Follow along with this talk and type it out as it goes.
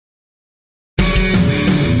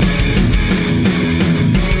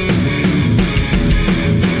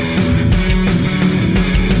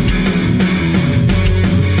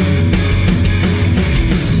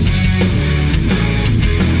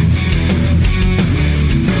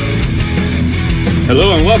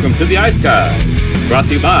Hello and welcome to the Ice Guys, brought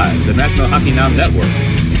to you by the National Hockey Now Network.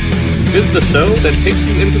 This is the show that takes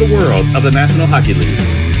you into the world of the National Hockey League.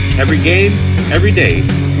 Every game, every day,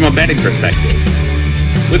 from a betting perspective.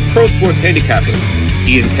 With pro sports handicappers,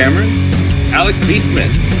 Ian Cameron, Alex B. Smith,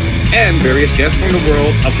 and various guests from the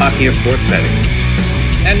world of hockey and sports betting.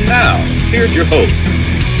 And now, here's your host,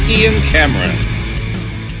 Ian Cameron.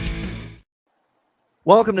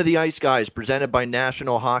 Welcome to the Ice Guys, presented by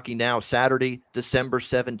National Hockey Now, Saturday, December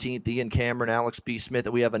 17th. Ian Cameron, Alex B. Smith,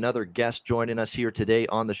 and we have another guest joining us here today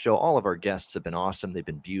on the show. All of our guests have been awesome. They've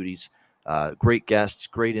been beauties, great guests,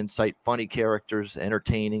 great insight, funny characters,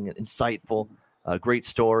 entertaining, insightful, great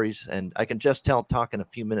stories. And I can just tell, talking a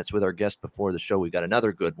few minutes with our guest before the show, we got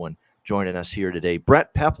another good one joining us here today.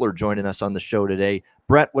 Bret Peppler joining us on the show today.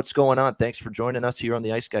 Bret, what's going on? Thanks for joining us here on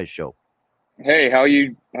the Ice Guys show. Hey, how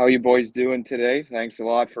you boys doing today? Thanks a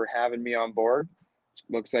lot for having me on board.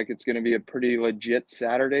 Looks like it's going to be a pretty legit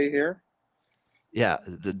Saturday here. Yeah,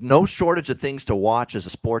 no shortage of things to watch as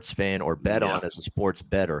a sports fan or bet on as a sports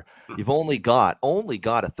bettor. You've only got a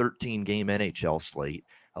 13-game NHL slate,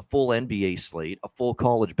 a full NBA slate, a full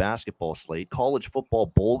college basketball slate, college football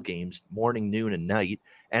bowl games morning, noon, and night,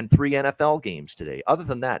 and 3 NFL games today. Other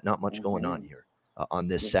than that, not much going on here on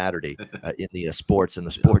this Saturday in the sports and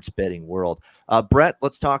the sports betting world. Bret,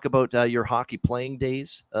 let's talk about your hockey playing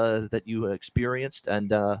days that you experienced, and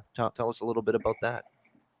tell us a little bit about that.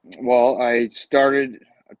 Well, I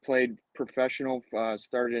played professional,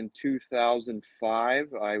 started in 2005.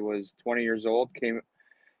 I was 20 years old,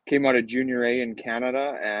 came out of junior A in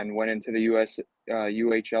Canada and went into the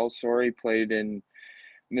UHL, played in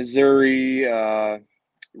Missouri,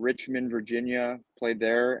 Richmond, Virginia, played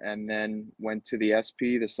there, and then went to the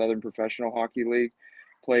SP, the Southern Professional Hockey League,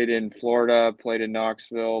 played in Florida, played in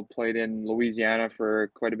Knoxville, played in Louisiana for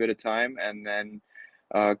quite a bit of time, and then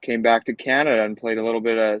came back to Canada and played a little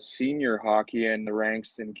bit of senior hockey in the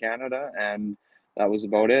ranks in Canada, and that was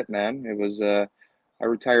about it, man. It was I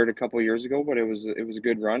retired a couple of years ago, but it was a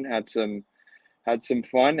good run. Had some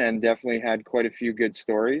fun, and definitely had quite a few good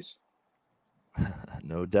stories.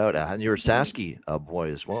 No doubt. And you're a Sasky boy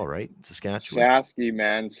as well, right? Saskatchewan. Sasky,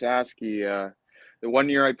 man. Sasky. The 1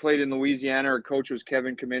 year I played in Louisiana, our coach was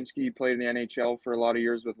Kevin Kaminsky. He played in the NHL for a lot of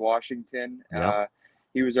years with Washington. Yep.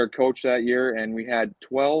 He was our coach that year, and we had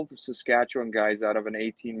 12 Saskatchewan guys out of an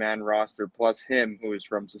 18-man roster, plus him, who is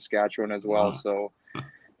from Saskatchewan as well. Wow. So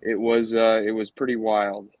it was pretty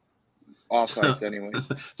wild. Off ice, anyways.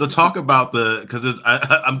 So talk about because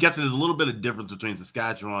I'm guessing there's a little bit of difference between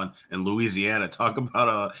Saskatchewan and Louisiana. Talk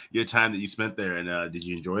about your time that you spent there, and did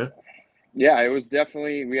you enjoy it? Yeah, it was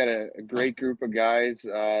definitely. We had a great group of guys.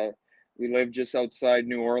 We lived just outside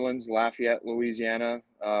New Orleans, Lafayette, Louisiana.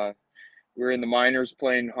 We were in the minors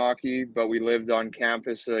playing hockey, but we lived on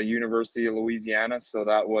campus, University of Louisiana, so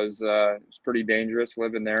that was pretty dangerous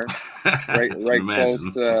living there, right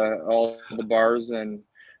close to all the bars and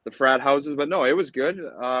the frat houses. But no, it was good.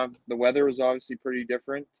 The weather was obviously pretty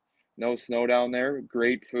different. No snow down there.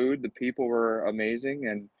 Great food. The people were amazing,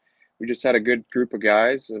 and we just had a good group of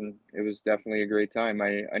guys, and it was definitely a great time.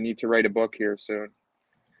 I need to write a book here soon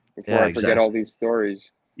before I forget all these stories.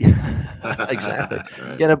 Yeah, exactly.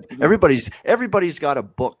 Right. Everybody's got a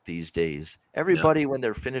book these days. Everybody, when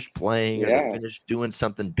they're finished playing or they're finished doing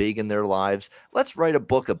something big in their lives, let's write a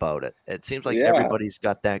book about it. It seems like everybody's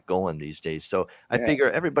got that going these days. So I figure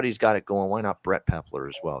everybody's got it going. Why not Bret Peppler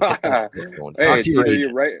as well? Get that book going. Hey, it's either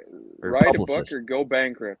you write a book or go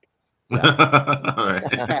bankrupt. Yeah.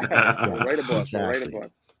 Write a book. Exactly. Write a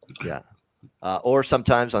book. Yeah. Or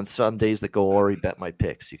sometimes on some days that go Ori, bet my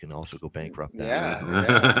picks. You can also go bankrupt that.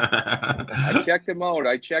 Yeah. I checked them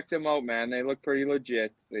out, man. They look pretty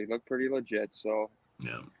legit. So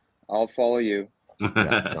I'll follow you.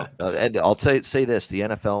 And I'll say this: the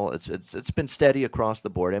NFL, it's been steady across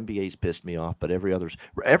the board. NBA's pissed me off, but every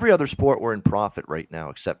other sport we're in profit right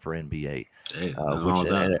now except for NBA.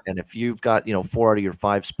 And if you've got 4 out of your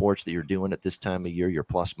 5 sports that you're doing at this time of year, you're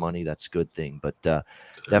plus money. That's a good thing. But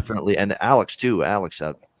definitely, and Alex too. Alex,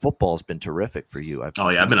 football's been terrific for you. I've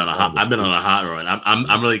been on a hot run.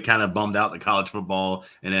 I'm really kind of bummed out that college football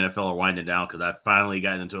and NFL are winding down because I finally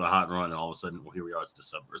got into a hot run, and all of a sudden, here we are, it's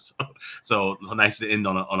December. So nice to end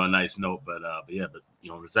on a nice note. But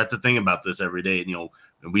that's the thing about this every day.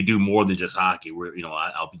 And we do more than just hockey.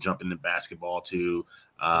 I'll be jumping in basketball too,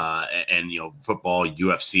 and football,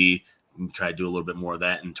 UFC. We try to do a little bit more of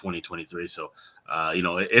that in 2023. So.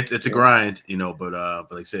 It's a grind, but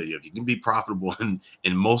like I said, if you can be profitable in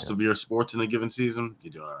most of your sports in a given season,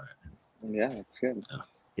 you're doing all right. Yeah, it's good.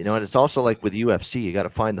 And it's also like with UFC, you got to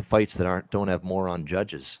find the fights that don't have moron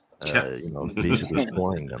judges. basically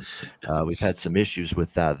scoring them. We've had some issues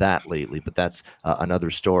with that lately, but that's another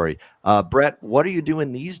story. Bret, what are you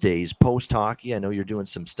doing these days post hockey? I know you're doing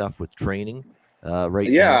some stuff with training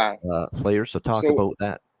now, players. So talk about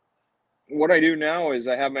that. What I do now is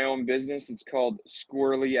I have my own business. It's called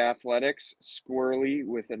Squirrely Athletics. Squirrely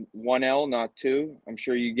with one L, not two. I'm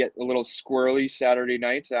sure you get a little squirrely Saturday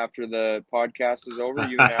nights after the podcast is over.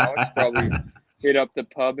 You and Alex probably hit up the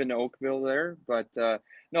pub in Oakville there. But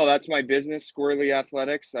no, that's my business, Squirrely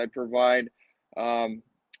Athletics. I provide,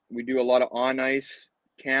 we do a lot of on ice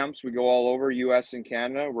camps. We go all over US and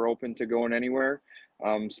Canada. We're open to going anywhere.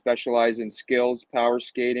 Specialize in skills, power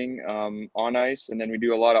skating, on ice, and then we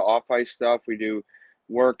do a lot of off ice stuff. We do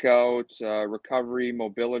workouts, recovery,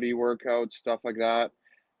 mobility workouts, stuff like that.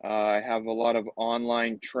 I have a lot of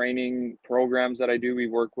online training programs that I do. We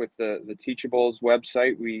work with the Teachables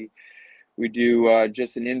website. We do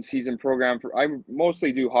just an in-season program I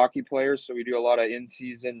mostly do hockey players, so we do a lot of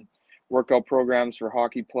in-season workout programs for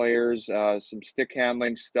hockey players, some stick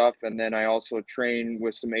handling stuff, and then I also train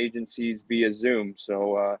with some agencies via Zoom.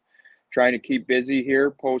 So trying to keep busy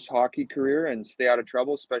here post-hockey career and stay out of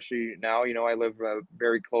trouble, especially now. I live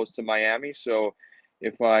very close to Miami, so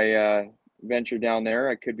if I venture down there,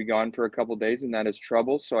 I could be gone for a couple of days, and that is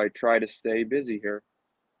trouble. So I try to stay busy here.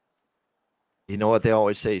 You know what they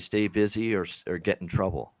always say, stay busy or get in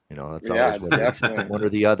trouble. That's always what definitely. One or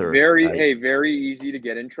the other. Very easy to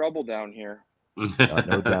get in trouble down here.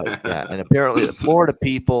 No doubt. Yeah. And apparently the Florida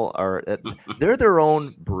people they're their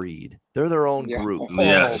own breed. They're their own group. Oh,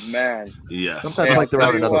 man. Yes. Sometimes like they're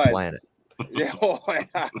on another planet. Yeah.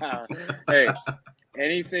 Hey,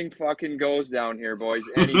 anything fucking goes down here, boys.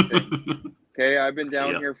 Anything. Okay. I've been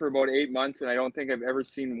down here for about 8 months, and I don't think I've ever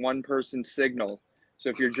seen one person signal. So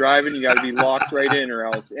if you're driving, you got to be locked right in, or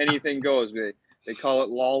else anything goes. They call it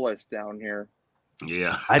lawless down here.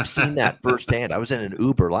 Yeah. I've seen that firsthand. I was in an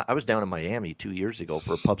Uber. I was down in Miami 2 years ago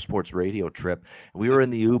for a Pub Sports radio trip. We were in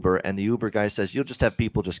the Uber, and the Uber guy says, you'll just have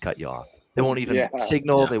people just cut you off. They won't even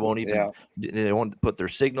signal. Yeah. They won't even, they won't put their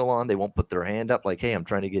signal on. They won't put their hand up like, hey, I'm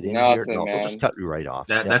trying to get in here. No, they'll just cut you right off.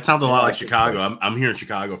 That sounds a lot like Chicago. I'm here in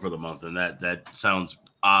Chicago for the month, and that sounds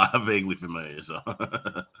vaguely familiar. So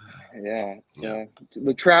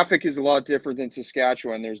the traffic is a lot different than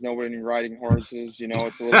Saskatchewan. There's nobody riding horses.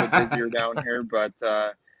 It's a little bit busier down here, but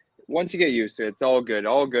once you get used to it, it's all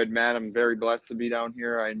good, man. I'm very blessed to be down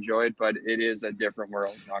here. I enjoy it, but it is a different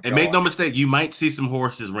world. And make no mistake, you might see some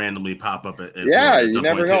horses randomly pop up at you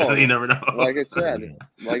never know. You never know. Like I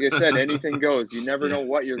said, anything goes. You never know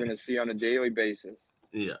what you're going to see on a daily basis.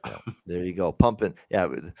 Yeah. There you go. Pumping. Yeah.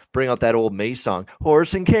 Bring out that old May song,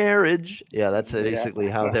 horse and carriage. Yeah. That's basically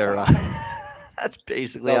how they're, that's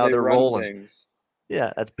basically how they're rolling. Things.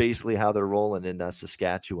 Yeah. That's basically how they're rolling in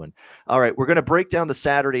Saskatchewan. All right. We're going to break down the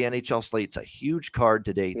Saturday NHL slate. It's a huge card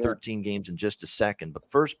today, 13 games in just a second. But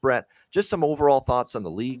first, Bret, just some overall thoughts on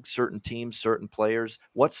the league, certain teams, certain players.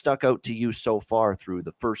 What stuck out to you so far through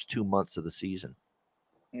the first 2 months of the season?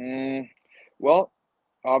 Well,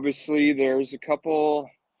 obviously, there's a couple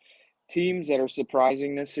teams that are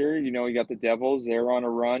surprising this year. You got the Devils. They're on a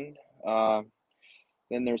run.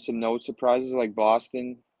 Then there's some no surprises like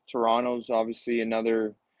Boston. Toronto's obviously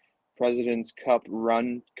another President's Cup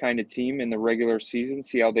run kind of team in the regular season.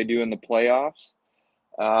 See how they do in the playoffs.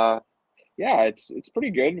 It's pretty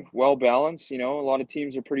good. Well balanced. A lot of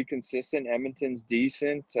teams are pretty consistent. Edmonton's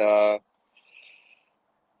decent.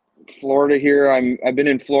 Florida here. I've been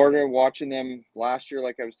in Florida watching them last year,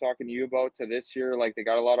 like I was talking to you about, to this year. Like they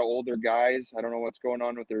got a lot of older guys. I don't know what's going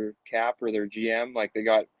on with their cap or their GM. Like they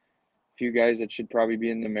got a few guys that should probably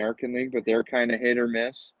be in the American League, but they're kind of hit or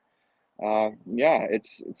miss.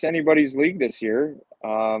 It's anybody's league this year.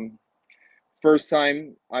 First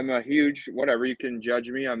time, I'm a huge, whatever, you can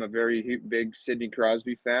judge me. I'm a very big Sidney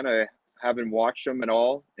Crosby fan. I haven't watched him at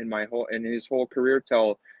all in his whole career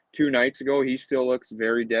till 2 nights ago. He still looks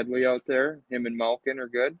very deadly out there. Him and Malkin are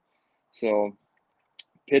good. So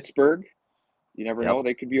Pittsburgh, you never know.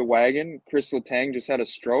 They could be a wagon. Chris Letang just had a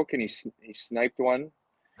stroke and he sniped one.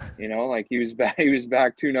 Like he was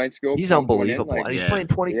back 2 nights ago. He's unbelievable. And he's playing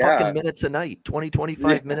 20 fucking minutes a night,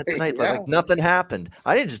 25 minutes a night. Like nothing happened.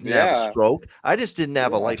 I didn't just have a stroke. I just didn't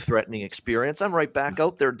have a life-threatening experience. I'm right back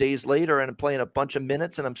out there days later and I'm playing a bunch of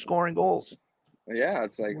minutes and I'm scoring goals. Yeah,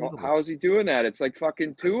 it's like, how is he doing that? It's like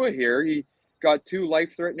fucking Tua here. He got 2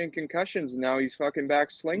 life-threatening concussions and now he's fucking back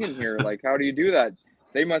slinging here. Like, how do you do that?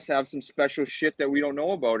 They must have some special shit that we don't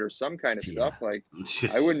know about or some kind of stuff. Like,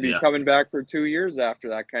 I wouldn't be coming back for 2 years after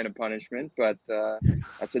that kind of punishment, but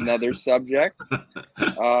that's another subject.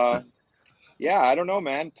 I don't know,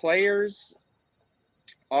 man. Players,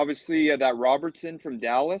 obviously that Robertson from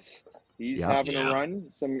Dallas, he's Yeah. having a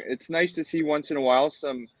run. It's nice to see once in a while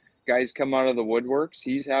some guys come out of the woodworks.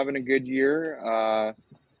 He's having a good year.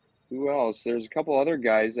 Who else? There's a couple other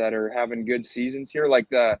guys that are having good seasons here, like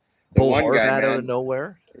the Bo one guy, Horvat out of man.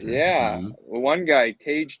 nowhere. Yeah, Mhm. the one guy,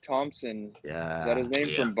 Tage Thompson. Is that Yeah. his name,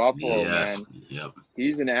 Yeah. from Buffalo, Yes. man? Yep.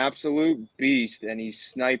 He's an absolute beast, and he's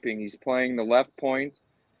sniping. He's playing the left point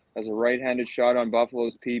as a right-handed shot on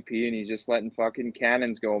Buffalo's PP, and he's just letting fucking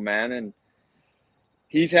cannons go, man. And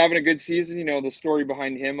he's having a good season. You know, the story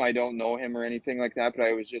behind him, I don't know him or anything like that, but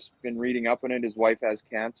I was just been reading up on it. His wife has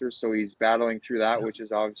cancer, so he's battling through that, which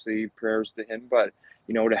is obviously prayers to him. But,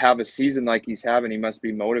 you know, to have a season like he's having, he must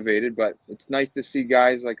be motivated. But it's nice to see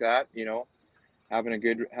guys like that, you know, having a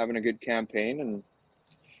good campaign. And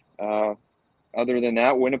other than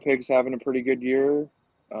that, Winnipeg's having a pretty good year.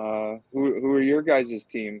 Who are your guys'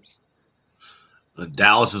 teams?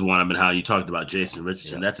 Dallas is one of them, and how you talked about Jason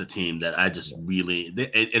Richardson. Yeah. That's a team that I just really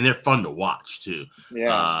and they're fun to watch too.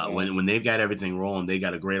 Yeah. When they've got everything rolling, they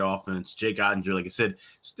got a great offense. Jake Ottinger, like I said,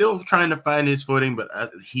 still trying to find his footing, but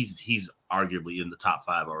he's arguably in the top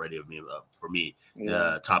 5 already for me.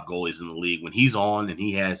 Yeah. Top goalies in the league. When he's on and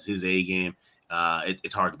he has his A game,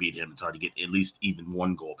 it's hard to beat him. It's hard to get at least even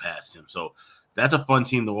one goal past him. So that's a fun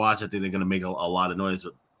team to watch. I think they're going to make a lot of noise.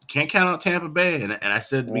 But can't count out Tampa Bay. And I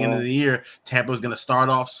said at the beginning of the year, Tampa was going to start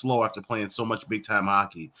off slow after playing so much big-time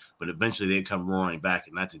hockey, but eventually they come roaring back,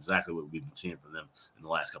 and that's exactly what we've been seeing from them in the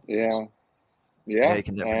last couple of years. Yeah, You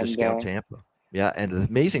can never discount Tampa. Yeah, and the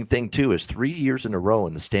amazing thing, too, is 3 years in a row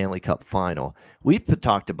in the Stanley Cup final. We've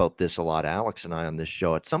talked about this a lot, Alex and I, on this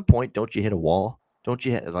show. At some point, don't you hit a wall? Don't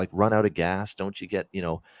you, run out of gas? Don't you get,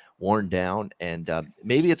 worn down? And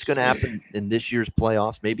maybe it's going to happen in this year's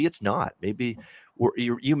playoffs. Maybe it's not. Maybe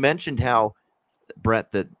you mentioned how,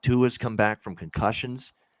 Brett, that Tua's come back from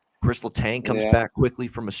concussions. Chris Letang comes back quickly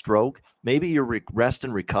from a stroke. Maybe your rest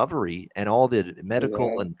and recovery and all the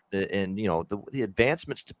medical and the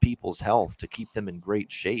advancements to people's health to keep them in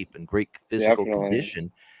great shape and great physical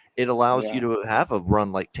condition. It allows you to have a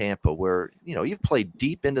run like Tampa, where you've played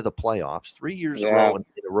deep into the playoffs 3 years in a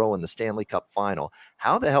row in the Stanley Cup final.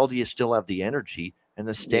 How the hell do you still have the energy and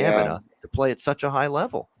the stamina to play at such a high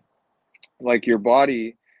level? Like, your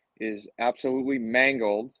body is absolutely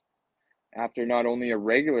mangled after not only a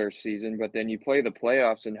regular season, but then you play the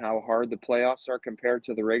playoffs, and how hard the playoffs are compared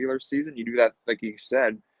to the regular season. You do that, like you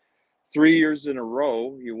said, 3 years in a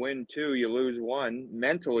row, you win 2, you lose 1.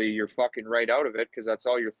 Mentally, you're fucking right out of it, because that's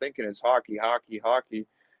all you're thinking is hockey, hockey, hockey.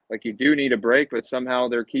 Like, you do need a break, but somehow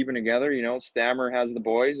they're keeping together. Stammer has the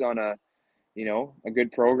boys on a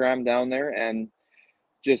good program down there, and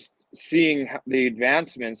just seeing the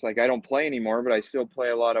advancements. Like, I don't play anymore, but I still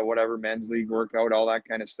play a lot of whatever men's league workout, all that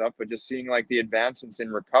kind of stuff. But just seeing like the advancements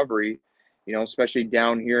in recovery, especially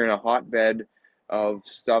down here in a hotbed of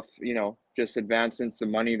stuff, just advancements, the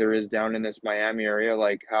money there is down in this Miami area,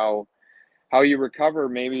 like how you recover.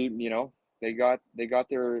 Maybe, they got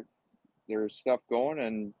their stuff going,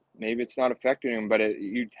 and maybe it's not affecting them, but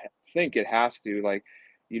you'd think it has to. Like,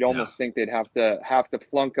 you'd almost think they'd have to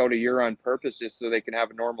flunk out a year on purpose just so they can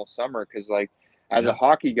have a normal summer. Because, like, as a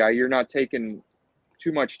hockey guy, you're not taking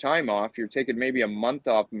too much time off. You're taking maybe a month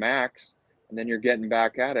off max, and then you're getting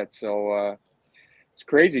back at it. So it's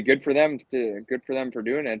crazy. Good for them for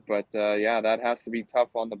doing it. But that has to be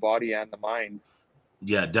tough on the body and the mind.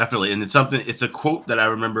 Yeah, definitely. And it's a quote that I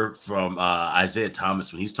remember from Isaiah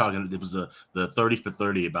Thomas when he's talking. It was the 30 for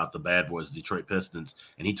 30 about the bad boys, Detroit Pistons.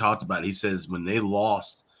 And he talked about, he says, when they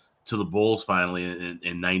lost to the Bulls finally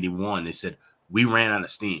in 91, they said, we ran out of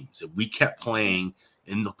steam. He said, we kept playing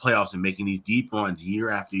in the playoffs and making these deep runs year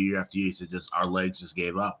after year after year. He said, just our legs just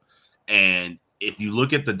gave up. And if you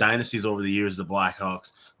look at the dynasties over the years, the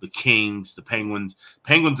Blackhawks, the Kings, the Penguins,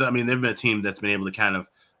 I mean, they've been a team that's been able to kind of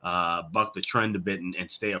buck the trend a bit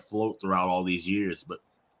and stay afloat throughout all these years. But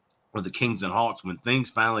for the Kings and Hawks, when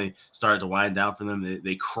things finally started to wind down for them,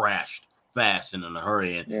 they crashed fast and in a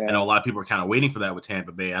hurry. And I know a lot of people are kind of waiting for that with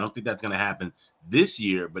Tampa Bay. I don't think that's going to happen this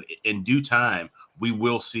year, but in due time, we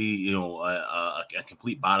will see, a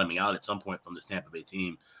complete bottoming out at some point from this Tampa Bay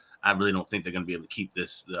team. I really don't think they're going to be able to keep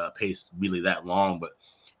this pace really that long. But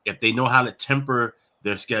if they know how to temper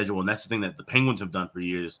their schedule, and that's the thing that the Penguins have done for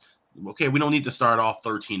years, okay, we don't need to start off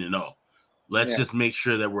 13-0. Let's just make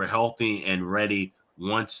sure that we're healthy and ready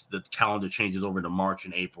once the calendar changes over to March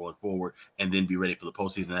and April and forward, and then be ready for the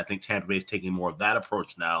postseason. I think Tampa Bay is taking more of that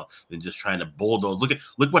approach now than just trying to bulldoze.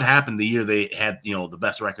 Look what happened the year they had, the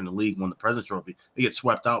best record in the league, won the President's Trophy. They get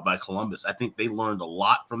swept out by Columbus. I think they learned a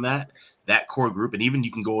lot from that core group, and even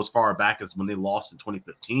you can go as far back as when they lost in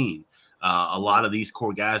 2015. A lot of these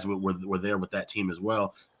core guys were there with that team as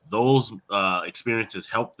well. Those experiences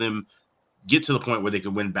helped them get to the point where they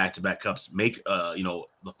could win back-to-back cups, make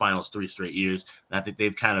the finals 3 straight years. And I think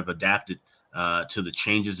they've kind of adapted to the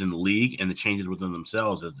changes in the league and the changes within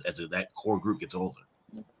themselves as that core group gets older.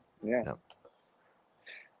 Yeah,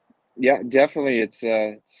 definitely. It's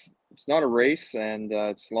not a race, and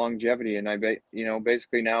it's longevity. And I bet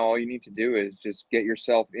basically now all you need to do is just get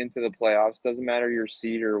yourself into the playoffs. Doesn't matter your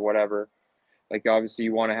seed or whatever. Like obviously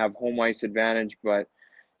you want to have home ice advantage, but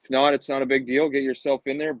if not, it's not a big deal. Get yourself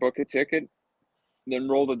in there, book a ticket, then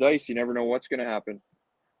roll the dice. You never know what's going to happen.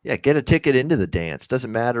 Yeah, get a ticket into the dance.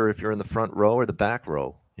 Doesn't matter if you're in the front row or the back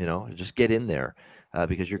row. Just get in there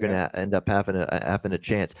because you're going to end up having a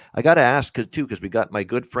chance. I got to ask because we got my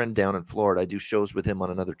good friend down in Florida. I do shows with him on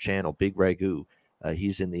another channel, Big Ragu.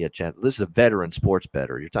 He's in the channel. This is a veteran sports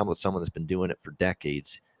bettor. You're talking about someone that's been doing it for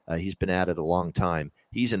decades. He's been at it a long time.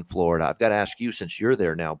 He's in Florida. I've got to ask you, since you're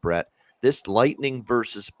there now, Bret, this Lightning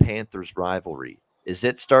versus Panthers rivalry, is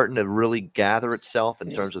it starting to really gather itself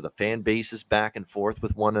in terms of the fan bases back and forth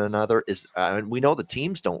with one another? And we know the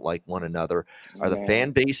teams don't like one another. Are the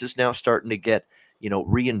fan bases now starting to get,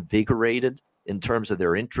 reinvigorated in terms of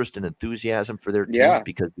their interest and enthusiasm for their teams?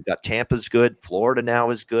 Because you've got Tampa's good, Florida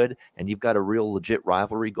now is good, and you've got a real legit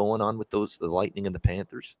rivalry going on with the Lightning and the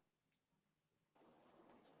Panthers.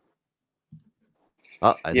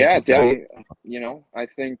 Definitely. I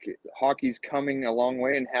think hockey's coming a long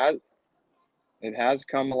way, and it has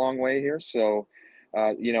come a long way here. So,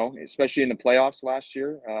 especially in the playoffs last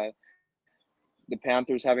year, the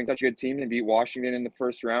Panthers having such a good team, they beat Washington in the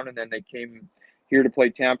first round, and then they came here to play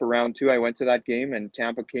Tampa round 2. I went to that game, and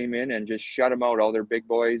Tampa came in and just shut them out. All their big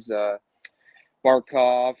boys,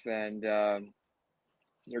 Barkov and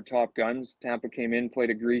their top guns. Tampa came in, played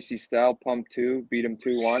a greasy style, pumped 2, beat them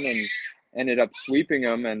 2-1, and ended up sweeping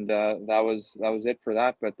them, and that was it for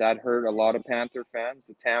that. But that hurt a lot of Panther fans.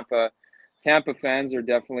 The Tampa fans are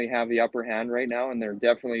definitely have the upper hand right now, and there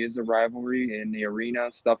definitely is a rivalry in the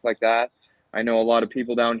arena, stuff like that. I know a lot of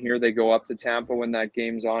people down here, they go up to Tampa when that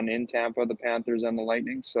game's on in Tampa, the Panthers and the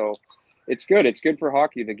Lightning. So it's good. It's good for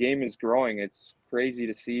hockey. The game is growing. It's crazy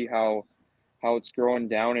to see how it's growing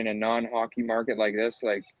down in a non-hockey market like this,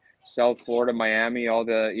 like South Florida, Miami, all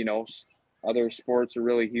the, other sports are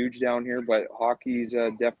really huge down here, but hockey's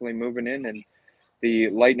definitely moving in, and the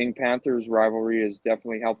Lightning Panthers rivalry is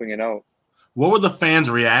definitely helping it out. What were the fans'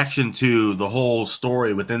 reaction to the whole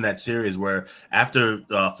story within that series where after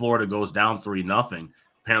Florida goes down 3-0,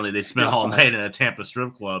 apparently they spent all night in a Tampa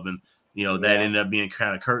strip club, and that ended up being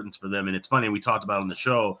kind of curtains for them. And it's funny, we talked about on the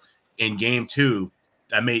show in game 2,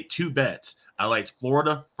 I made 2 bets. I liked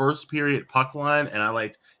Florida first period puck line, and I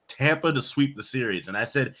liked Tampa to sweep the series. And I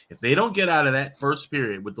said, if they don't get out of that first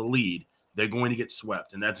period with the lead, they're going to get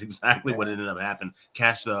swept. And that's exactly what ended up happening.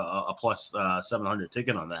 Cashed a plus 700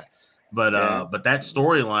 ticket on that. But that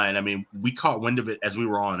storyline, I mean, we caught wind of it as we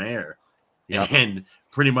were on air. And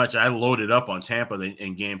pretty much I loaded up on Tampa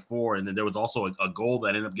in game 4. And then there was also a goal that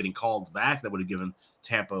ended up getting called back that would have given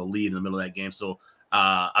Tampa a lead in the middle of that game. So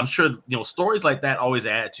I'm sure, stories like that always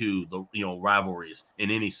add to the, rivalries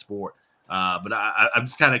in any sport. But I'm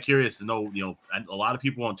just kind of curious to know, a lot of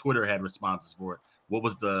people on Twitter had responses for it. What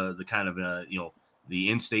was the kind of, the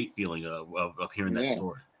in-state feeling of hearing that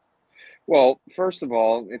story? Well, first of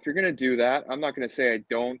all, if you're going to do that, I'm not going to say I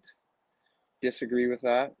don't disagree with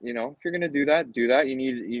that. If you're going to do that, do that.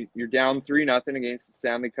 You're down 3-0 against the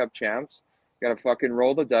Stanley Cup champs. Got to fucking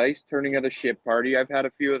roll the dice, turning of the ship party. I've had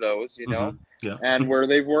a few of those, and where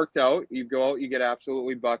they've worked out, you go out, you get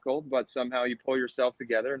absolutely buckled, but somehow you pull yourself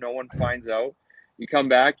together. No one finds out. You come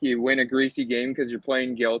back, you win a greasy game because you're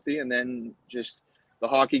playing guilty, and then just the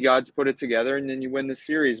hockey gods put it together, and then you win the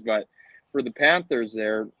series. But for the Panthers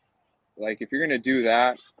there, like if you're going to do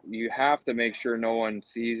that, you have to make sure no one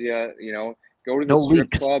sees you, go to the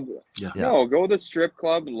strip club. No, go to the strip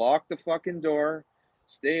club, lock the fucking door,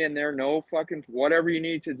 stay in there, no fucking whatever you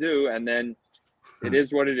need to do, and then it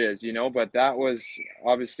is what it is, but that was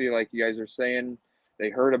obviously, like you guys are saying, they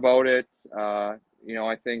heard about it. I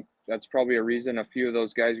think that's probably a reason a few of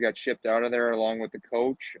those guys got shipped out of there along with the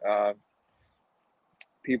coach.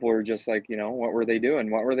 People are just like, what were they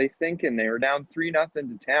doing? What were they thinking? They were down 3-0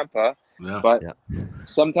 to Tampa. But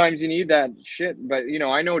sometimes you need that shit. But,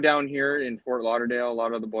 I know down here in Fort Lauderdale, a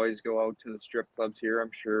lot of the boys go out to the strip clubs here.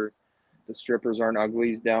 I'm sure the strippers aren't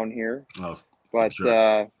ugly down here. Oh, But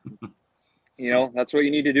sure. that's what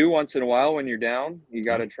you need to do once in a while when you're down. You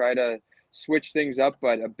got to try to switch things up.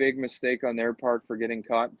 But a big mistake on their part for getting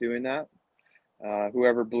caught doing that.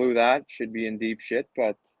 Whoever blew that should be in deep shit.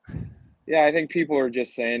 But yeah, I think people are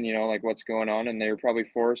just saying, like what's going on, and they were probably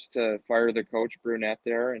forced to fire the coach Brunette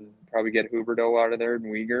there and probably get Huberdeau out of there and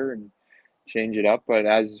Uyghur and change it up. But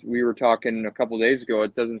as we were talking a couple days ago,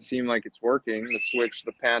 it doesn't seem like it's working.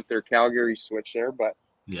 The Panther Calgary switch there, but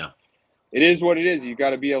Yeah. it is what it is. You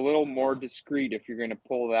got to be a little more discreet if you're going to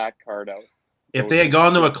pull that card out. If they had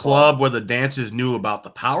gone to a club where the dancers knew about the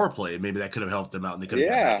power play, maybe that could have helped them out and they could have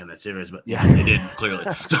got back in that series. But yeah, they didn't, clearly.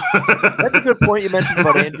 That's a good point you mentioned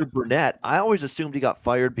about Andrew Brunette. I always assumed he got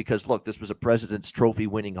fired because, look, this was a President's Trophy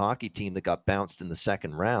winning hockey team that got bounced in the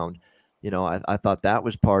second round. I thought that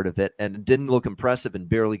was part of it, and it didn't look impressive in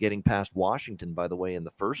barely getting past Washington, by the way, in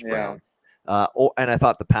the first round. And I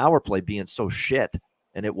thought the power play being so shit.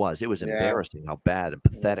 And it was embarrassing how bad and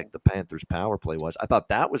pathetic the Panthers' power play was. I thought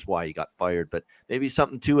that was why he got fired, but maybe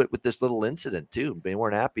something to it with this little incident too. They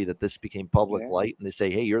weren't happy that this became public light, and they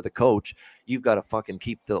say, "Hey, you're the coach. You've got to fucking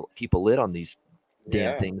keep a lid on these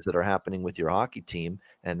damn things that are happening with your hockey team."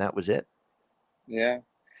 And that was it. Yeah,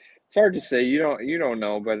 it's hard to say. You don't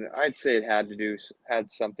know, but I'd say it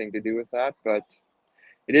had something to do with that. But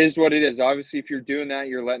it is what it is. Obviously, if you're doing that,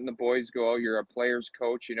 you're letting the boys go. You're a player's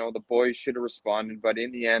coach. The boys should have responded. But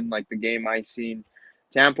in the end, like the game I seen,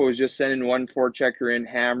 Tampa was just sending one forechecker in,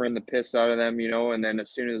 hammering the piss out of them, and then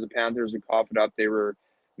as soon as the Panthers would cough it up, they were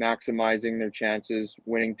maximizing their chances,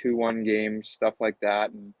 winning 2-1 games, stuff like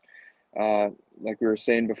that. And like we were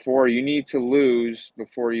saying before, you need to lose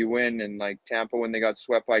before you win. And like Tampa, when they got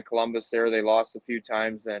swept by Columbus there, they lost a few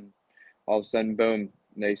times. And all of a sudden, boom.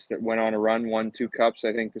 They went on a run, won 2 cups.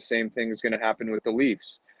 I think the same thing is going to happen with the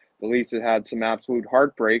Leafs. The Leafs have had some absolute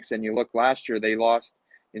heartbreaks, and you look last year, they lost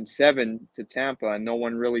in 7 to Tampa, and no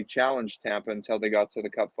one really challenged Tampa until they got to the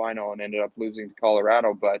Cup final and ended up losing to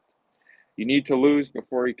Colorado. But you need to lose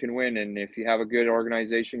before you can win, and if you have a good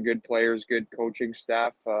organization, good players, good coaching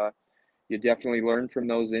staff, you definitely learn from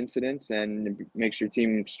those incidents, and it makes your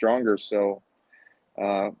team stronger. So,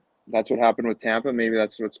 that's what happened with Tampa. Maybe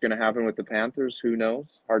that's what's going to happen with the Panthers. Who knows?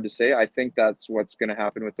 Hard to say. I think that's what's going to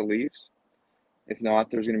happen with the Leafs. If not,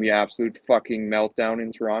 there's going to be absolute fucking meltdown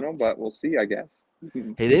in Toronto, but we'll see, I guess.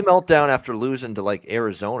 Hey, they melt down after losing to like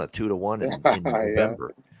Arizona 2-1 in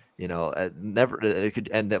November. Never it could,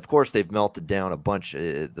 and of course they've melted down a bunch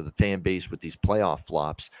the fan base with these playoff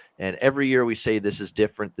flops. And every year we say this is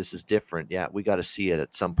different. This is different. Yeah, we got to see it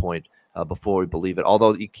at some point before we believe it.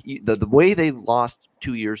 Although the way they lost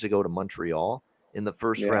 2 years ago to Montreal in the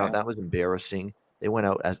first round, that was embarrassing. They went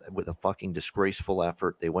out with a fucking disgraceful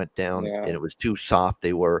effort. They went down, and it was too soft. They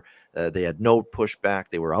had no pushback.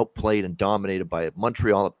 They were outplayed and dominated by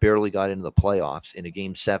Montreal that barely got into the playoffs in a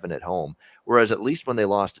Game 7 at home. Whereas at least when they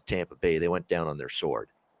lost to Tampa Bay, they went down on their sword.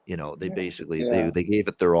 They basically they gave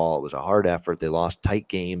it their all. It was a hard effort. They lost tight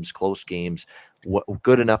games, close games.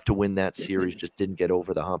 Good enough to win that series, just didn't get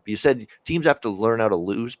over the hump. You said teams have to learn how to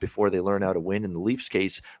lose before they learn how to win. In the Leafs'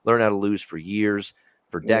 case, learn how to lose for years,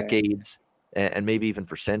 for decades, and maybe even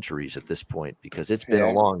for centuries at this point, because it's been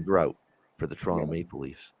a long drought for the Toronto Maple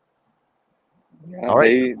Leafs. All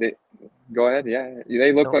right. They go ahead. Yeah.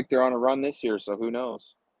 They look like they're on a run this year, so who knows?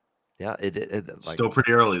 Yeah. Still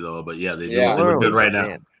pretty early, though, but they look good right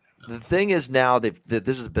now. The thing is now this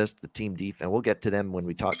is the team defense. We'll get to them when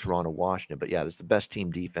we talk Toronto, Washington, but this is the best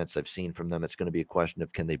team defense I've seen from them. It's going to be a question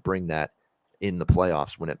of can they bring that in the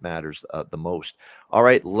playoffs when it matters the most. All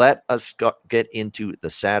right, let us get into the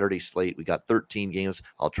Saturday slate. We got 13 games.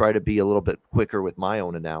 I'll try to be a little bit quicker with my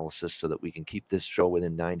own analysis so that we can keep this show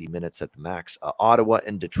within 90 minutes at the max. Ottawa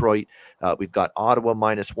and Detroit. We've got Ottawa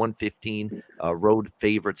minus 115, road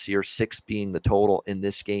favorites here, 6 being the total in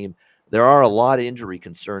this game. There are a lot of injury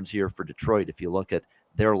concerns here for Detroit if you look at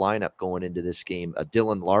their lineup going into this game.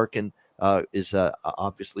 Dylan Larkin is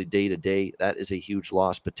obviously day-to-day. That is a huge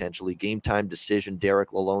loss potentially. Game-time decision,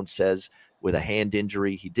 Derek Lalonde says, with a hand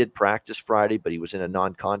injury. He did practice Friday, but he was in a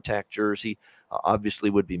non-contact jersey. Obviously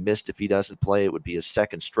would be missed if he doesn't play. It would be his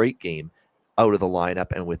second straight game out of the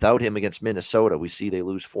lineup. And without him against Minnesota, we see they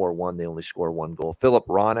lose 4-1. They only score 1 goal. Philip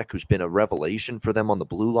Roenick, who's been a revelation for them on the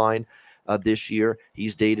blue line this year,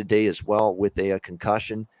 he's day-to-day as well with a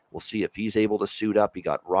concussion. We'll see if he's able to suit up. He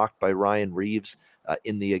got rocked by Ryan Reeves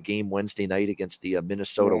in the game Wednesday night against the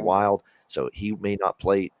Minnesota Wild, so he may not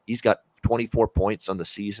play. He's got 24 points on the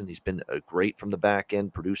season. He's been great from the back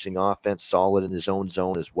end, producing offense, solid in his own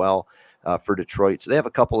zone as well for Detroit. So they have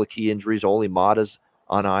a couple of key injuries. Oli Mata's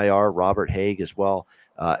on IR, Robert Haig as well.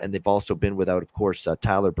 And they've also been without, of course,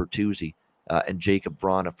 Tyler Bertuzzi and Jacob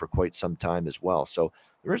Vrana for quite some time as well. So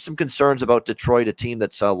there are some concerns about Detroit, a team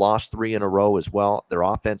that's lost 3 in a row as well. Their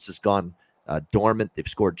offense has gone dormant. They've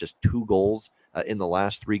scored just 2 goals in the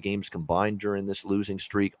last 3 games combined during this losing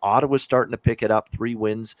streak. Ottawa's starting to pick it up, 3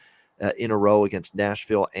 wins in a row against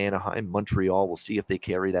Nashville, Anaheim, Montreal. We'll see if they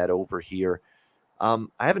carry that over here. I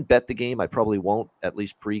haven't bet the game. I probably won't, at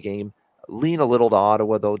least pregame. Lean a little to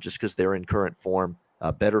Ottawa, though, just because they're in current form.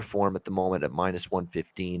 Better form at the moment at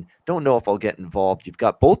 -115. Don't know if I'll get involved. You've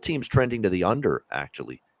got both teams trending to the under,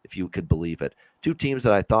 actually, if you could believe it. 2 teams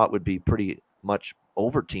that I thought would be pretty much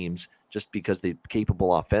over teams just because they're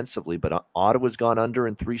capable offensively. But Ottawa's gone under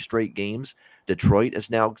in 3 straight games. Detroit has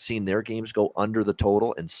now seen their games go under the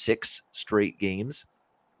total in 6 straight games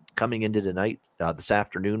coming into tonight, this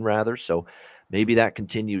afternoon, rather. So maybe that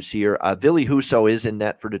continues here. Ville Husso is in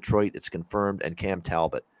net for Detroit. It's confirmed. And Cam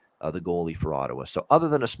Talbot, the goalie for Ottawa. So other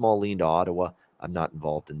than a small lean to Ottawa, I'm not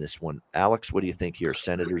involved in this one. Alex, what do you think here?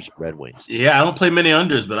 Senators, Red Wings. Yeah, I don't play many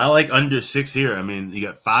unders, but I like under 6 here. I mean, you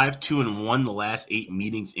got 5-2-1 the last 8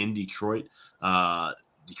 meetings in Detroit.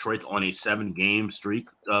 Detroit on a 7-game streak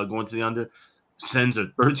going to the under. Sens are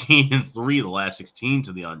 13-3 the last 16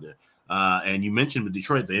 to the under. And you mentioned with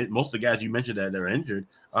Detroit, most of the guys you mentioned that are injured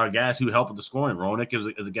are guys who help with the scoring. Ronick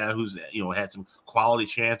is a guy who's had some quality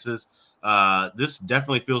chances. This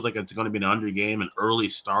definitely feels like it's going to be an under game, an early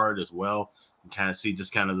start as well. You kind of see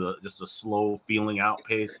just a slow feeling out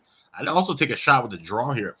pace. I'd also take a shot with the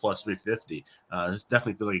draw here at +350. This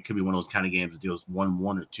definitely feels like it could be one of those kind of games that deals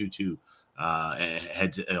 1-1 or 2-2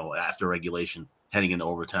 heads after regulation, heading into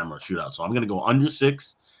overtime or shootout. So I'm going to go under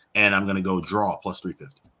 6, and I'm going to go draw +350.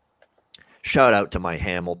 Shout out to my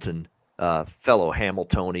Hamilton fellow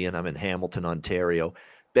Hamiltonian. I'm in Hamilton, Ontario.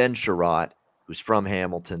 Ben Sherratt, who's from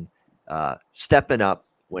Hamilton, stepping up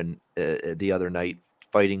when the other night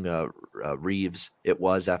fighting Reeves. It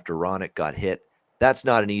was after Ronick got hit. That's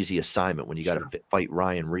not an easy assignment when you got to fight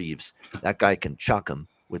Ryan Reeves. That guy can chuck him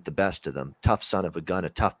with the best of them. Tough son of a gun, a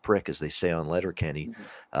tough prick, as they say on Letterkenny.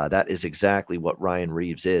 That is exactly what Ryan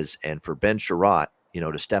Reeves is. And for Ben Sherratt,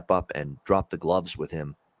 to step up and drop the gloves with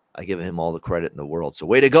him, I give him all the credit in the world. So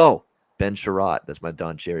way to go, Ben Sherratt. That's my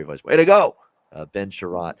Don Cherry voice. Way to go, Ben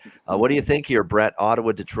Sherratt. What do you think here, Brett?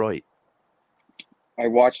 Ottawa, Detroit. I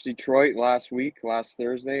watched Detroit last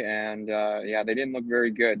Thursday, and they didn't look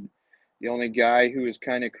very good. The only guy who was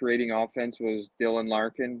kind of creating offense was Dylan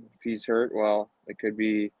Larkin. If he's hurt, well, it could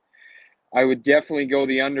be. I would definitely go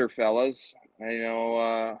the under, fellas. I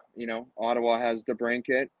know, Ottawa has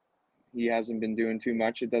DeBrincat. He hasn't been doing too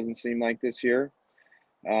much, it doesn't seem like, this year.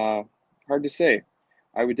 Hard to say.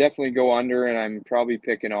 I would definitely go under, and I'm probably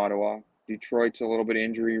picking Ottawa. Detroit's a little bit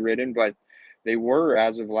injury-ridden, but they were,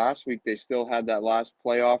 as of last week, they still had that last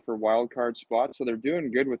playoff or wild card spot. So they're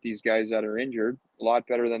doing good with these guys that are injured. A lot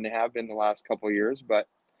better than they have been the last couple of years. But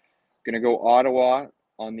going to go Ottawa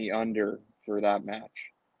on the under for that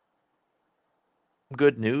match.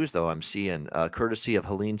 Good news, though, I'm seeing, courtesy of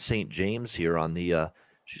Helene St. James here on the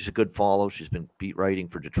she's a good follow. She's been beat writing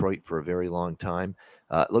for Detroit for a very long time.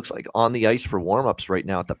 It looks like on the ice for warm-ups right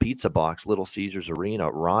now at the Pizza Box, Little Caesars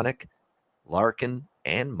Arena, Ronick, Larkin,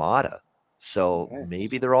 and Mata. So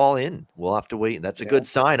maybe they're all in. We'll have to wait. That's a good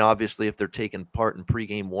sign, obviously, if they're taking part in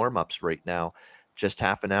pregame warm-ups right now, just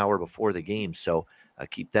half an hour before the game. So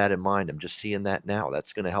keep that in mind. I'm just seeing that now.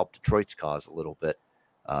 That's going to help Detroit's cause a little bit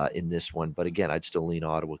in this one. But again, I'd still lean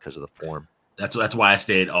Ottawa because of the form. That's why I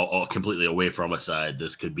stayed all completely away from a side.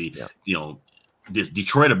 This could be, this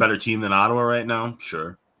Detroit a better team than Ottawa right now?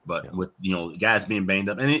 Sure. But with guys being banged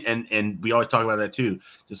up, and we always talk about that too.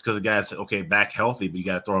 Just because the guy's back healthy, but you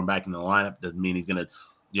got to throw him back in the lineup doesn't mean he's gonna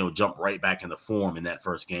jump right back into form in that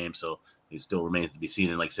first game. So it still remains to be seen.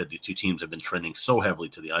 And like I said, these two teams have been trending so heavily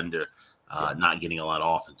to the under, not getting a lot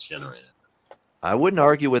of offense generated. I wouldn't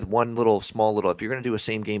argue with one small little. If you're going to do a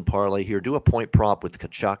same game parlay here, do a point prop with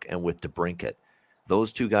Tkachuk and with DeBrincat.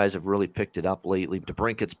 Those two guys have really picked it up lately.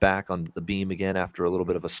 DeBrincat's back on the beam again after a little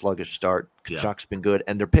bit of a sluggish start. Tkachuk's been good,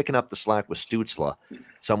 and they're picking up the slack with Stützle,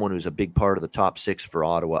 someone who's a big part of the top 6 for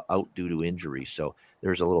Ottawa, out due to injury. So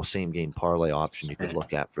there's a little same-game parlay option you could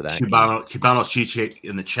look at for that. Cubano's cheat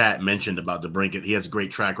in the chat mentioned about DeBrincat. He has a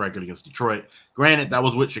great track record against Detroit. Granted, that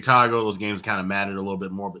was with Chicago. Those games kind of mattered a little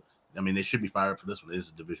bit more, but, they should be fired for this one. It is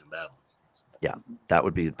a division battle. Yeah, that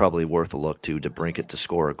would be probably worth a look too, to DeBrincat to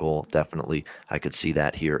score a goal. Definitely, I could see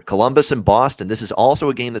that here. Columbus and Boston. This is also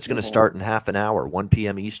a game that's going to start in half an hour, 1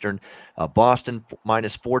 p.m. Eastern. Boston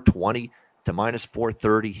 -420 to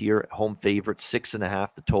 -430 here. Home favorite,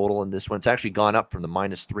 6.5 the total in this one. It's actually gone up from the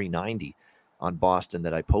 -390 on Boston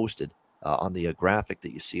that I posted on the graphic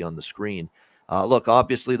that you see on the screen. Look,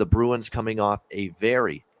 obviously the Bruins coming off a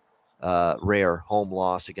very rare home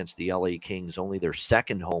loss against the LA Kings, only their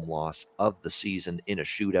second home loss of the season in a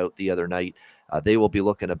shootout the other night. They will be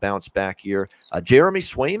looking to bounce back here. Jeremy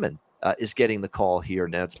Swayman is getting the call here.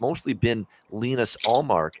 Now, it's mostly been Linus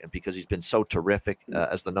Ullmark, and because he's been so terrific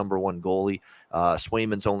as the number one goalie.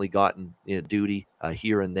 Swayman's only gotten duty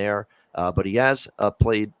here and there, but he has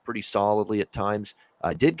played pretty solidly at times.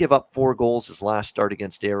 Did give up 4 goals his last start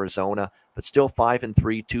against Arizona, but still 5-3,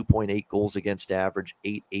 2.8 goals against average,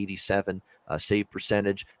 .887 save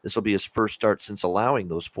percentage. This will be his first start since allowing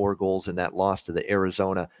those 4 goals in that loss to the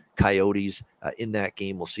Arizona Coyotes in that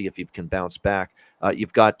game. We'll see if he can bounce back.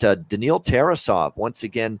 You've got Daniil Tarasov once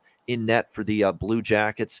again in net for the Blue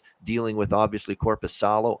Jackets, dealing with obviously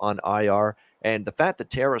Korpisalo on IR. And the fact that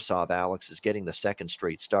Tarasov, Alex, is getting the second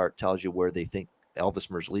straight start tells you where they think Elvis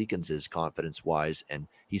Merzlikins is confidence-wise, and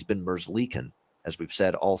he's been Merzlikin, as we've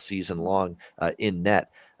said, all season long in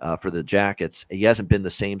net for the Jackets. He hasn't been the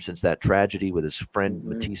same since that tragedy with his friend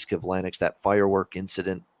Matisse Kivlenieks, that firework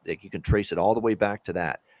incident. You can trace it all the way back to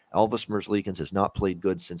that. Elvis Merzlikins has not played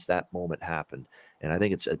good since that moment happened, and I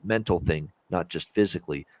think it's a mental thing, not just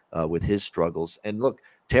physically, with his struggles. And look,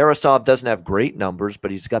 Tarasov doesn't have great numbers,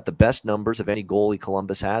 but he's got the best numbers of any goalie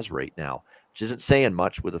Columbus has right now, which isn't saying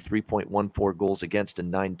much with a 3.14 goals against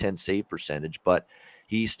and .910 save percentage, but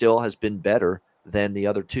he still has been better than the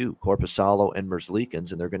other two, Korpisalo and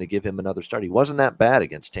Merzlikins, and they're going to give him another start. He wasn't that bad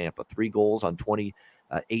against Tampa. 3 goals on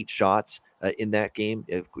 28 shots in that game.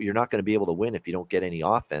 You're not going to be able to win if you don't get any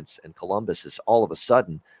offense, and Columbus is all of a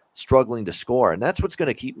sudden struggling to score, and that's what's going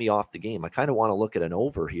to keep me off the game. I kind of want to look at an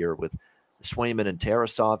over here with Swayman and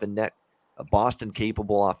Tarasov in net. Boston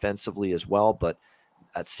capable offensively as well, but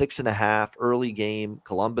at 6.5 early game,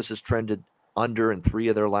 Columbus has trended under in 3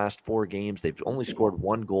 of their last 4 games. They've only scored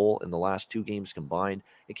 1 goal in the last 2 games combined.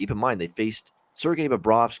 And keep in mind, they faced Sergei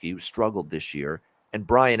Bobrovsky, who struggled this year, and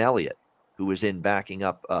Brian Elliott, who was in backing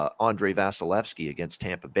up Andrei Vasilevsky against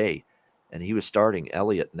Tampa Bay. And he was starting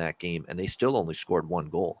Elliott in that game, and they still only scored 1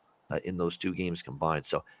 goal in those 2 games combined.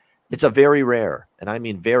 So it's a very rare, and I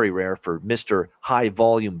mean very rare for Mr. High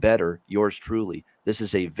Volume Better, yours truly. This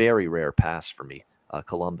is a very rare pass for me,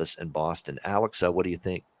 Columbus and Boston. Alex, what do you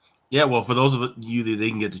think? Yeah, well, for those of you that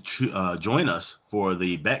didn't get to join us for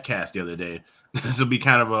the betcast the other day, this will be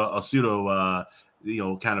kind of a pseudo,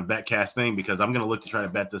 kind of betcast thing, because I'm going to look to try to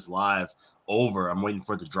bet this live over. I'm waiting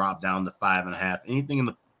for it to drop down to 5.5. Anything in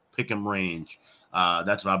the pick 'em range,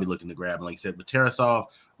 that's what I'll be looking to grab. And like I said, but Tarasov,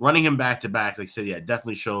 running him back to back, like I said, yeah, it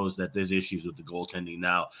definitely shows that there's issues with the goaltending.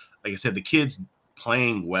 Now, like I said, the kid's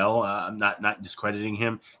playing well. I'm not discrediting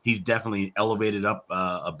him. He's definitely elevated up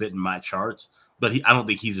a bit in my charts. But I don't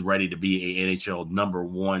think he's ready to be a NHL number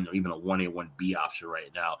 1 or even a 1A, 1B option right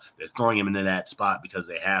now. They're throwing him into that spot because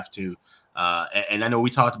they have to. And I know we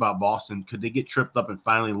talked about Boston. Could they get tripped up and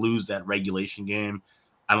finally lose that regulation game?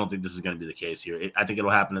 I don't think this is going to be the case here. I think it'll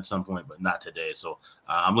happen at some point, but not today. So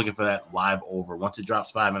I'm looking for that live over once it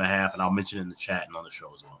drops 5.5, and I'll mention it in the chat and on the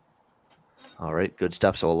show as well. All right, good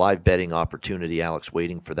stuff. So a live betting opportunity, Alex,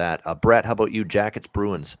 waiting for that. Brett, how about you? Jackets,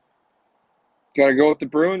 Bruins. Got to go with the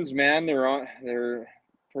Bruins, man. They're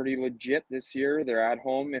pretty legit this year. They're at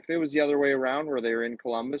home. If it was the other way around, where they were in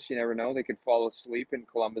Columbus, you never know. They could fall asleep, and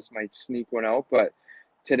Columbus might sneak one out. But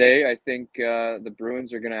today, I think the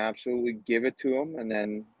Bruins are going to absolutely give it to them. And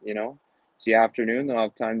then, it's the afternoon. They'll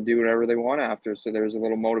have time to do whatever they want after. So there's a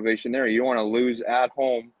little motivation there. You don't want to lose at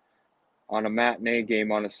home on a matinee game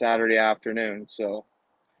on a Saturday afternoon. So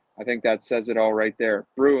I think that says it all right there.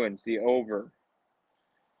 Bruins, the over.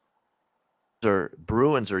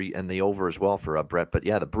 Bruins are, and the over as well for Brett. But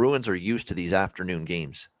yeah, the Bruins are used to these afternoon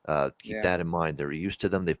games. Keep that in mind. They're used to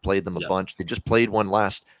them. They've played them a bunch. They just played one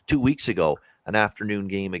 2 weeks ago, an afternoon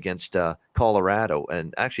game against Colorado.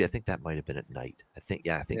 And actually, I think that might have been at night. I think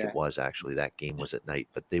it was actually. That game was at night,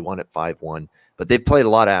 but they won it 5-1. But they've played a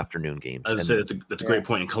lot of afternoon games. As I said, that's a great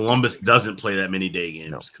point. And Columbus doesn't play that many day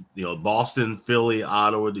games. No. Boston, Philly,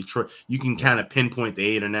 Ottawa, Detroit. You can kind of pinpoint the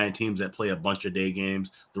 8 or 9 teams that play a bunch of day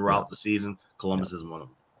games throughout the season. Columbus is one of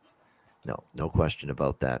them. No question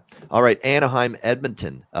about that. All right, Anaheim,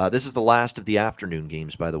 Edmonton. This is the last of the afternoon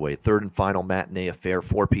games, by the way. Third and final matinee affair,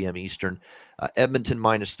 4 p.m. Eastern. Edmonton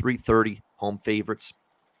minus 330, home favorites.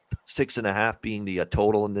 6.5 being the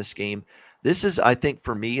total in this game. This is, I think,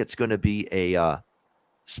 for me, it's going to be a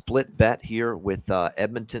split bet here with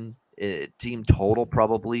Edmonton team total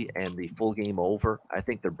probably and the full game over. I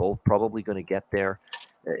think they're both probably going to get there.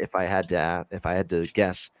 If I had to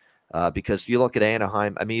guess. Because you look at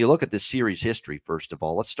Anaheim, you look at the series history, first of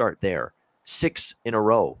all. Let's start there. 6 in a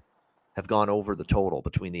row have gone over the total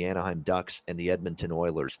between the Anaheim Ducks and the Edmonton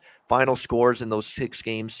Oilers. Final scores in those 6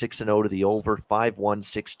 games, 6-0 to the over, 5-1,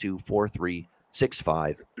 6-2, 4-3,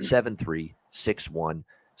 6-5, 7-3, 6-1.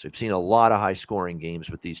 So we've seen a lot of high-scoring games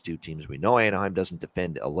with these two teams. We know Anaheim doesn't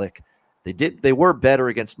defend a lick. They were better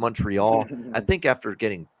against Montreal. I think after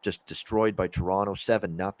getting just destroyed by Toronto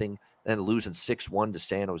 7-0, then losing 6-1 to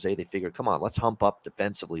San Jose, they figured, come on, let's hump up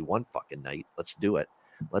defensively one fucking night. Let's do it.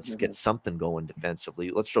 Let's get something going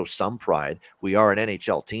defensively. Let's show some pride. We are an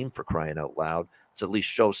NHL team, for crying out loud. Let's at least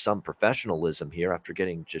show some professionalism here after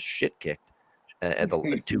getting just shit kicked at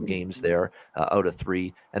the 2 games there out of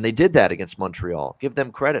 3. And they did that against Montreal. Give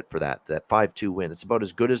them credit for that 5-2 win. It's about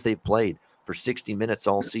as good as they've played for 60 minutes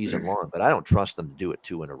all season long, but I don't trust them to do it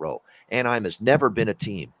 2 in a row. Anaheim has never been a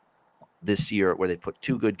team this year where they put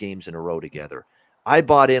 2 good games in a row together. I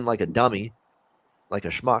bought in like a dummy, like a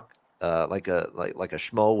schmuck, like a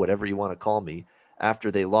schmo, whatever you want to call me, after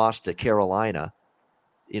they lost to Carolina,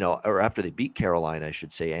 or after they beat Carolina, I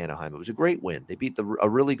should say, Anaheim. It was a great win. They beat a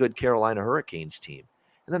really good Carolina Hurricanes team.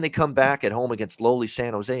 And then they come back at home against lowly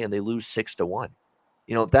San Jose and they lose 6-1.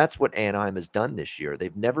 That's what Anaheim has done this year.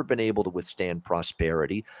 They've never been able to withstand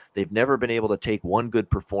prosperity. They've never been able to take one good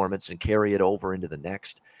performance and carry it over into the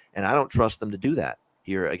next. And I don't trust them to do that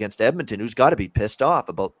here against Edmonton, who's got to be pissed off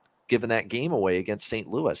about giving that game away against St.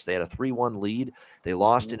 Louis. They had a 3-1 lead. They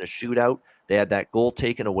lost in a shootout. They had that goal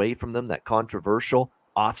taken away from them, that controversial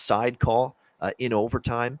offside call in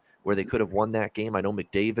overtime where they could have won that game. I know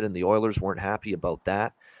McDavid and the Oilers weren't happy about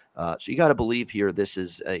that. So you got to believe here this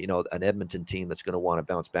is, an Edmonton team that's going to want to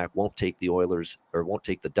bounce back, won't take the Oilers or won't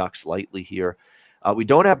take the Ducks lightly here. We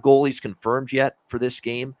don't have goalies confirmed yet for this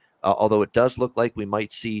game, although it does look like we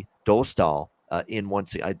might see Dostal in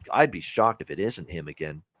once. I'd be shocked if it isn't him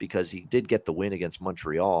again, because he did get the win against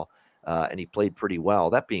Montreal and he played pretty well.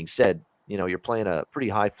 That being said, you're playing a pretty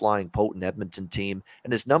high-flying, potent Edmonton team,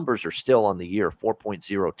 and his numbers are still on the year,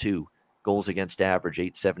 4.02. Goals against average,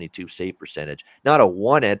 872 save percentage. Not a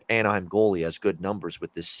one Anaheim goalie has good numbers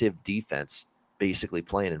with this Civ defense, basically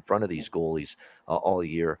playing in front of these goalies all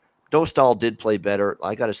year. Dostal did play better.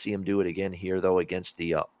 I got to see him do it again here, though, against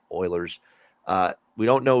the Oilers. We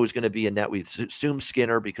don't know who's going to be in net. We assume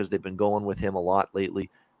Skinner because they've been going with him a lot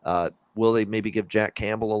lately. Will they maybe give Jack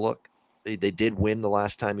Campbell a look? They did win the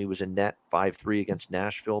last time he was in net, 5-3 against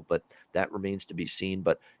Nashville, but that remains to be seen.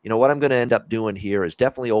 But what I'm going to end up doing here is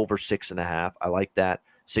definitely over 6.5. I like that.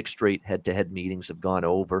 6 straight head-to-head meetings have gone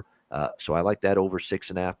over. So I like that over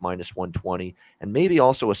 6.5 minus 120. And maybe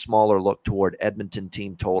also a smaller look toward Edmonton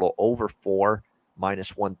team total over 4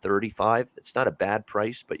 minus 135. It's not a bad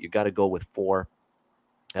price, but you got to go with 4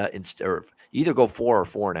 instead of either go 4 or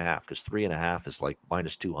 4.5, because 3.5 is like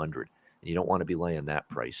minus 200. And you don't want to be laying that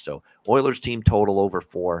price. So Oilers team total over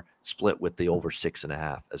 4, split with the over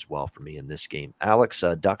 6.5 as well for me in this game. Alex,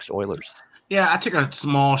 Ducks, Oilers. Yeah, I take a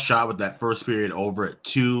small shot with that first period over at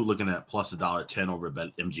 2, looking at plus $1.10 over at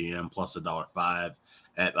BetMGM, plus $1.05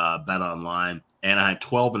 at Bet Online. Anaheim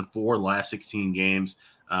 12-4 last 16 games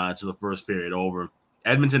to the first period over.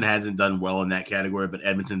 Edmonton hasn't done well in that category, but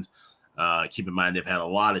Edmonton's, keep in mind, they've had a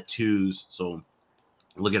lot of 2s, so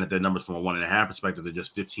looking at their numbers from a 1.5 perspective, they're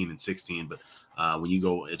just 15 and 16. But when you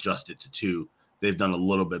go adjust it to 2, they've done a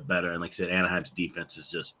little bit better. And like I said, Anaheim's defense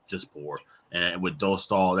is just poor. And with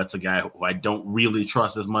Dostal, that's a guy who I don't really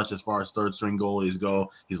trust as much as far as third string goalies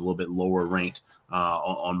go. He's a little bit lower ranked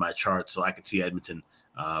on my chart. So I could see Edmonton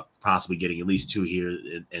possibly getting at least 2 here.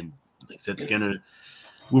 And like I said, Skinner,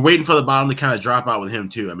 we're waiting for the bottom to kind of drop out with him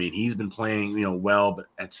too. I mean, he's been playing, well, but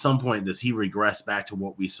at some point, does he regress back to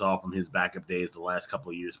what we saw from his backup days the last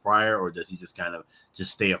couple of years prior, or does he just kind of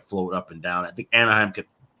just stay afloat up and down? I think Anaheim could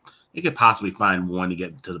possibly find one to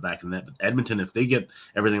get to the back of the net, but Edmonton, if they get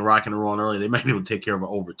everything rocking and rolling early, they might be able to take care of an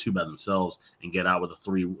over 2 by themselves and get out with a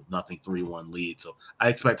 3-0, 3-1 lead. So I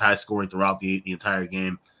expect high scoring throughout the entire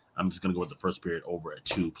game. I'm just going to go with the first period over at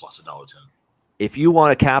 2 plus $1.10. If you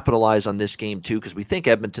want to capitalize on this game too, because we think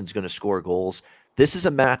Edmonton's going to score goals, this is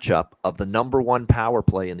a matchup of the number 1 power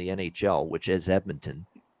play in the NHL, which is Edmonton,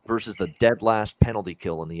 versus the dead last penalty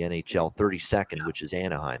kill in the NHL, 32nd, which is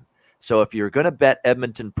Anaheim. So if you're going to bet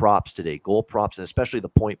Edmonton props today, goal props, and especially the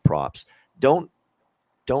point props, don't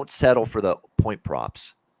settle for the point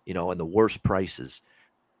props, and the worst prices.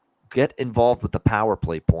 Get involved with the power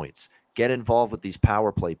play points. Get involved with these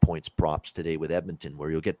power play points props today with Edmonton,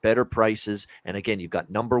 where you'll get better prices. And again, you've got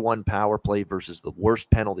number 1 power play versus the worst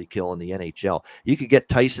penalty kill in the NHL. You could get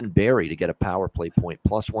Tyson Barrie to get a power play point,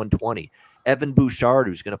 plus 120. Evan Bouchard,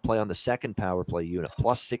 who's going to play on the second power play unit,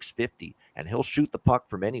 plus 650. And he'll shoot the puck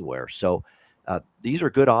from anywhere. So These are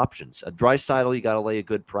good options. Draisaitl, you got to lay a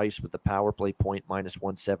good price with the power play point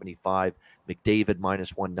 -175, McDavid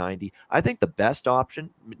 -190. I think the best option,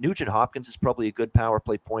 Nugent Hopkins is probably a good power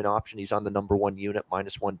play point option. He's on the number one unit,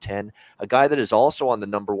 -110. A guy that is also on the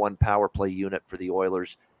number one power play unit for the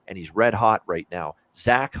Oilers, and he's red hot right now,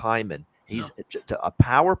 Zach Hyman. He's a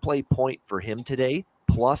power play point for him today,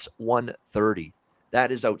 +130.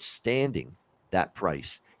 That is outstanding, that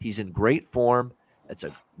price. He's in great form. It's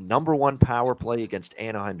a number one power play against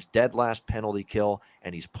Anaheim's dead last penalty kill,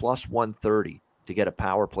 and he's +130 to get a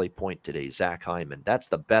power play point today, Zach Hyman. That's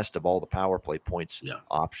the best of all the power play points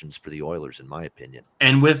options for the Oilers, in my opinion.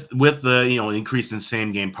 And with the increase in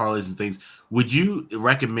same game parlays and things, would you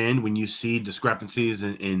recommend when you see discrepancies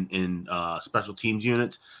in special teams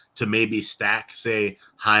units to maybe stack, say,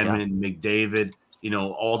 Hyman, McDavid,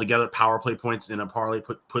 all together power play points in a parlay,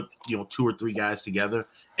 put 2 or 3 guys together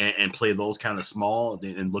and play those kind of small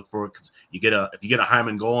and look for it? Because if you get a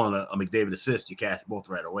Hyman goal and a McDavid assist, you cash both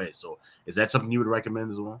right away. So is that something you would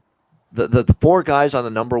recommend as well? The 4 guys on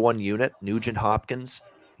the number one unit, Nugent Hopkins,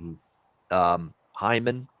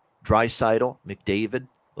 Hyman, Draisaitl, McDavid,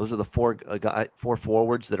 those are the 4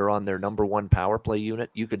 forwards that are on their number one power play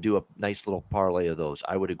unit. You could do a nice little parlay of those.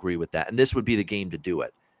 I would agree with that. And this would be the game to do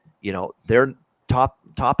it. They're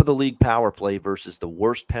top of the league power play versus the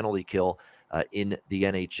worst penalty kill in the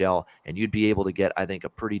NHL, and you'd be able to get, I think, a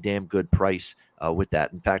pretty damn good price with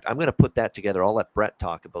that. In fact, I'm going to put that together. I'll let Bret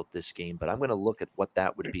talk about this game, but I'm going to look at what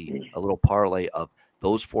that would be, a little parlay of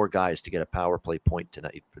those 4 guys to get a power play point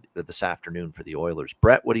tonight this afternoon for the Oilers.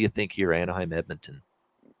 Bret, what do you think here, Anaheim, Edmonton?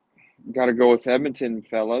 Got to go with Edmonton,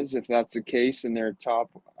 fellas, if that's the case. And they're top.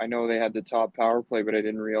 I know they had the top power play, but I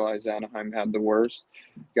didn't realize Anaheim had the worst.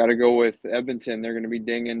 Got to go with Edmonton. They're going to be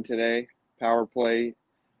dinging today. Power play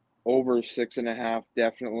over 6.5,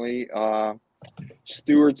 definitely.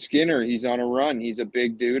 Stuart Skinner, he's on a run. He's a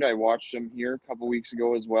big dude. I watched him here a couple weeks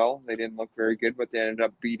ago as well. They didn't look very good, but they ended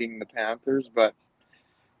up beating the Panthers. But,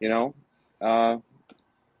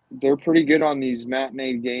 they're pretty good on these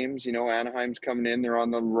matinee games. Anaheim's coming in. They're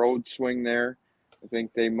on the road swing there. I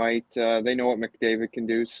think they might they know what McDavid can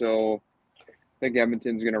do, so I think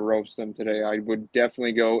Edmonton's going to roast them today. I would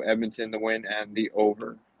definitely go Edmonton to win and the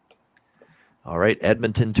over. All right,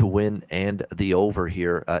 Edmonton to win and the over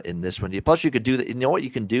here in this one. Plus, you could do that. You know what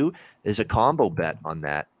you can do is a combo bet on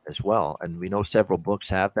that as well, and we know several books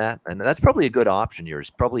have that, and that's probably a good option here. It's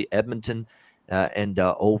probably Edmonton and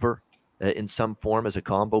over in some form as a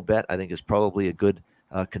combo bet. I think is probably a good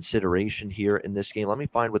consideration here in this game. Let me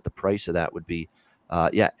find what the price of that would be.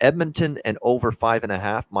 Edmonton and over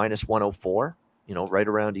 5.5 -104. Right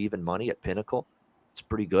around even money at Pinnacle. It's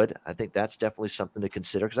pretty good. I think that's definitely something to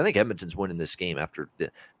consider because I think Edmonton's winning this game after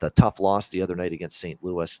the tough loss the other night against St.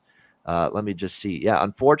 Louis. Let me just see. Yeah,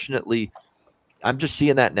 unfortunately, I'm just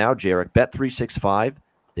seeing that now, Jarek. Bet365,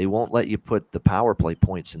 they won't let you put the power play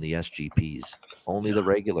points in the SGPs. Only the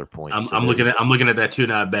regular points. I'm looking at that too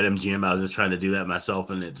now. I bet MGM. I was just trying to do that myself,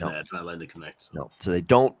 and it's not letting it connect. So. No, so they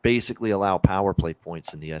don't basically allow power play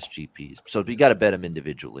points in the SGPs. So you got to bet them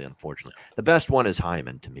individually. Unfortunately, the best one is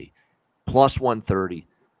Hyman to me, +130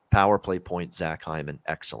 power play point. Zach Hyman,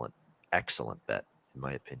 excellent bet in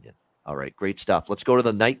my opinion. All right, great stuff. Let's go to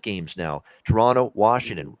the night games now. Toronto,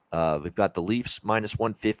 Washington. We've got the Leafs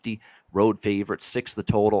 -150, road favorite, 6 the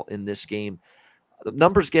total in this game. The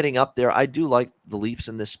numbers getting up there. I do like the Leafs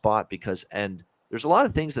in this spot and there's a lot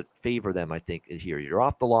of things that favor them, I think, here. You're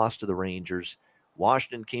off the loss to the Rangers.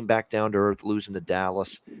 Washington came back down to earth, losing to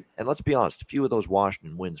Dallas. And let's be honest, a few of those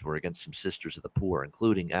Washington wins were against some sisters of the poor,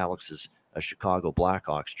 including Alex's Chicago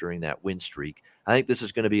Blackhawks during that win streak. I think this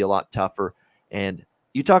is going to be a lot tougher. And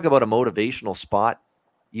you talk about a motivational spot.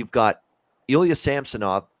 You've got Ilya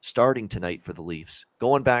Samsonov starting tonight for the Leafs,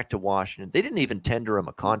 going back to Washington. They didn't even tender him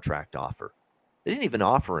a contract offer. They didn't even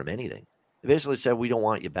offer him anything. They basically said, we don't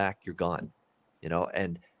want you back. You're gone.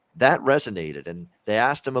 And that resonated. And they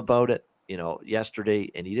asked him about it, yesterday,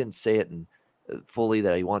 and he didn't say it fully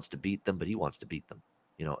that he wants to beat them, but he wants to beat them,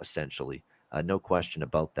 essentially. No question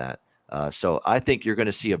about that. So I think you're going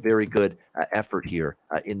to see a very good effort here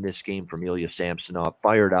in this game from Ilya Samsonov,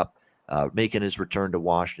 fired up, making his return to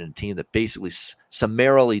Washington, a team that basically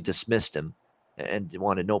summarily dismissed him and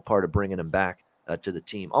wanted no part of bringing him back to the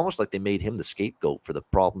team, almost like they made him the scapegoat for the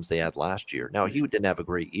problems they had last year. Now, he didn't have a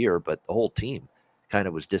great year, but the whole team kind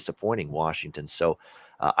of was disappointing Washington. So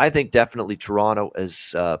I think definitely Toronto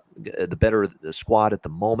is the better squad at the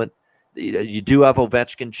moment. You do have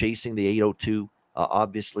Ovechkin chasing the 802.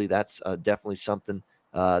 Obviously, that's definitely something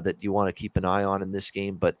that you want to keep an eye on in this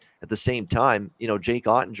game. But at the same time, Jake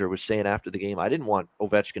Ottinger was saying after the game, I didn't want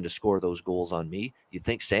Ovechkin to score those goals on me. You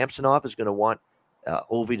think Samsonov is going to want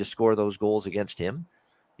Ovi to score those goals against him?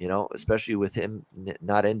 Especially with him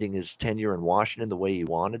not ending his tenure in Washington the way he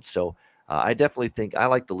wanted. So I definitely think I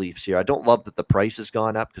like the Leafs here. I don't love that the price has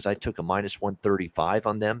gone up because I took a minus 135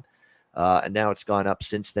 on them. And now it's gone up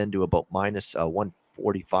since then to about minus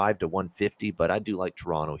 145 to 150. But I do like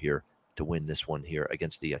Toronto here to win this one here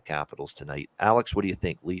against the Capitals tonight. Alex, what do you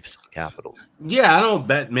think? Leafs, Capitals? Yeah, I don't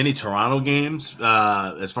bet many Toronto games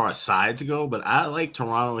as far as sides go, but I like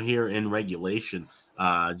Toronto here in regulation.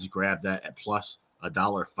 Just grab that at plus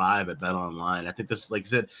 $1.05 at Bet Online. I think this, like I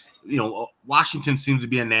said, Washington seems to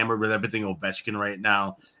be enamored with everything Ovechkin right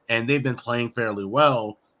now, and they've been playing fairly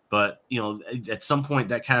well. But at some point,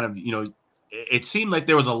 that kind of it seemed like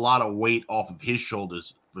there was a lot of weight off of his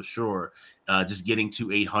shoulders for sure. Just getting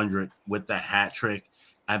to 800 with that hat trick.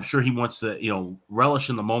 I'm sure he wants to, relish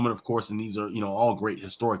in the moment, of course, and these are, all great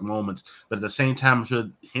historic moments. But at the same time, I'm sure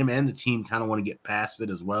him and the team kind of want to get past it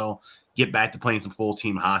as well, get back to playing some full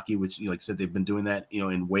team hockey, which, like I said, they've been doing that,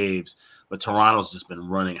 in waves. But Toronto's just been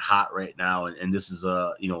running hot right now, and this is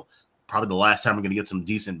probably the last time we're going to get some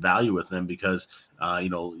decent value with them because,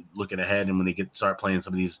 looking ahead and when they start playing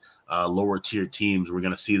some of these lower tier teams, we're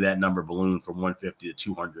going to see that number balloon from 150 to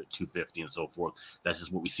 200, 250 and so forth. That's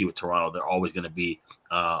just what we see with Toronto. They're always going to be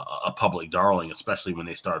a public darling, especially when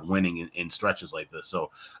they start winning in stretches like this.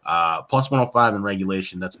 So plus 105 in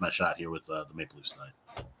regulation, that's my shot here with the Maple Leafs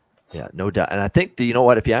tonight. Yeah, no doubt. And I think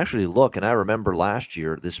if you actually look, and I remember last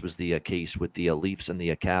year, this was the case with the Leafs and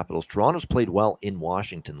the Capitals. Toronto's played well in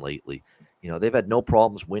Washington lately. They've had no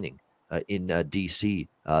problems winning in D.C.,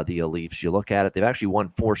 the Leafs. You look at it, they've actually won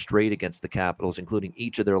 4 straight against the Capitals, including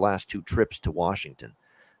each of their last 2 trips to Washington.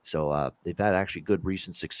 So they've had actually good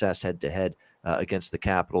recent success head-to-head against the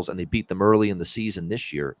Capitals, and they beat them early in the season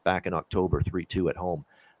this year, back in October, 3-2 at home.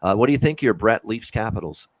 What do you think here, Brett,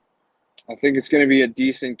 Leafs-Capitals? I think it's going to be a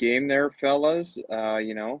decent game there, fellas.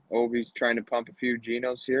 Ovi's trying to pump a few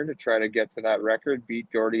Genos here to try to get to that record, beat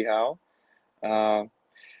Gordie Howe.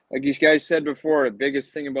 Like you guys said before, the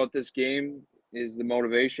biggest thing about this game is the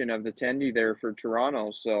motivation of the Tendy there for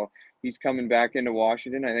Toronto. So he's coming back into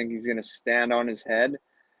Washington. I think he's going to stand on his head.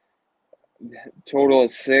 Total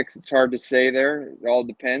is 6. It's hard to say there. It all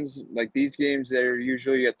depends. Like these games, they're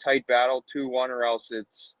usually a tight battle, 2-1, or else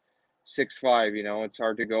it's 6-5. It's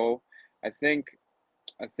hard to go. I think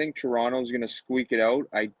Toronto's going to squeak it out.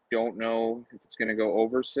 I don't know if it's going to go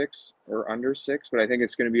over 6 or under 6, but I think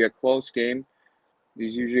it's going to be a close game.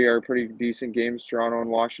 These usually are pretty decent games, Toronto and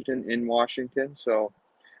Washington, in Washington. So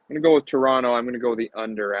I'm going to go with Toronto. I'm going to go the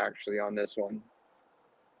under, actually, on this one.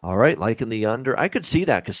 All right, liking the under. I could see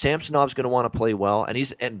that because Samsonov's going to want to play well.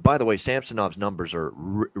 And by the way, Samsonov's numbers are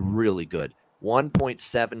really good.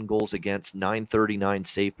 1.7 goals against, 939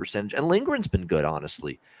 save percentage. And Lindgren's been good,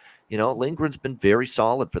 honestly. Lindgren's been very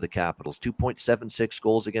solid for the Capitals. 2.76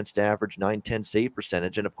 goals against average, 910 save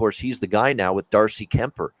percentage. And, of course, he's the guy now with Darcy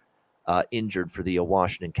Kemper injured for the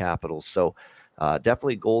Washington Capitals. So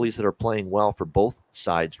definitely goalies that are playing well for both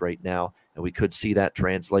sides right now. And we could see that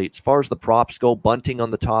translate. As far as the props go, Bunting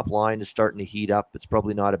on the top line is starting to heat up. It's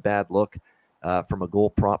probably not a bad look from a goal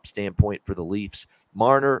prop standpoint for the Leafs.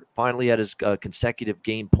 Marner finally had his consecutive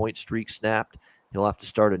game point streak snapped. He'll have to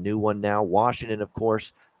start a new one now. Washington, of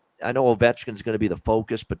course. I know Ovechkin's going to be the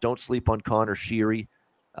focus, but don't sleep on Connor Sheary.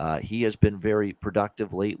 He has been very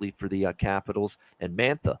productive lately for the Capitals. And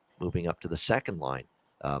Mantha moving up to the second line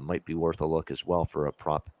might be worth a look as well for a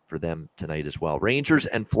prop for them tonight as well. Rangers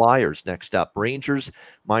and Flyers next up. Rangers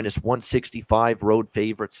minus 165, road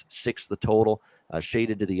favorites, 6 the total,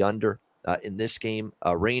 shaded to the under. In this game,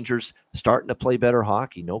 Rangers starting to play better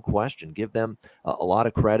hockey, no question. Give them a lot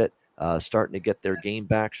of credit. Starting to get their game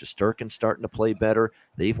back. Shesterkin's starting to play better.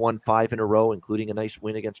 They've won 5 in a row, including a nice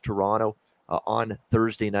win against Toronto on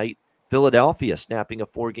Thursday night. Philadelphia snapping a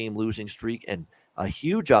 4-game losing streak and a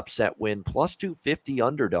huge upset win, plus 250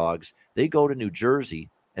 underdogs. They go to New Jersey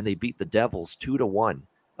and they beat the Devils 2-1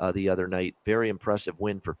 the other night. Very impressive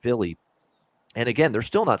win for Philly. And again, they're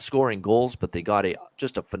still not scoring goals, but they got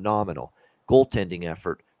just a phenomenal goaltending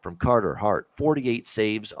effort from Carter Hart. 48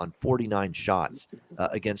 saves on 49 shots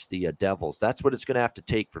against the Devils. That's what it's going to have to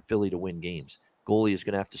take for Philly to win games. Goalie is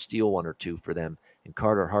going to have to steal 1 or 2 for them, and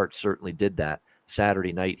Carter Hart certainly did that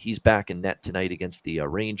Saturday night. He's back in net tonight against the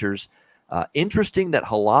Rangers. Interesting that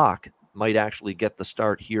Halak might actually get the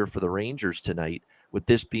start here for the Rangers tonight, with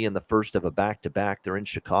this being the first of a back-to-back. They're in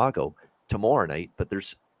Chicago tomorrow night, but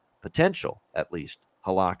there's potential, at least.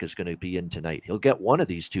 Halak is going to be in tonight. He'll get one of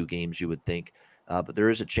these 2 games, you would think, But there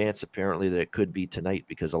is a chance apparently that it could be tonight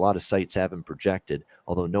because a lot of sites haven't projected,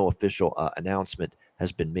 although no official announcement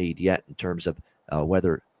has been made yet in terms of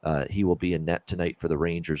whether he will be in net tonight for the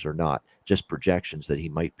Rangers or not. Just projections that he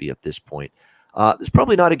might be at this point. It's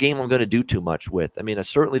probably not a game I'm going to do too much with. I mean, I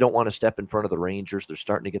certainly don't want to step in front of the Rangers. They're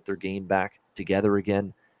starting to get their game back together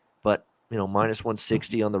again. But, minus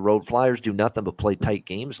 160 on the road. Flyers do nothing but play tight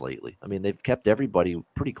games lately. I mean, they've kept everybody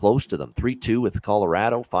pretty close to them. 3-2 with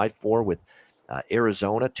Colorado, 5-4 with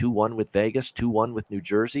Arizona, 2-1 with Vegas, 2-1 with New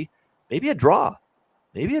Jersey. Maybe a draw.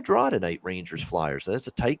 Maybe a draw tonight, Rangers-Flyers. That's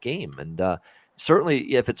a tight game. And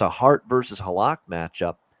certainly if it's a Hart versus Halak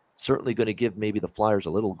matchup, certainly going to give maybe the Flyers a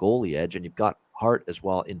little goalie edge. And you've got Hart as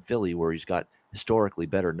well in Philly where he's got historically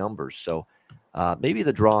better numbers. So maybe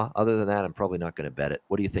the draw. Other than that, I'm probably not going to bet it.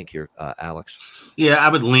 What do you think here, Alex? Yeah, I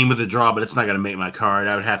would lean with the draw, but it's not going to make my card.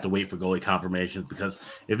 I would have to wait for goalie confirmations because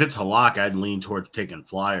if it's Halak, I'd lean towards taking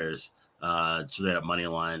Flyers straight up money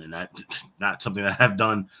line, and that's not something that I've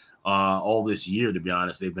done all this year, to be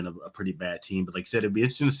honest. They've been a pretty bad team. But like I said, it'd be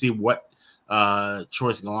interesting to see what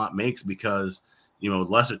choice Gallant makes because,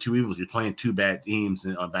 lesser two evils, you're playing two bad teams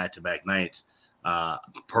on back-to-back nights.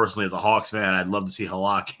 Personally, as a Hawks fan, I'd love to see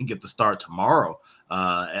Halak get the start tomorrow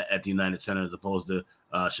at the United Center as opposed to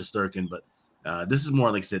Shesterkin. But this is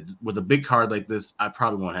more, like I said, with a big card like this, I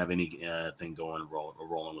probably won't have anything going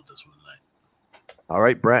rolling with this one tonight. All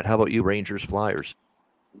right, Brett, how about you, Rangers, Flyers?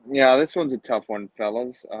 Yeah, this one's a tough one,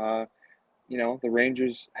 fellas. The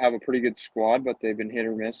Rangers have a pretty good squad, but they've been hit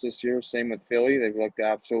or miss this year. Same with Philly. They've looked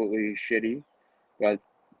absolutely shitty, but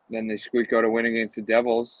then they squeak out a win against the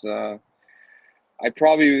Devils. I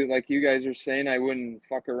probably, like you guys are saying, I wouldn't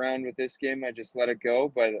fuck around with this game. I just let it go,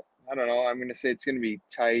 but I don't know. I'm going to say it's going to be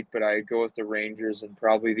tight, but I go with the Rangers and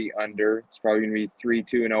probably the under. It's probably going to be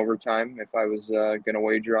 3-2 in overtime if I was going to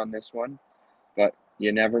wager on this one, but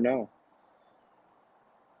you never know.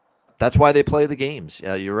 That's why they play the games.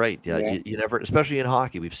 Yeah, you're right. Yeah. Yeah. You never, especially in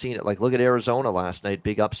hockey, we've seen it. Like, look at Arizona last night.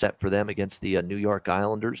 Big upset for them against the New York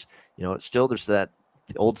Islanders. It's still there's that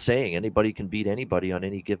old saying: anybody can beat anybody on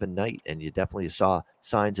any given night, and you definitely saw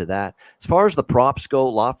signs of that. As far as the props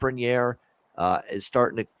go, Lafreniere is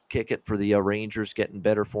starting to kick it for the Rangers, getting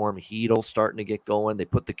better form. Hedl starting to get going. They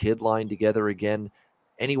put the kid line together again.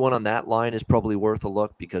 Anyone on that line is probably worth a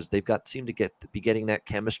look because they've seem to be getting that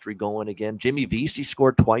chemistry going again. Jimmy Vesey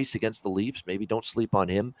scored twice against the Leafs. Maybe don't sleep on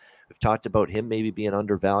him. We've talked about him maybe being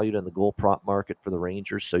undervalued in the goal prop market for the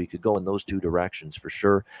Rangers, so you could go in those two directions for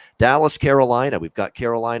sure. Dallas, Carolina. We've got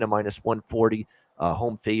Carolina minus 140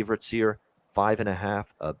 home favorites here,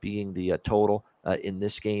 5.5 being the total in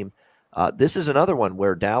this game. This is another one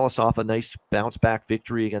where Dallas off a nice bounce back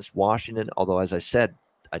victory against Washington, although as I said,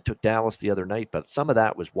 I took Dallas the other night, but some of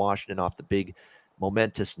that was Washington off the big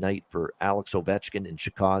momentous night for Alex Ovechkin in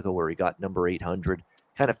Chicago where he got number 800.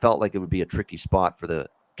 Kind of felt like it would be a tricky spot for the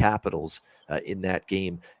Capitals in that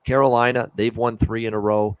game. Carolina, they've won 3 in a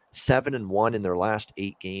row, 7-1 in their last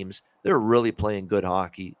 8 games. They're really playing good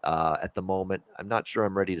hockey at the moment. I'm not sure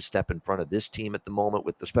I'm ready to step in front of this team at the moment,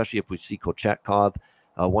 especially if we see Kochetkov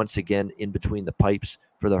once again in between the pipes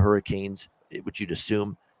for the Hurricanes, which you'd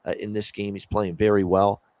assume in this game. He's playing very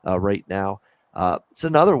well right now. It's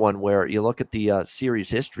another one where you look at the series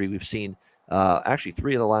history. We've seen actually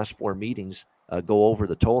 3 of the last 4 meetings go over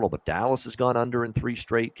the total, but Dallas has gone under in 3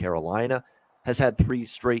 straight. Carolina has had 3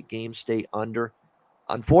 straight games stay under.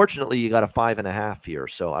 Unfortunately, you got a 5.5 here.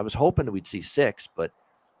 So I was hoping we'd see 6, but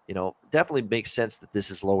definitely makes sense that this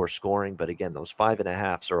is lower scoring. But again, those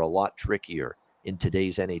 5.5s are a lot trickier in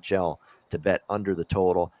today's NHL to bet under the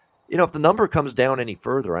total. If the number comes down any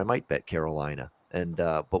further, I might bet Carolina. And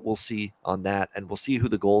but we'll see on that. And we'll see who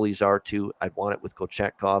the goalies are, too. I'd want it with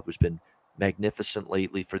Kochetkov, who's been magnificent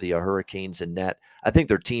lately for the Hurricanes in net. I think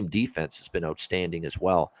their team defense has been outstanding as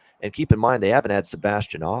well. And keep in mind, they haven't had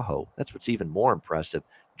Sebastian Aho. That's what's even more impressive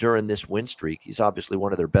during this win streak. He's obviously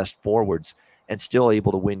one of their best forwards and still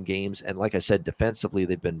able to win games. And like I said, defensively,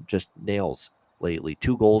 they've been just nails lately.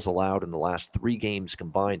 2 goals allowed in the last 3 games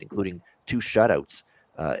combined, including 2 shutouts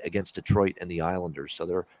against Detroit and the Islanders.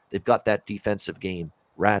 So they've got that defensive game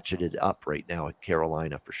ratcheted up right now at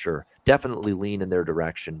Carolina for sure. Definitely lean in their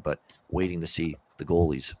direction, but waiting to see the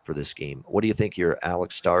goalies for this game. What do you think here,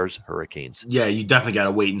 Alex? Stars, Hurricanes? Yeah, you definitely got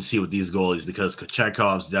to wait and see with these goalies because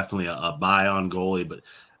Kochetkov's definitely a buy-on goalie, but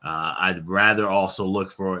I'd rather also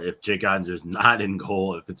look for if Jake Ottinger's not in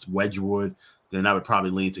goal, if it's Wedgwood, then I would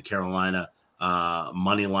probably lean to Carolina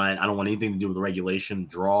money line. I don't want anything to do with the regulation,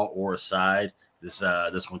 draw or side. This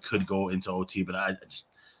one could go into OT, but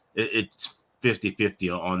it's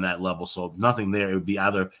 50-50 on that level. So nothing there. It would be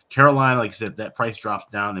either Carolina, like I said, that price drops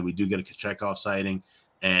down and we do get a Kochetkov sighting,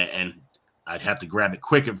 and I'd have to grab it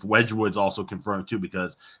quick if Wedgwood's also confirmed too,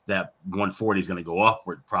 because that 140 is going to go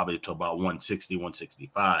upward probably to about 160,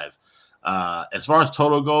 165. As far as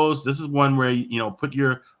total goes, this is one where, put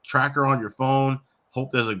your tracker on your phone,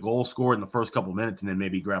 hope there's a goal scored in the first couple of minutes, and then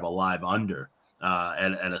maybe grab a live under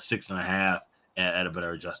at a 6.5 at a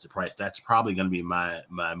better adjusted price. That's probably going to be my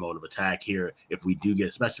mode of attack here if we do get,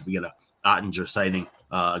 especially if we get a Ottinger sighting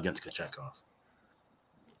against Kochetkov.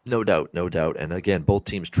 No doubt, no doubt. And again, both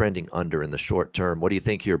teams trending under in the short term. What do you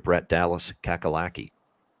think here, Brett? Dallas, Kakalaki?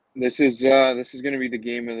 This is going to be the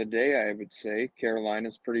game of the day, I would say.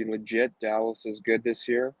 Carolina's pretty legit. Dallas is good this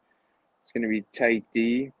year. It's going to be tight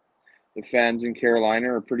D. The fans in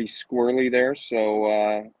Carolina are pretty squirrely there,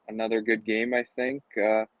 so another good game, I think.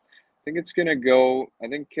 I think it's going to go, I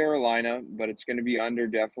think Carolina, but it's going to be under,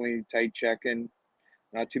 definitely tight check-in.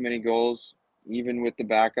 Not too many goals, even with the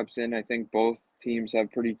backups in. I think both teams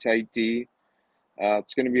have pretty tight D.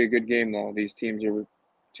 It's going to be a good game, though. These teams are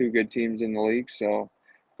two good teams in the league, so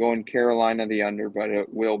going Carolina the under, but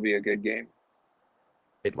it will be a good game.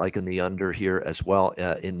 Liking the under here as well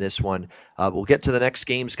in this one. We'll get to the next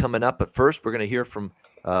games coming up, but first we're going to hear from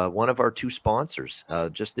one of our two sponsors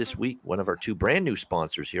just this week, one of our two brand new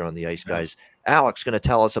sponsors here on the Ice Guys. Alex going to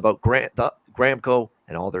tell us about the Gramco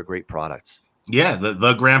and all their great products. Yeah,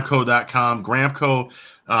 the Gramco.com. Gramco,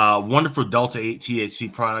 wonderful Delta 8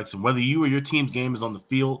 THC products. And whether you or your team's game is on the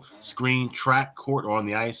field, screen, track, court, or on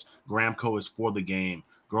the ice, Gramco is for the game.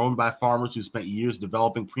 Grown by farmers who spent years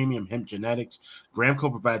developing premium hemp genetics, Gramco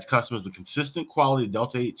provides customers with consistent quality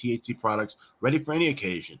Delta 8 THC products ready for any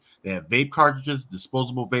occasion. They have vape cartridges,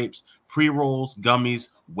 disposable vapes, pre-rolls, gummies,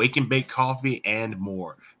 wake and bake coffee, and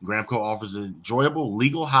more. Gramco offers an enjoyable,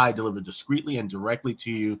 legal high delivered discreetly and directly to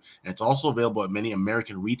you, and it's also available at many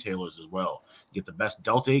American retailers as well. Get the best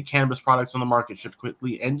Delta 8 cannabis products on the market shipped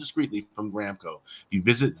quickly and discreetly from Gramco. If you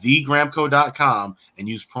visit thegramco.com and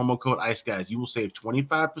use promo code IceGuys, you will save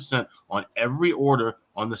 25% on every order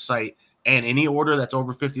on the site, and any order that's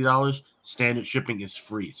over $50, standard shipping is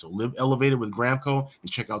free. So live elevated with Gramco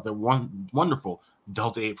and check out their wonderful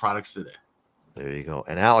Delta 8 products today. There you go.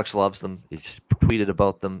 And Alex loves them. He's tweeted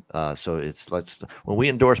about them. So when we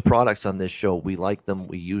endorse products on this show, we like them,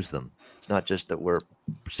 we use them. It's not just that we're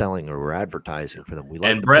selling or we're advertising for them. We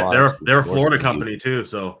like. And Brett, they're a Florida company too,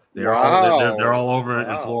 so they're all over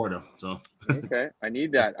in Florida. So okay, I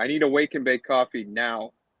need that. I need a wake and bake coffee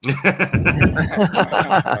now.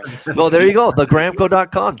 Well, there you go. The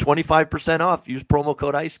Gramco.com, 25% off. Use promo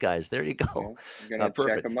code IceGuys. There you go. I'm gonna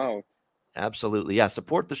check them out. Absolutely. Yeah.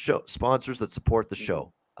 Support the show. Sponsors that support the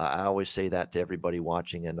show. I always say that to everybody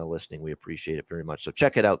watching and listening. We appreciate it very much. So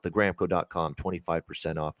check it out, thegramco.com,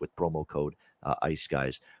 25% off with promo code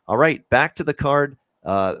IceGuys. All right, back to the card.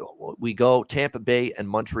 We go Tampa Bay and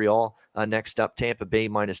Montreal. Next up, Tampa Bay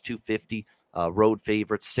minus 250. Road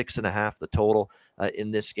favorites, 6.5 the total in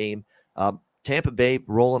this game. Tampa Bay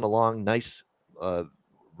rolling along. Nice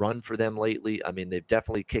run for them lately. I mean, they've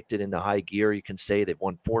definitely kicked it into high gear. You can say they've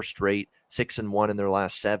won 4 straight, 6-1 in their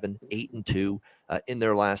last 7, 8-2 in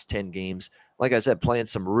their last 10 games. Like I said, playing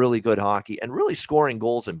some really good hockey and really scoring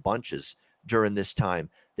goals in bunches during this time.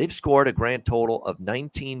 They've scored a grand total of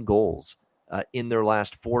 19 goals in their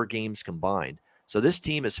last 4 games combined. So this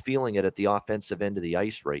team is feeling it at the offensive end of the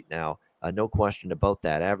ice right now. No question about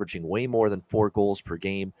that, averaging way more than 4 goals per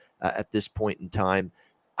game at this point in time.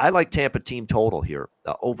 I like Tampa team total here,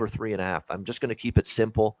 over 3.5. I'm just going to keep it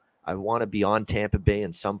simple. I want to be on Tampa Bay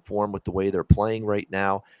in some form with the way they're playing right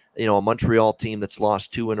now. A Montreal team that's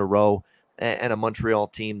lost 2 in a row, and a Montreal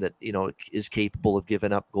team that, is capable of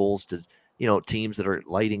giving up goals to, teams that are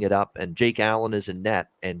lighting it up. And Jake Allen is in net.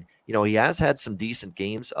 And, he has had some decent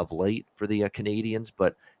games of late for the Canadians,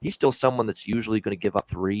 but he's still someone that's usually going to give up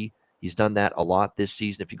 3. He's done that a lot this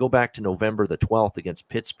season. If you go back to November the 12th against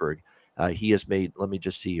Pittsburgh, he has made, let me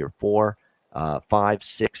just see here, 4, 5,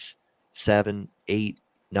 6, 7, 8,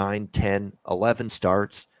 9, 10, 11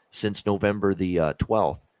 starts since November the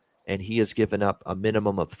 12th. And he has given up a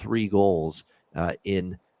minimum of 3 goals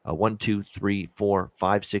in 1, 2, 3, 4,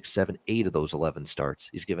 5, 6, 7, 8 of those 11 starts.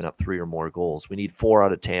 He's given up 3 or more goals. We need 4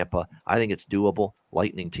 out of Tampa. I think it's doable.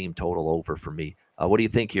 Lightning team total over for me. What do you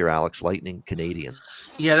think here, Alex? Lightning Canadian.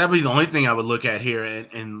 Yeah, that'd be the only thing I would look at here,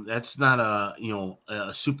 and that's not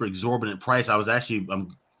a super exorbitant price.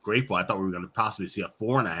 I'm grateful. I thought we were going to possibly see a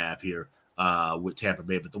 4.5 here with Tampa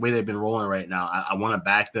Bay, but the way they've been rolling right now, I want to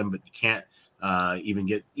back them, but you can't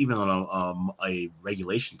even on a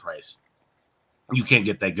regulation price. You can't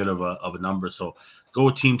get that good of a number. So go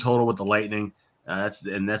with team total with the Lightning. That's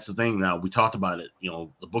the thing. Now we talked about it.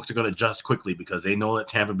 The books are going to adjust quickly because they know that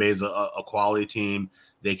Tampa Bay is a quality team.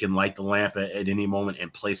 They can light the lamp at any moment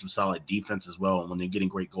and play some solid defense as well. And when they're getting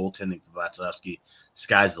great goaltending from Vasilevsky,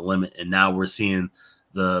 sky's the limit. And now we're seeing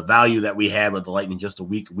the value that we had with the Lightning just a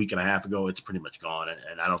week and a half ago. It's pretty much gone,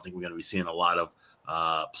 and I don't think we're going to be seeing a lot of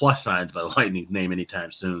plus signs by the Lightning's name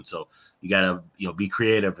anytime soon. So you got to be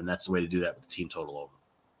creative, and that's the way to do that with the team total over.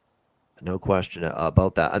 No question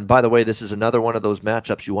about that. And by the way, this is another one of those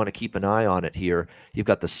matchups you want to keep an eye on it here. You've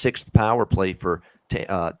got the 6th power play for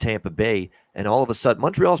Tampa Bay, and all of a sudden,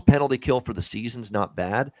 Montreal's penalty kill for the season's not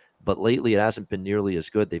bad, but lately it hasn't been nearly as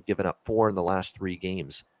good. They've given up 4 in the last 3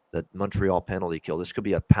 games, the Montreal penalty kill. This could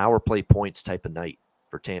be a power play points type of night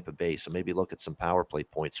for Tampa Bay, so maybe look at some power play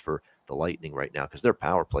points for the Lightning right now because their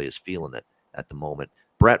power play is feeling it at the moment.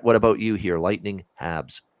 Brett, what about you here? Lightning,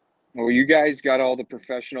 Habs. Well, you guys got all the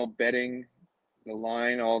professional betting, the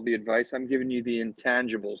line, all the advice. I'm giving you the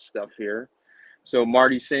intangible stuff here. So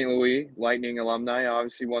Marty St. Louis, Lightning alumni,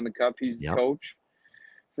 obviously won the Cup. He's the coach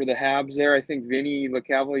for the Habs there. I think Vinny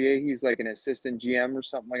Lecavalier, he's like an assistant GM or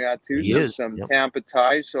something like that too. He is. Some Tampa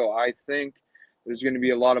ties. So I think there's going to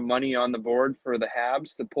be a lot of money on the board for the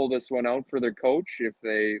Habs to pull this one out for their coach if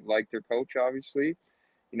they like their coach, obviously.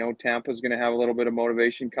 Tampa's going to have a little bit of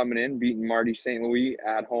motivation coming in, beating Marty St. Louis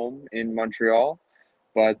at home in Montreal.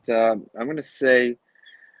 But I'm going to say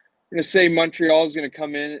Montreal is going to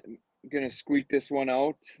come in, going to squeak this one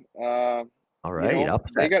out. All right,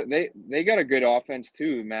 they got a good offense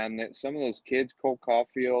too, man. Some of those kids, Cole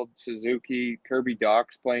Caulfield, Suzuki, Kirby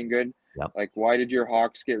Dach's playing good. Yep. Like, why did your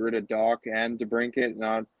Hawks get rid of Dach and DeBrincat?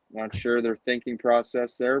 Not sure their thinking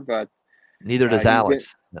process there, but neither does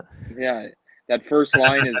Alex. That first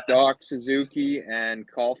line is Dach, Suzuki, and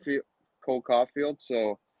Cole Caulfield.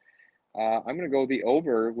 So I'm going to go the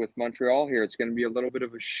over with Montreal here. It's going to be a little bit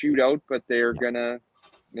of a shootout, but they're gonna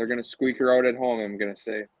squeak her out at home, I'm going to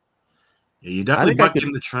say. Yeah, you definitely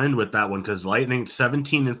bucking the trend with that one because Lightning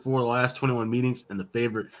 17-4 the last 21 meetings, and the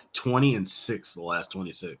favorite 20-6 the last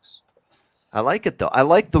 26. I like it, though. I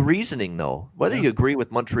like the reasoning, though. Whether you agree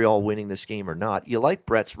with Montreal winning this game or not, you like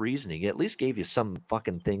Brett's reasoning. He at least gave you some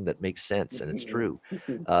fucking thing that makes sense, and it's true.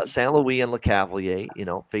 St. Louis and Lecavalier,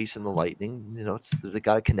 facing the Lightning, they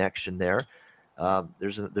got a connection there.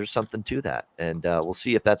 There's something to that, and we'll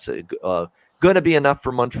see if that's going to be enough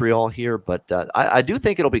for Montreal here. But I do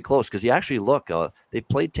think it'll be close because you actually look, they've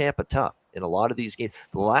played Tampa tough in a lot of these games.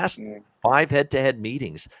 The last 5 head-to-head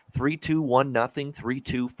meetings, 3-2, 1-0,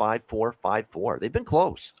 3-2, 5-4, 5-4. They've been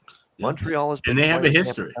close. Montreal has been, and they have a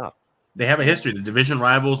history. They have a history. The division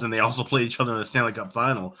rivals, and they also played each other in the Stanley Cup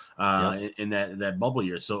final in that bubble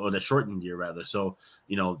year, or the shortened year rather. So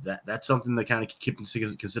that's something to kind of keep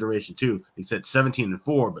in consideration too. He said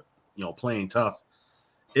 17-4, but playing tough.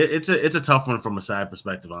 It's a tough one from a side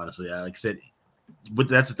perspective, honestly. Like I said, but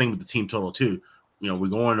that's the thing with the team total too. We're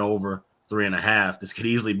going over 3.5. This could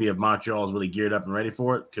easily be, if Montreal is really geared up and ready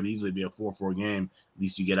for it, could easily be a 4-4 game. At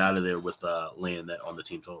least you get out of there with laying that on the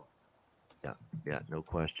team total. Yeah, no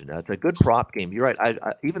question. That's a good prop game. You're right.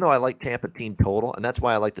 I even though I like Tampa team total, and that's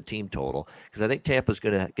why I like the team total, because I think Tampa's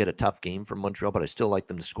going to get a tough game from Montreal, but I still like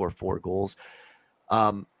them to score 4 goals.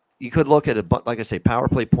 You could look at like I say, power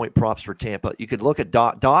play point props for Tampa. You could look at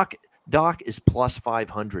Dach. Dach is plus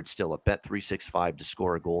 500 still at Bet365 to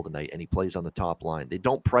score a goal tonight, and he plays on the top line. They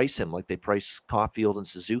don't price him like they price Caulfield and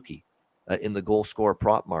Suzuki in the goal scorer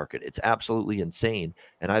prop market. It's absolutely insane,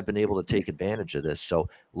 and I've been able to take advantage of this. So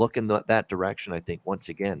look in that direction, I think, once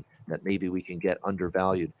again, that maybe we can get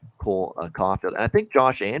undervalued Cole Caulfield. And I think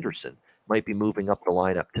Josh Anderson might be moving up the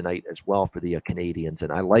lineup tonight as well for the Canadians,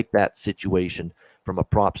 and I like that situation from a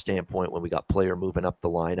prop standpoint when we got player moving up the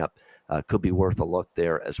lineup. Could be worth a look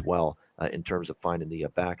there as well in terms of finding the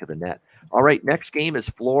back of the net. All right, next game is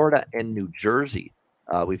Florida and New Jersey.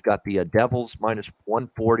 We've got the Devils minus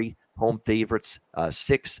 140, home favorites,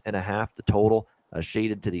 6.5 the total,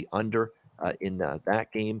 shaded to the under in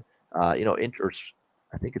that game. I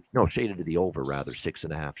think shaded to the over rather,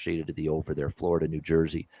 6.5, shaded to the over there, Florida, New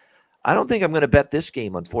Jersey. I don't think I'm going to bet this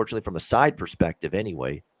game, unfortunately, from a side perspective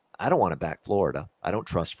anyway. I don't want to back Florida. I don't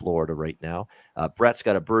trust Florida right now. Brett's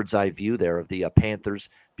got a bird's eye view there of the Panthers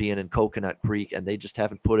being in Coconut Creek, and they just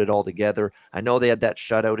haven't put it all together. I know they had that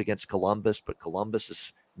shutout against Columbus, but Columbus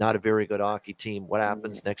is not a very good hockey team. What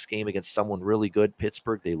happens next game against someone really good?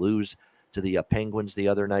 Pittsburgh, they lose to the Penguins the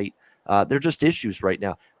other night. They're just issues right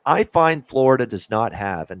now. I find Florida does not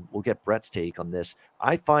have, and we'll get Brett's take on this,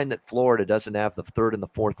 I find that Florida doesn't have the third and the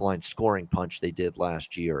fourth line scoring punch they did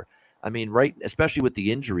last year. I mean, right, especially with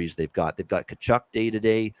the injuries they've got. They've got Tkachuk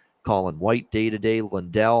day-to-day, Colin White day-to-day,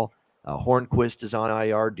 Lundell. Hornquist is on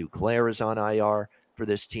IR. Duclair is on IR for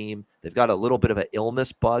this team. They've got a little bit of an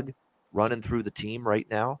illness bug running through the team right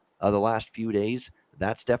now. The last few days,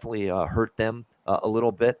 that's definitely hurt them a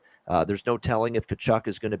little bit. There's no telling if Tkachuk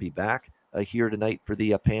is going to be back here tonight for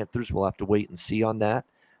the Panthers. We'll have to wait and see on that,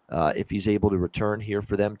 if he's able to return here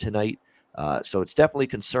for them tonight. So it's definitely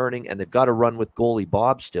concerning, and they've got to run with goalie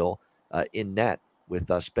Bob still in net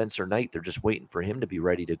with Spencer Knight. They're just waiting for him to be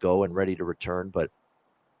ready to go and ready to return. But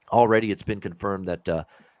already it's been confirmed that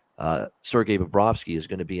Sergei Bobrovsky is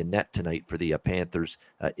going to be in net tonight for the Panthers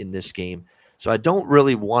in this game. So I don't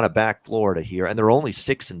really want to back Florida here, and they're only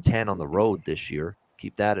 6-10 on the road this year.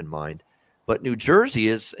 Keep that in mind. But New Jersey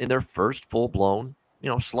is in their first full-blown,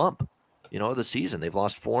 slump, of the season. They've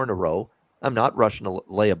lost 4 in a row. I'm not rushing to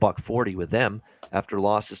lay $140 with them after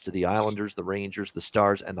losses to the Islanders, the Rangers, the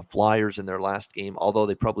Stars, and the Flyers in their last game, although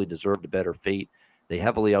they probably deserved a better fate. They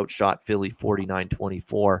heavily outshot Philly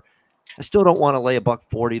 49-24. I still don't want to lay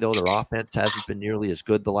 $140, though. Their offense hasn't been nearly as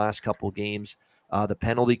good the last couple of games. The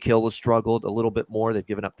penalty kill has struggled a little bit more. They've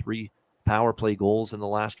given up 3 power play goals in the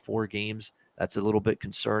last 4 games. That's a little bit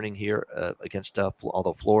concerning here against,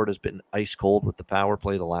 although Florida's been ice cold with the power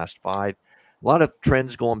play the last 5. A lot of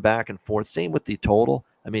trends going back and forth. Same with the total.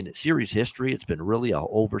 I mean, series history, it's been really a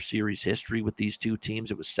over series history with these two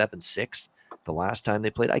teams. It was 7-6 the last time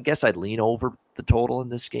they played. I guess I'd lean over the total in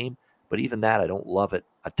this game, but even that, I don't love it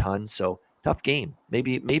a ton. So tough game.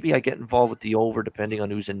 Maybe I get involved with the over depending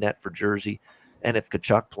on who's in net for Jersey and if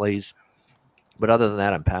Tkachuk plays. But other than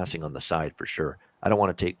that, I'm passing on the side for sure. I don't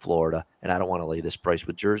want to take Florida, and I don't want to lay this price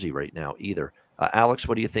with Jersey right now either. Alex,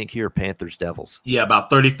 what do you think here, Panthers, Devils? Yeah, about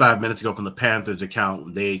 35 minutes ago from the Panthers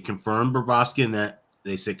account, they confirmed Bobrovsky in that.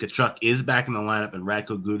 They said Tkachuk is back in the lineup, and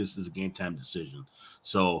Radko Gudas is a game-time decision.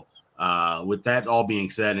 So with that all being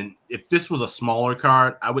said, and if this was a smaller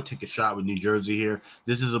card, I would take a shot with New Jersey here.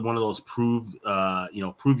 This is one of those prove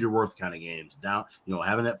your worth kind of games. Down,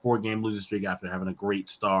 having that 4-game losing streak after having a great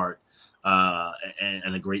start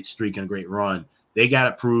and a great streak and a great run. They got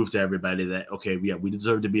to prove to everybody that, okay, yeah, we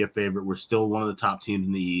deserve to be a favorite. We're still one of the top teams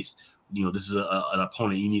in the East. This is an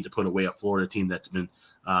opponent you need to put away, a Florida team that's been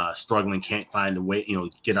struggling, can't find a way,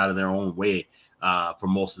 get out of their own way for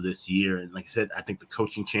most of this year. And like I said, I think the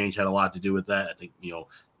coaching change had a lot to do with that. I think,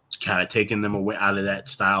 kind of taking them away out of that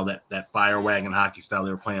style, that fire wagon hockey style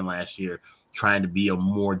they were playing last year, trying to be a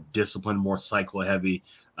more disciplined, more cycle-heavy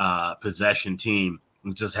possession team.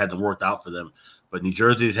 It just hasn't worked out for them. But New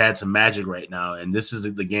Jersey's had some magic right now, and this is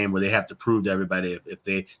the game where they have to prove to everybody if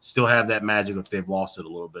they still have that magic, if they've lost it a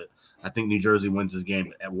little bit. I think New Jersey wins this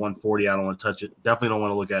game at 140. I don't want to touch it. Definitely don't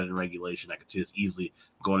want to look at it in regulation. I could see this easily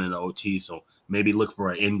going into OT. So maybe look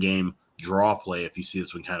for an in-game draw play if you see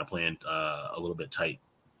this one kind of playing a little bit tight.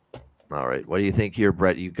 All right. What do you think here,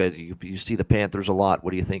 Brett? You see the Panthers a lot.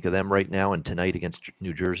 What do you think of them right now and tonight against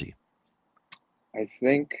New Jersey? I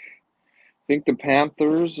think the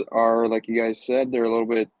Panthers are, like you guys said, they're a little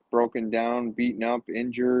bit broken down, beaten up,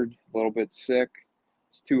 injured, a little bit sick.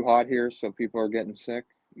 It's too hot here, so people are getting sick.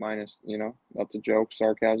 Minus, that's a joke,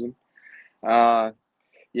 sarcasm.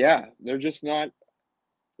 Yeah, they're just not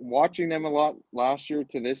watching them a lot last year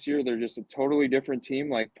to this year. They're just a totally different team.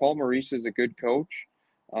 Like Paul Maurice is a good coach.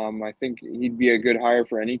 I think he'd be a good hire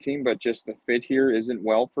for any team, but just the fit here isn't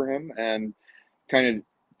well for him, and kind of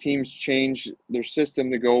teams change their system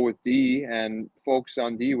to go with D and focus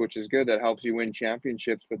on D, which is good. That helps you win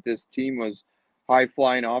championships. But this team was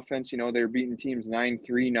high-flying offense. They're beating teams 9-3,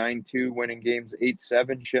 9-2, winning games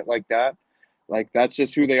 8-7, shit like that. Like, that's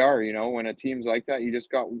just who they are, When a team's like that, you just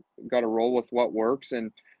got to roll with what works,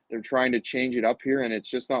 and they're trying to change it up here, and it's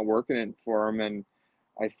just not working for them. And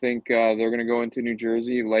I think they're going to go into New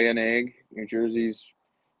Jersey, lay an egg. New Jersey's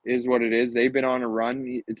is what it is. They've been on a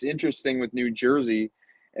run. It's interesting with New Jersey.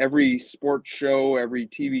 Every sports show, every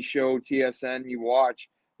TV show, TSN you watch,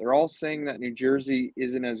 they're all saying that New Jersey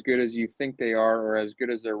isn't as good as you think they are or as good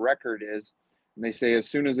as their record is. And they say as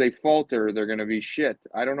soon as they falter, they're going to be shit.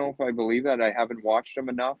 I don't know if I believe that. I haven't watched them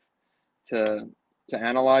enough to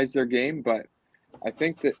analyze their game, but I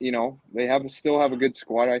think that, they still have a good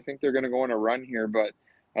squad. I think they're going to go on a run here, but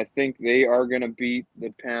I think they are going to beat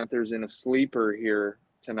the Panthers in a sleeper here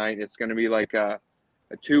tonight. It's going to be like a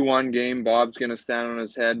 2-1 game. Bob's going to stand on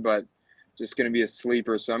his head, but just going to be a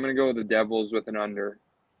sleeper. So I'm going to go with the Devils with an under.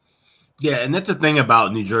 Yeah, and that's the thing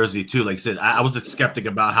about New Jersey, too. Like I said, I was a skeptic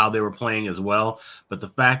about how they were playing as well. But the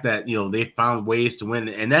fact that, they found ways to win.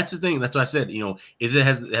 And that's the thing. That's what I said.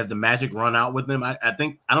 Has the magic run out with them? I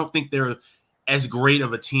don't think they're as great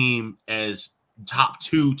of a team as top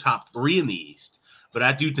 2, top 3 in the East. but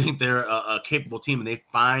I do think they're a capable team, and they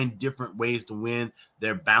find different ways to win.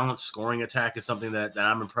 Their balanced scoring attack is something that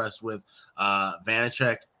I'm impressed with.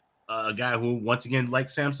 Vanacek, a guy who, once again, like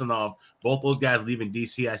Samsonov, both those guys leaving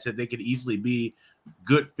DC, I said they could easily be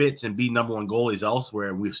good fits and be number one goalies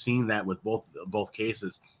elsewhere. We've seen that with both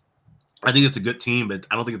cases. I think it's a good team, but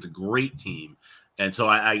I don't think it's a great team. And so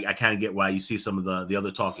I kind of get why you see some of the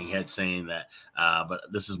other talking heads saying that. But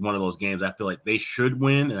this is one of those games I feel like they should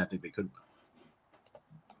win, and I think they could win.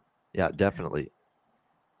 Yeah, definitely.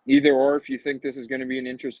 Either or, if you think this is going to be an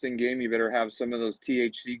interesting game, you better have some of those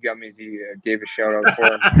THC gummies you gave a shout out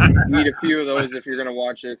for. Eat a few of those if you're going to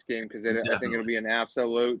watch this game, because I think it'll be an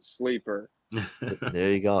absolute sleeper.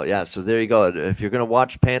 There you go. Yeah, so there you go. If you're going to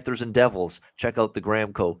watch Panthers and Devils, check out the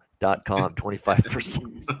Gramco.com,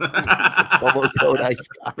 25%. Promo code Ice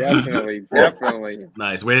Guy. Definitely.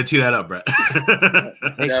 Nice. Way to tee that up, Brett.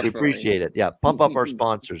 Thanks, we appreciate it. Yeah, pump up our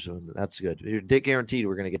sponsors. That's good. You're guaranteed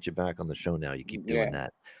we're going to get you back on the show now. You keep doing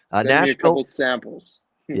that. Send me a couple samples.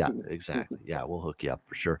 Yeah, exactly. Yeah, we'll hook you up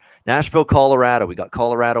for sure. Nashville, Colorado. We got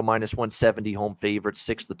Colorado minus 170 home favorite,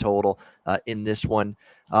 6 the total in this one.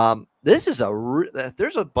 This is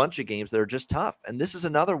there's a bunch of games that are just tough. And this is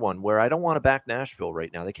another one where I don't want to back Nashville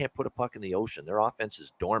right now. They can't put a puck in the ocean. Their offense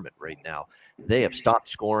is dormant right now. They have stopped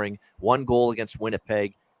scoring. 1 goal against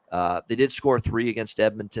Winnipeg. They did score 3 against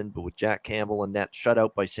Edmonton, but with Jack Campbell and net shut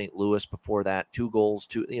out by St. Louis before that. 2 goals,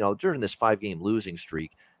 during this 5-game losing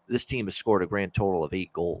streak. This team has scored a grand total of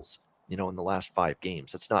 8 goals, in the last 5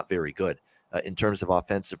 games. That's not very good in terms of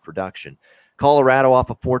offensive production. Colorado off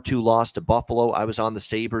a 4-2 loss to Buffalo. I was on the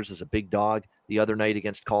Sabres as a big dog the other night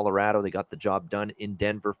against Colorado. They got the job done in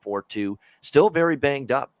Denver 4-2. Still very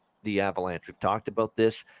banged up, the Avalanche. We've talked about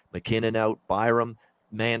this. McKinnon out, Byram,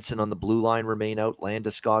 Manson on the blue line remain out.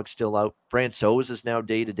 Landeskog still out. Francouz is now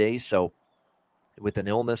day-to-day, so with an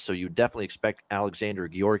illness, so you definitely expect Alexander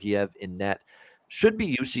Georgiev in net. Should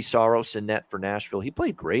be UC Saros in net for Nashville. He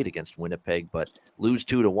played great against Winnipeg, but lose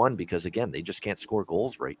 2-1 because, again, they just can't score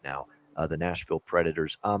goals right now, the Nashville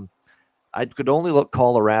Predators. I could only look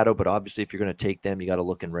Colorado, but obviously if you're going to take them, you got to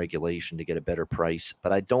look in regulation to get a better price.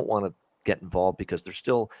 But I don't want to get involved because they're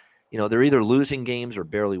still, they're either losing games or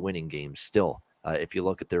barely winning games still. If you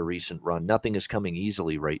look at their recent run, nothing is coming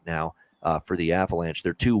easily right now. For the Avalanche.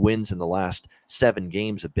 Their 2 wins in the last 7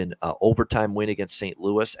 games have been an overtime win against St.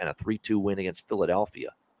 Louis and a 3-2 win against Philadelphia,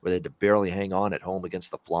 where they had to barely hang on at home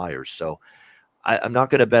against the Flyers. So I'm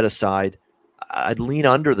not going to bet a side. I'd lean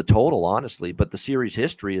under the total, honestly, but the series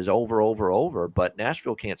history is over. But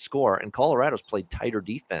Nashville can't score, and Colorado's played tighter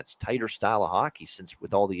defense, tighter style of hockey since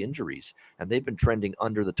with all the injuries, and they've been trending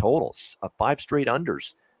under the totals, 5 straight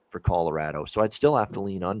unders for Colorado. So I'd still have to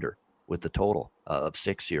lean under with the total of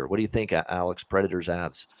 6 here. What do you think, Alex? Predators,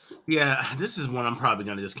 Avs? Yeah, this is one I'm probably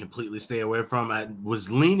going to just completely stay away from. I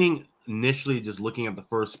was leaning initially just looking at the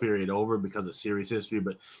first period over because of series history,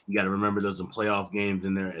 but you got to remember there's some playoff games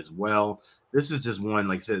in there as well. This is just one,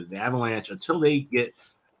 like I said, the Avalanche, until they get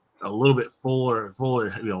a little bit fuller,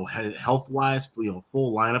 health-wise,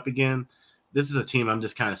 full lineup again, this is a team I'm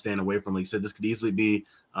just kind of staying away from. Like I said, this could easily be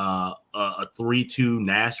a 3-2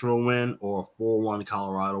 Nashville win or a 4-1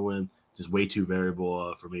 Colorado win. Just way too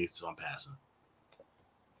variable for me, so I'm passing.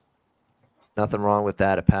 Nothing wrong with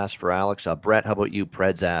that. A pass for Alex. Brett, how about you?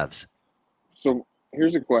 Preds, Avs. So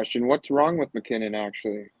here's a question. What's wrong with McKinnon,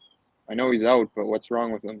 actually? I know he's out, but what's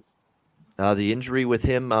wrong with him? The injury with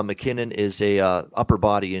him, McKinnon, is a upper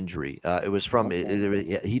body injury. It was from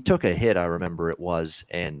he took a hit, I remember it was,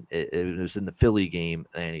 and it was in the Philly game,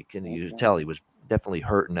 and you could tell he was definitely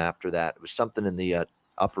hurting after that. It was something in the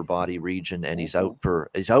upper body region, and he's out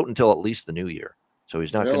until at least the new year. So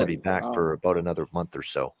he's not going to be back for about another month or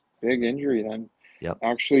so. Big injury then. Yep.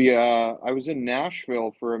 Actually, I was in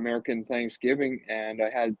Nashville for American Thanksgiving, and I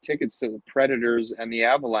had tickets to the Predators and the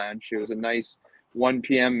Avalanche. It was a nice 1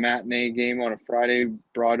 p.m. matinee game on a Friday.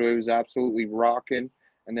 Broadway was absolutely rocking.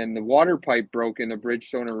 And then the water pipe broke in the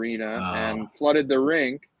Bridgestone Arena and flooded the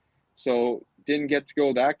rink. So didn't get to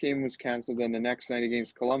go. That game was canceled then the next night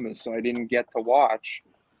against Columbus. So I didn't get to watch.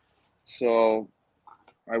 So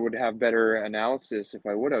I would have better analysis if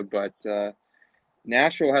I would have. But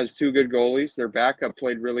Nashville has 2 good goalies. Their backup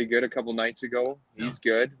played really good a couple nights ago. He's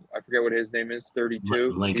good. I forget what his name is,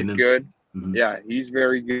 32. Lincoln. He's good. Mm-hmm. Yeah, he's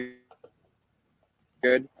very good.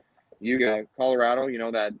 You got Colorado,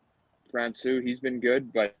 that Francouz, he's been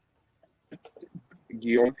good, but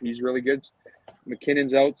Guillaume, he's really good.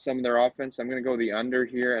 McKinnon's out, some of their offense. I'm going to go the under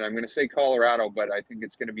here, and I'm going to say Colorado, but I think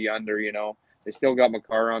it's going to be under, They still got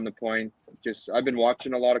Makar on the point. I've been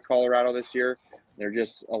watching a lot of Colorado this year. They're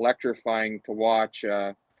just electrifying to watch.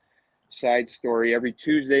 Side story, every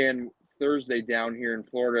Tuesday and Thursday down here in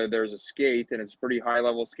Florida, there's a skate, and it's pretty high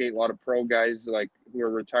level skate. A lot of pro guys like who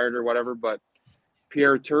are retired or whatever. But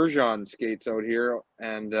Pierre Turgeon skates out here,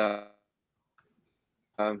 and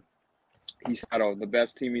he's got the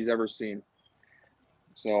best team he's ever seen.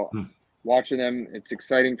 So watching them, it's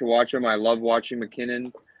exciting to watch them. I love watching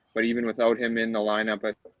McKinnon, but even without him in the lineup,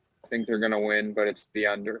 I think they're going to win, but it's the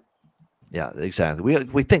under. Yeah, exactly.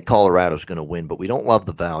 We think Colorado's going to win, but we don't love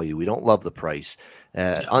the value. We don't love the price.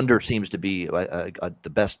 Under seems to be the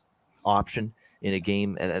best option in a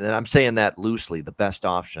game, and I'm saying that loosely, the best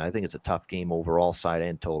option. I think it's a tough game overall, side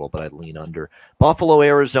and total, but I'd lean under. Buffalo,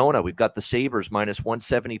 Arizona. We've got the Sabres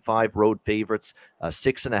 -175 road favorites,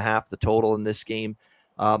 6.5 the total in this game.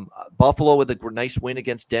 Buffalo with a nice win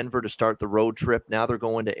against Denver to start the road trip. Now they're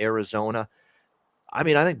going to Arizona. I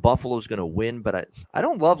mean, I think Buffalo's going to win, but I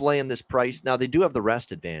don't love laying this price. Now, they do have the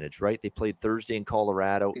rest advantage, right? They played Thursday in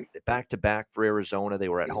Colorado, back-to-back for Arizona. They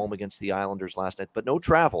were at home against the Islanders last night, but no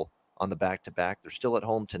travel on the back-to-back. They're still at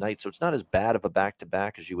home tonight, so it's not as bad of a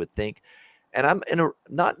back-to-back as you would think. And I'm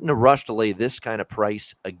not in a rush to lay this kind of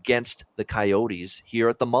price against the Coyotes here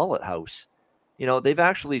at the Mullet House. You know, they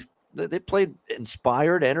played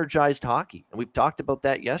inspired, energized hockey, and we've talked about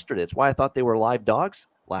that yesterday. That's why I thought they were live dogs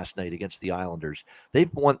last night against the Islanders. They're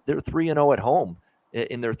 3-0 at home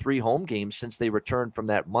in their 3 home games since they returned from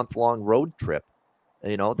that month-long road trip.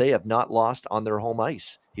 You know, they have not lost on their home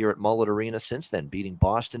ice here at Mullet Arena since then, beating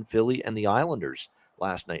Boston, Philly, and the Islanders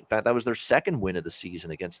last night. In fact, that was their second win of the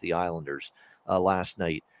season against the Islanders last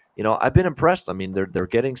night. You know, I've been impressed. I mean, they're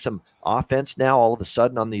getting some offense now all of a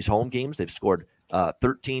sudden on these home games. They've scored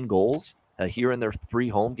 13 goals here in their 3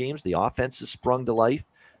 home games. The offense has sprung to life.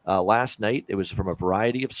 Last night, it was from a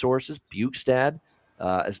variety of sources. Bukestad,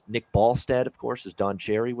 as Nick Ballstad, of course, as Don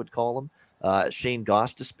Cherry would call him. Shane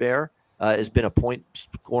Gostisbehere has been a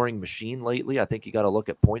point-scoring machine lately. I think you got to look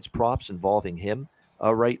at points props involving him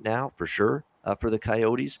right now, for sure, for the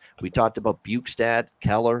Coyotes. We talked about Bukestad,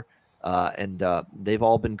 Keller, and they've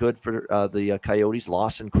all been good for the Coyotes.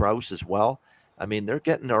 Lawson Krause as well. I mean, they're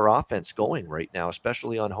getting their offense going right now,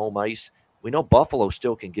 especially on home ice. We know Buffalo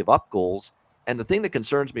still can give up goals. And the thing that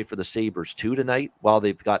concerns me for the Sabres, too, tonight, while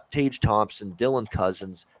they've got Tage Thompson, Dylan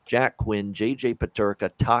Cousins, Jack Quinn, J.J.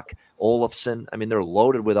 Peterka, Tuck, Olofsson, I mean, they're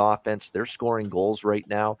loaded with offense. They're scoring goals right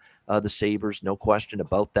now, the Sabres, no question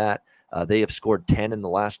about that. They have scored 10 in the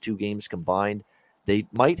last 2 games combined. They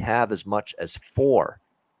might have as much as 4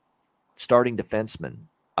 starting defensemen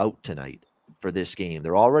out tonight for this game.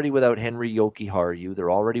 They're already without Henry Jokiharju.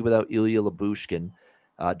 They're already without Ilya Lyubushkin.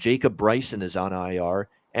 Jacob Bryson is on IR.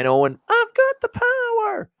 And I've got the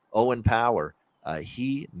power. Owen Power,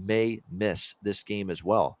 he may miss this game as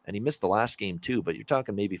well. And he missed the last game too, but you're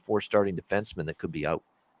talking maybe 4 starting defensemen that could be out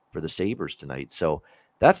for the Sabres tonight. So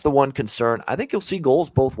that's the one concern. I think you'll see goals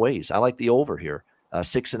both ways. I like the over here.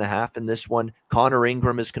 6.5 in this one. Connor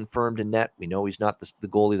Ingram is confirmed in net. We know he's not the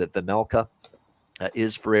goalie that Vejmelka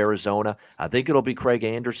is for Arizona. I think it'll be Craig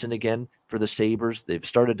Anderson again for the Sabres. They've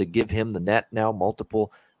started to give him the net now,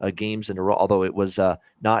 multiple games in a row, although it was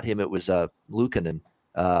not him, it was Luukkonen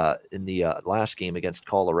in the last game against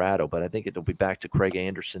Colorado, but I think it'll be back to Craig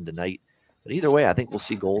Anderson tonight. But either way, I think we'll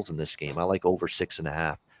see goals in this game. I like over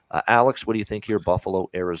 6.5. Alex, what do you think here? Buffalo,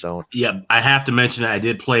 Arizona. Yeah, I have to mention that I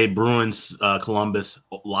did play Bruins Columbus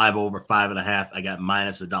live over 5.5. I got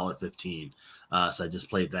 -$1.15. So I just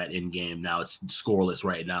played that in game. Now it's scoreless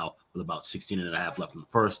right now with about 16.5 left in the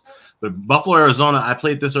first. But Buffalo, Arizona, I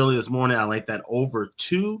played this early this morning. I like that over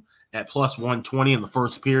 2 at +120 in the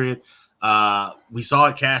first period. We saw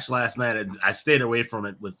it cash last night, and I stayed away from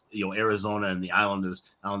it with Arizona and the Islanders.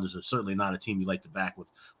 Islanders are certainly not a team you like to back with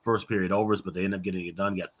first period overs, but they end up getting it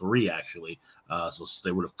done. Got 3 actually, so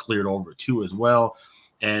they would have cleared over 2 as well.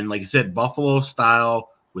 And like I said, Buffalo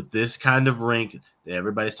style with this kind of rink,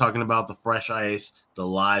 everybody's talking about the fresh ice, the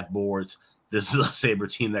live boards. This is a Sabre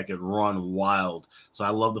team that could run wild. So I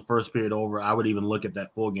love the first period over. I would even look at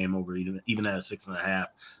that full game over, even at a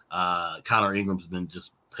 6.5. Connor Ingram's been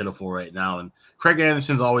just pitiful right now. And Craig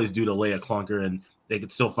Anderson's always due to lay a clunker, and they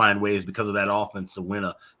could still find ways because of that offense to win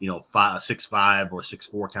a 6-5 or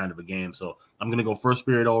 6-4 kind of a game. So I'm going to go first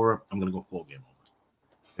period over. I'm going to go full game over.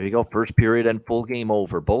 There you go. First period and full game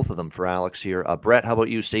over. Both of them for Alex here. Brett, how about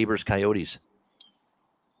you? Sabres, Coyotes.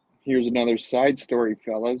 Here's another side story,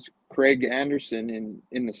 fellas. Craig Anderson,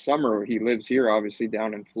 in the summer, he lives here, obviously,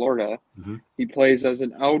 down in Florida. Mm-hmm. He plays as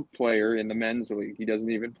an out player in the men's league. He doesn't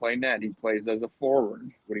even play net. He plays as a forward.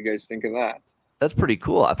 What do you guys think of that? That's pretty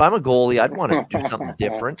cool. If I'm a goalie, I'd want to do something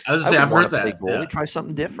different. I was gonna say, I've wouldn't heard wanna that. play goalie, Yeah. try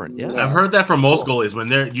something different. Yeah. I've heard that from most goalies when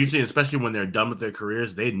they're usually, especially when they're done with their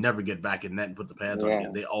careers, they never get back in net and put the pads on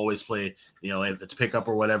again. They always play, if it's pickup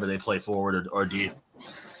or whatever, they play forward or D.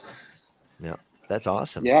 Yeah, that's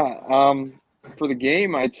awesome. Yeah. For the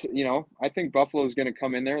game, I think Buffalo is going to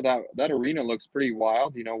come in there. That arena looks pretty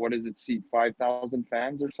wild. What does it seat? 5,000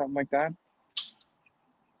 fans or something like that?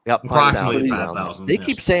 Yep, approximately 5,000. They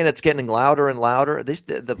keep saying it's getting louder and louder.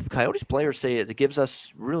 The Coyotes players say it gives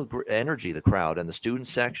us real energy, the crowd and the student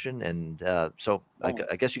section, and I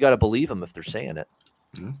guess you got to believe them if they're saying it.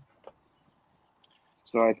 Mm-hmm.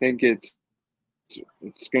 So I think it's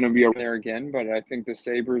going to be over there again, but I think the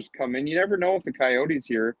Sabres come in. You never know with the Coyotes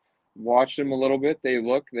here. Watch them a little bit. They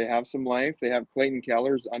have some life. They have Clayton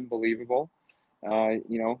Keller's unbelievable.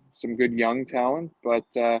 Some good young talent, but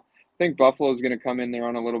I think Buffalo is going to come in there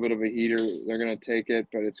on a little bit of a heater. They're going to take it,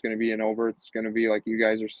 but it's going to be an over. It's going to be, like you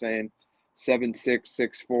guys are saying,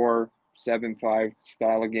 7-6, 6-4, 7-5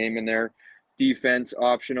 style of game in there. Defense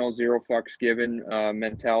optional, 0 fucks given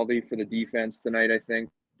mentality for the defense tonight, I think.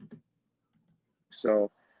 So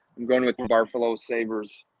I'm going with the Buffalo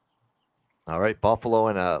Sabres. All right, Buffalo,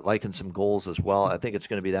 and liking some goals as well. I think it's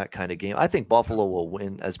going to be that kind of game. I think Buffalo will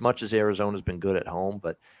win as much as Arizona's been good at home,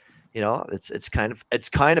 but it's kind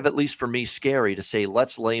of at least for me scary to say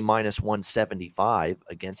let's lay minus 175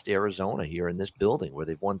 against Arizona here in this building where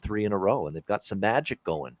they've won 3 in a row and they've got some magic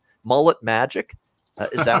going. Mullet magic,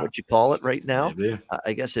 is that what you call it right now?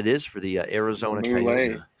 I guess it is for the Arizona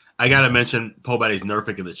Coyotes. I got to mention Po Buddy's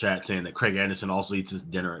Nerfic in the chat saying that Craig Anderson also eats his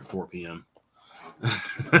dinner at 4 p.m.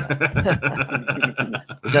 Is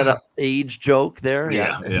that an age joke there?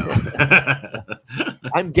 Yeah.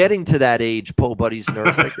 I'm getting to that age, Po Buddy's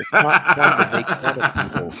Nerfic. It's not fun to make fun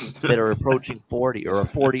of people that are approaching 40 or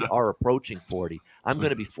 40 are approaching 40. I'm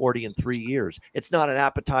going to be 40 in 3 years. It's not an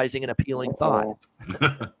appetizing and appealing thought.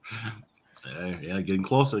 Yeah, getting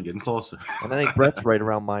closer. And I think Brett's right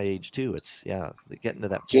around my age too. It's getting to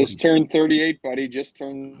that. Just turned 38, buddy. Just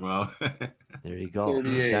turned. Well, there you go.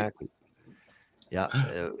 38. Exactly. Yeah,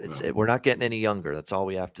 we're not getting any younger. That's all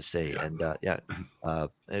we have to say. And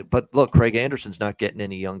but look, Craig Anderson's not getting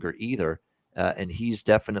any younger either, and he's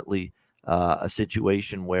definitely a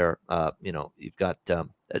situation where you've got.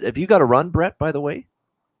 Have you got a run, Brett? By the way.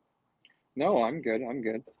 No, I'm good.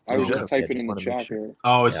 I was just typing in the chat here.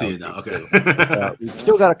 Oh, I see it now. Okay. We've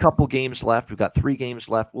still got a couple games left. We've got 3 games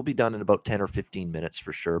left. We'll be done in about 10 or 15 minutes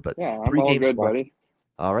for sure. But yeah, I'm 3 all games good, left. buddy.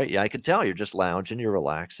 All right. Yeah, I can tell you're just lounging. You're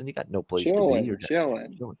relaxing. You got no place to be. You're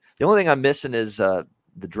chilling. The only thing I'm missing is the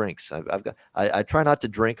drinks. I try not to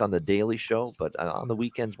drink on the daily show, but on the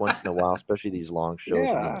weekends once in a while, especially these long shows.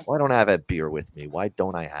 Yeah. Why don't I have a beer with me? Why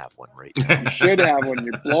don't I have one right now? You should have one.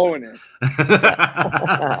 You're blowing it.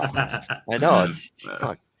 I know. It's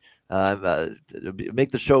fuck.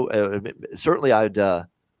 Make the show. Certainly, I'd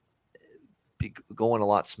be going a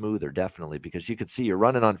lot smoother, definitely, because you could see you're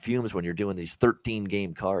running on fumes when you're doing these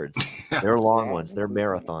 13-game cards. They're long ones. They're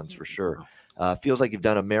marathons for sure. Feels like you've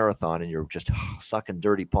done a marathon and you're just sucking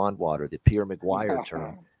dirty pond water, the Pierre McGuire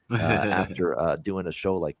term, after doing a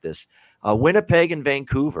show like this. Winnipeg and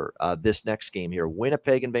Vancouver, this next game here.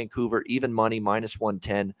 Winnipeg and Vancouver, even money, minus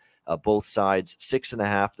 110, both sides,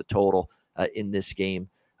 6.5 the total in this game.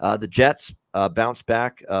 The Jets bounced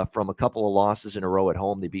back from a couple of losses in a row at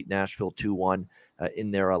home. They beat Nashville 2-1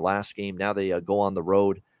 in their last game. Now they go on the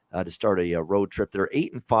road to start a road trip. They're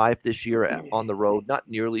 8-5 this year on the road, not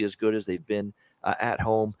nearly as good as they've been at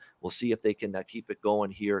home. We'll see if they can keep it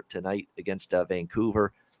going here tonight against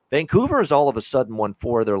Vancouver. Vancouver has all of a sudden won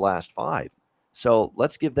 4 of their last 5. So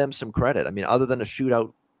let's give them some credit. I mean, other than a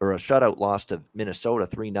shutout loss to Minnesota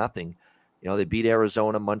 3-0, they beat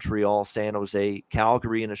Arizona, Montreal, San Jose,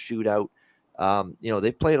 Calgary in a shootout.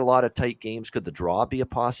 They've played a lot of tight games. Could the draw be a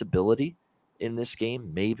possibility in this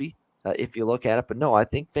game? Maybe. If you look at it. But no, I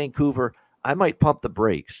think Vancouver, I might pump the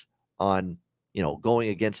brakes on, going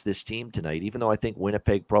against this team tonight, even though I think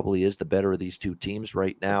Winnipeg probably is the better of these two teams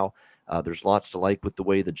right now. There's lots to like with the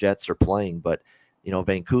way the Jets are playing, but,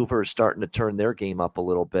 Vancouver is starting to turn their game up a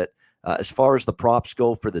little bit. As far as the props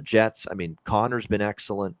go for the Jets, I mean, Connor's been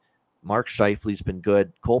excellent. Mark Scheifele's been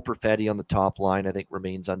good. Cole Perfetti on the top line, I think,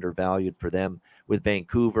 remains undervalued for them. With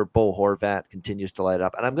Vancouver, Bo Horvat continues to light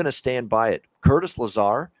up. And I'm going to stand by it. Curtis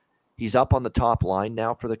Lazar, he's up on the top line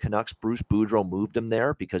now for the Canucks. Bruce Boudreau moved him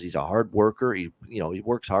there because he's a hard worker. He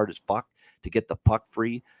works hard as fuck to get the puck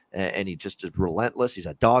free, and he just is relentless. He's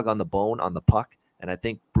a dog on the bone on the puck, and I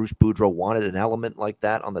think Bruce Boudreau wanted an element like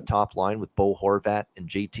that on the top line with Bo Horvat and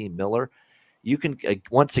JT Miller. You can,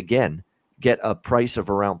 once again, get a price of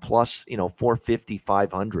around plus, 450,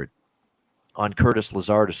 500 on Curtis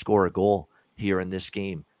Lazar to score a goal here in this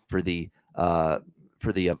game for the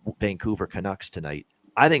Vancouver Canucks tonight.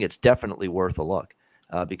 I think it's definitely worth a look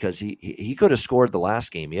because he could have scored the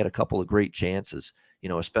last game. He had a couple of great chances,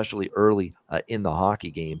 especially early in the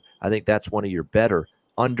hockey game. I think that's one of your better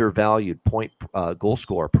undervalued point goal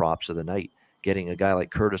scorer props of the night, getting a guy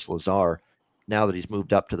like Curtis Lazar now that he's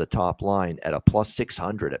moved up to the top line at a plus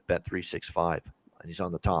 600 at Bet365. And he's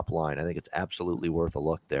on the top line. I think it's absolutely worth a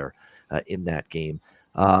look there in that game.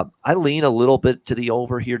 I lean a little bit to the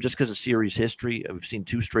over here just because of series history. We've seen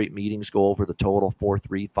 2 straight meetings go over the total,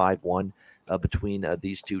 4-3, 5-1 between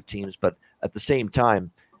these two teams. But at the same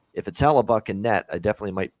time, if it's Hellebuck and net, I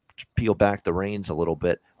definitely might peel back the reins a little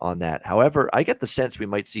bit on that. However, I get the sense we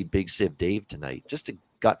might see Big Siv Dave tonight. Just a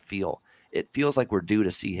gut feel. It feels like we're due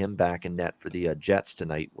to see him back in net for the Jets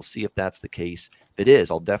tonight. We'll see if that's the case. If it is,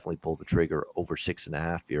 I'll definitely pull the trigger over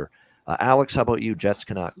 6.5 here. Alex, how about you? Jets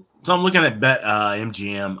Canucks. So I'm looking at Bet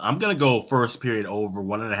MGM. I'm gonna go first period over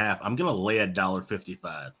 1.5. I'm gonna lay $1.55.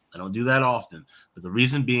 I don't do that often, but the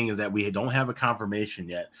reason being is that we don't have a confirmation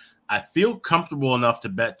yet. I feel comfortable enough to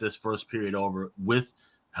bet this first period over with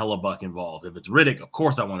Hellebuck involved. If it's Riddick, of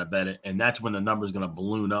course I want to bet it, and that's when the number is going to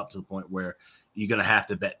balloon up to the point where you're going to have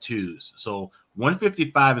to bet 2s. So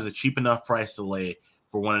 155 is a cheap enough price to lay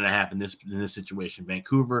for 1.5 in this situation.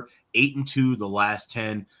 Vancouver 8-2 the last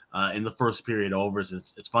 10 in the first period overs.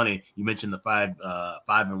 It's funny you mentioned the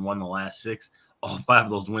 5-1 the last 6. All 5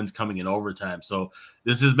 of those wins coming in overtime. So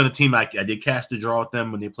this has been a team I did catch the draw with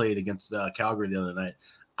them when they played against Calgary the other night.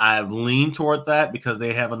 I've leaned toward that because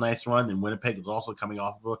they have a nice run, and Winnipeg is also coming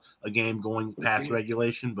off of a game going past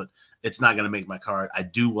regulation, but it's not going to make my card. I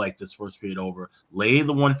do like this first period over. Lay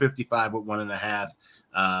the 155 with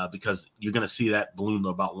 1.5 because you're going to see that balloon to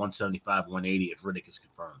about 175, 180 if Riddick is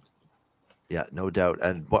confirmed. Yeah, no doubt.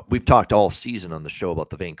 And what we've talked all season on the show about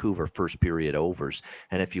the Vancouver first period overs.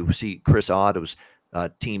 And if you see Chris Otto's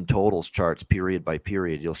team totals charts period by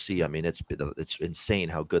period, you'll see, I mean, it's insane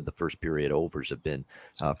how good the first period overs have been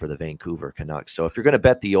for the Vancouver Canucks. So if you're going to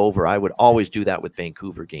bet the over, I would always do that with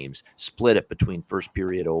Vancouver games. Split it between first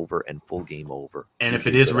period over and full game over. And if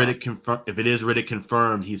it is Riddick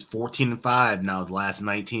confirmed, he's 14-5 now. The last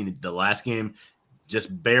 19, the last game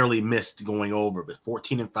just barely missed going over, but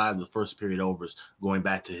 14-5 the first period overs going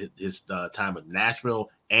back to his time with Nashville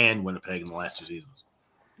and Winnipeg in the last 2 seasons.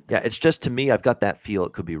 Yeah, it's just, to me, I've got that feel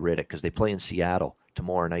it could be Riddick because they play in Seattle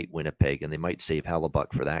tomorrow night, Winnipeg, and they might save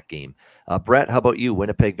Hellebuck for that game. Brett, how about you?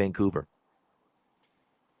 Winnipeg, Vancouver.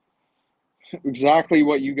 Exactly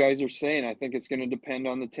what you guys are saying. I think it's going to depend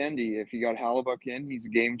on the tendy. If you got Hellebuck in, he's a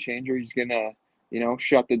game changer. He's going to,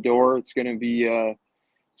 shut the door. It's going to be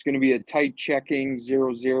a tight checking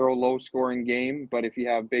 0-0 low scoring game. But if you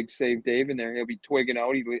have Big Save Dave in there, he'll be twigging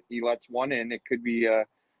out. He lets one in. It could be a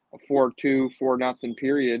 4-2, 4-0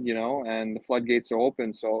 period, and the floodgates are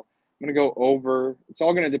open. So I'm going to go over. It's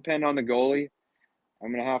all going to depend on the goalie.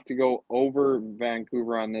 I'm going to have to go over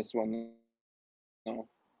Vancouver on this one. No.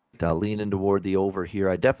 Leaning toward the over here.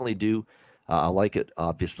 I definitely do. I like it,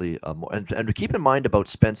 obviously. And keep in mind about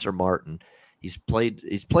Spencer Martin. He's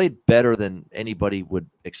played better than anybody would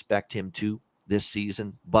expect him to this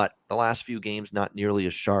season, but the last few games not nearly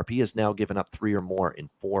as sharp. He has now given up 3 or more in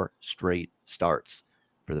 4 straight starts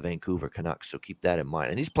for the Vancouver Canucks, so keep that in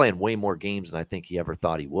mind. And he's playing way more games than I think he ever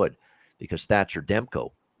thought he would, because Thatcher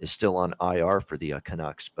Demko is still on IR for the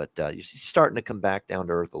Canucks, but he's starting to come back down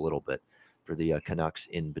to earth a little bit for the Canucks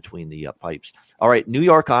in between the pipes. All right, New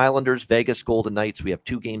York Islanders, Vegas Golden Knights. We have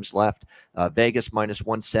 2 games left. Vegas minus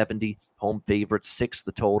 170, home favorites, 6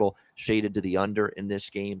 the total, shaded to the under in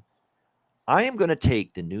this game. I am going to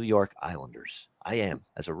take the New York Islanders. I am,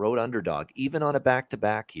 as a road underdog, even on a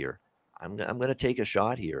back-to-back here. I'm going to take a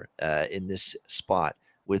shot here in this spot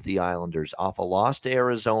with the Islanders. Off a loss to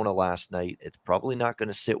Arizona last night, it's probably not going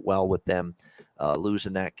to sit well with them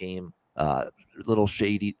losing that game. A little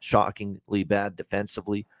shady, shockingly bad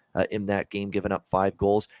defensively in that game, giving up 5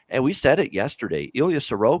 goals. And we said it yesterday. Ilya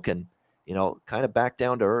Sorokin, kind of back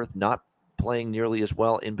down to earth, not playing nearly as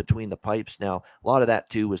well in between the pipes. Now, a lot of that,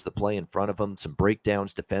 too, was the play in front of him, some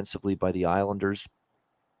breakdowns defensively by the Islanders.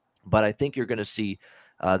 But I think you're going to see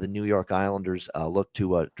the New York Islanders look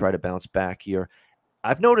to try to bounce back here.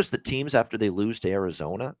 I've noticed that teams, after they lose to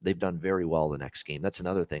Arizona, they've done very well the next game. That's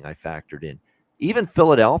another thing I factored in. Even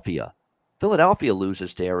Philadelphia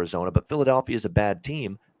loses to Arizona, but Philadelphia is a bad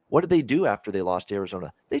team. What did they do after they lost to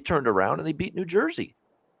Arizona? They turned around and they beat New Jersey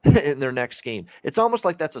in their next game. It's almost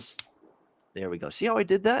like there we go. See how I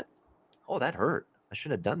did that? Oh, that hurt. I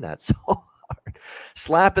shouldn't have done that so hard.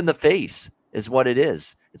 Slap in the face is what it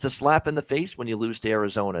is. It's a slap in the face when you lose to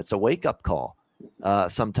Arizona. It's a wake-up call.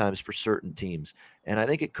 sometimes for certain teams. And I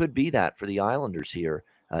think it could be that for the Islanders here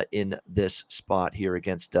in this spot here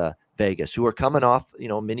against Vegas, who are coming off,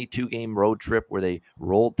 mini 2-game road trip where they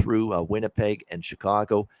rolled through Winnipeg and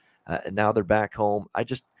Chicago, and now they're back home.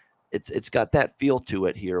 It's got that feel to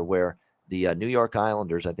it here where the New York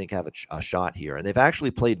Islanders, I think, have a shot here. And they've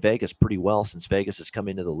actually played Vegas pretty well since Vegas has come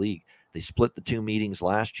into the league. They split the 2 meetings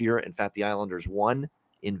last year. In fact, the Islanders won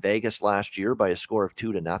in Vegas last year by a score of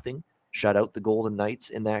 2-0, shut out the Golden Knights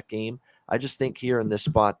in that game. I just think here in this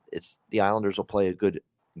spot, it's the Islanders will play a good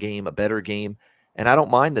game, a better game. And I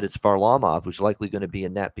don't mind that it's Varlamov who's likely going to be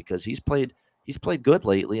in net because he's played good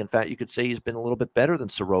lately. In fact, you could say he's been a little bit better than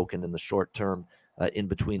Sorokin in the short term in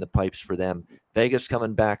between the pipes for them. Vegas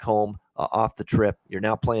coming back home off the trip. You're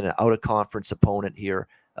now playing an out-of-conference opponent here,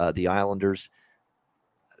 the Islanders.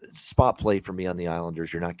 Spot play for me on the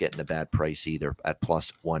Islanders. You're not getting a bad price either at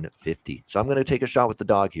plus 150. So I'm going to take a shot with the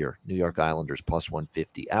dog here. New York Islanders plus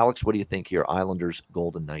 150. Alex, what do you think here? Islanders,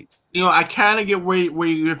 Golden Knights. I kind of get where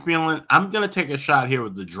you're feeling. I'm going to take a shot here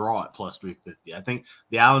with the draw at plus 350. I think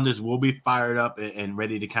the Islanders will be fired up and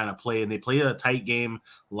ready to kind of play. And they played a tight game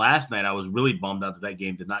last night. I was really bummed out that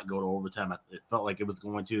game did not go to overtime. It felt like it was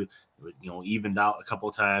going to. It was, evened out a couple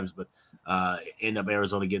of times, but ended up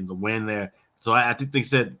Arizona getting the win there. So I think they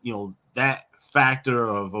said, that factor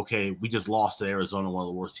of, okay, we just lost to Arizona, one of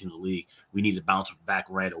the worst teams in the league. We need to bounce back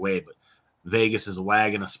right away. But Vegas is a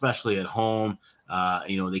wagon, especially at home.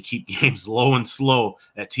 They keep games low and slow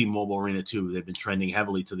at T-Mobile Arena too. They've been trending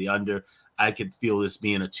heavily to the under. I could feel this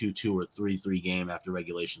being a 2-2 or 3-3 game after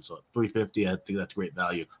regulation. So at 350, I think that's great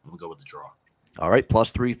value. I'm going to go with the draw. All right,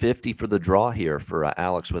 plus 350 for the draw here for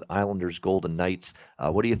Alex with Islanders, Golden Knights.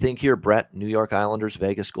 What do you think here, Brett? New York Islanders,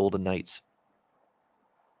 Vegas, Golden Knights.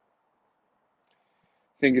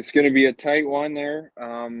 I think it's going to be a tight one there.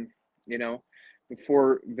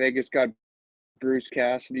 Before Vegas got Bruce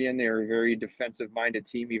Cassidy in, they were a very defensive-minded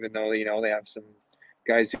team, even though, they have some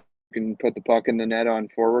guys who can put the puck in the net on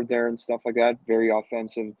forward there and stuff like that. Very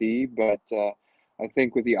offensive D. But I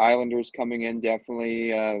think with the Islanders coming in,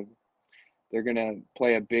 definitely they're going to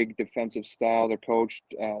play a big defensive style. They're coached.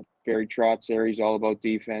 Barry Trotz there. He's all about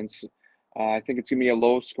defense. I think it's going to be a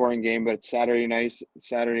low-scoring game, but it's Saturday night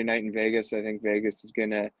in Vegas. I think Vegas is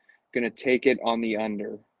gonna take it on the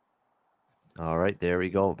under. All right, there we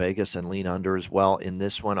go. Vegas and lean under as well in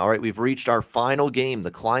this one. All right, we've reached our final game, the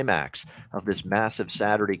climax of this massive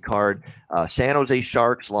Saturday card. San Jose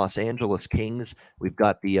Sharks, Los Angeles Kings. We've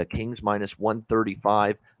got the Kings minus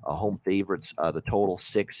 135, home favorites. The total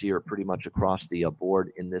 6 here, pretty much across the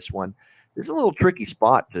board in this one. This is a little tricky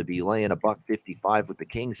spot to be laying $1.55 with the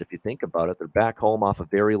Kings. If you think about it, they're back home off a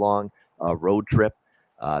very long road trip.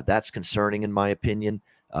 That's concerning in my opinion,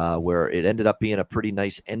 where it ended up being a pretty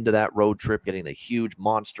nice end to that road trip, getting the huge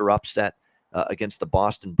monster upset against the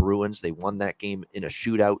Boston Bruins. They won that game in a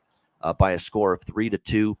shootout by a score of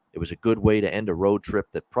 3-2. It was a good way to end a road trip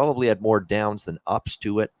that probably had more downs than ups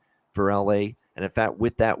to it for LA. And in fact,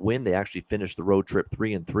 with that win, they actually finished the road trip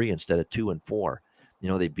 3-3 instead of 2-4.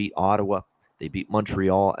 They beat Ottawa, they beat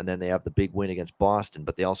Montreal, and then they have the big win against Boston.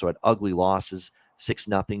 But they also had ugly losses,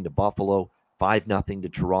 6-0 to Buffalo, 5-0 to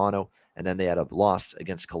Toronto, and then they had a loss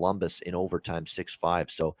against Columbus in overtime, 6-5.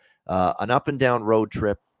 So an up-and-down road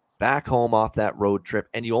trip, back home off that road trip,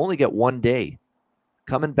 and you only get 1 day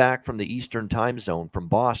coming back from the Eastern time zone from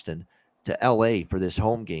Boston to L.A. for this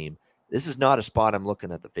home game. This is not a spot I'm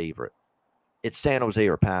looking at the favorite. It's San Jose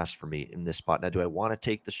or pass for me in this spot. Now, do I want to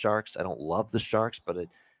take the Sharks? I don't love the Sharks, but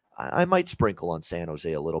I might sprinkle on San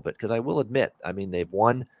Jose a little bit because I will admit, they've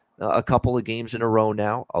won a couple of games in a row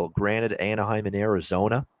now. Granted, Anaheim and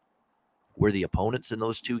Arizona were the opponents in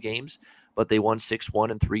those 2 games, but they won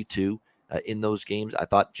 6-1 and 3-2 in those games. I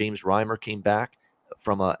thought James Reimer came back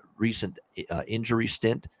from a recent injury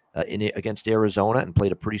stint against Arizona and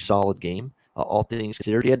played a pretty solid game. All things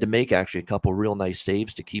considered, he had to make actually a couple real nice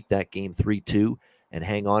saves to keep that game 3-2 and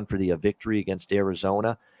hang on for the victory against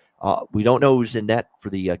Arizona. We don't know who's in net for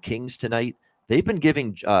the Kings tonight. They've been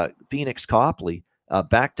giving Phoenix Copley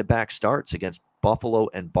back-to-back starts against Buffalo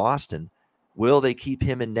and Boston. Will they keep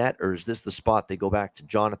him in net, or is this the spot they go back to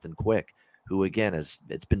Jonathan Quick, who again it's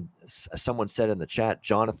been, as someone said in the chat,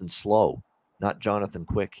 Jonathan Slow, not Jonathan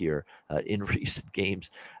Quick here in recent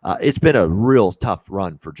games. It's been a real tough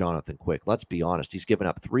run for Jonathan Quick. Let's be honest. He's given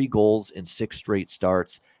up 3 goals in 6 straight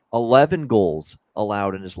starts, 11 goals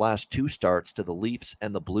allowed in his last 2 starts to the Leafs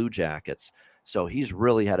and the Blue Jackets. So he's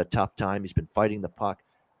really had a tough time. He's been fighting the puck.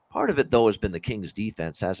 Part of it, though, has been the Kings'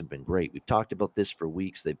 defense hasn't been great. We've talked about this for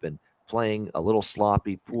weeks. They've been playing a little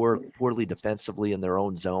sloppy, poorly defensively in their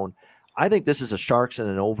own zone. I think this is a Sharks and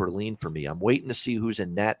an over lean for me. I'm waiting to see who's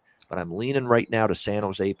in net but I'm leaning right now to San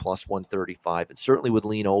Jose plus 135, and certainly would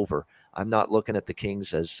lean over. I'm not looking at the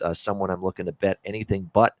Kings as someone I'm looking to bet anything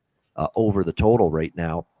but over the total right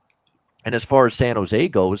now. And as far as San Jose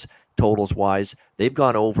goes, totals wise, they've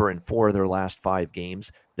gone over in 4 of their last 5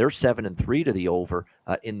 games. They're 7-3 to the over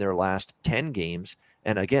in their last 10 games.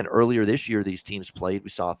 And again, earlier this year, these teams played. We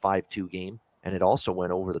saw a 5-2 game, and it also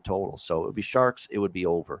went over the total. So it would be Sharks. It would be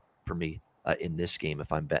over for me in this game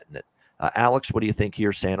if I'm betting it. Alex, what do you think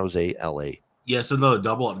here? San Jose, LA. Yeah, it's another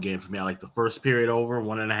double up game for me. I like the first period over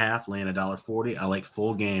 1.5, laying $1.40. I like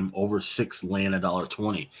full game over 6, laying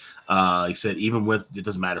 $1.20. He said even with it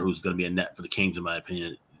doesn't matter who's going to be a net for the Kings, in my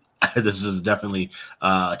opinion. This is definitely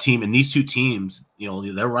a team, and these two teams,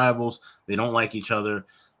 they're rivals. They don't like each other.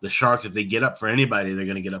 The Sharks, if they get up for anybody, they're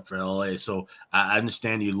going to get up for LA. So I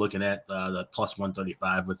understand you looking at the plus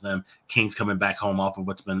 135 with them. Kings coming back home off of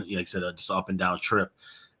what's been, like I said, just up and down trip.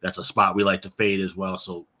 That's a spot we like to fade as well.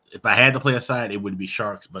 So if I had to play a side, it would be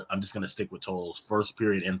Sharks, but I'm just going to stick with totals. First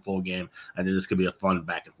period and full game. I think this could be a fun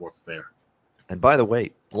back and forth affair. And by the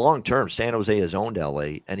way, long term, San Jose has owned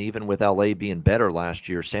LA, and even with LA being better last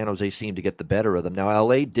year, San Jose seemed to get the better of them. Now,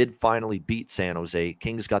 LA did finally beat San Jose.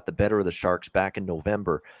 Kings got the better of the Sharks back in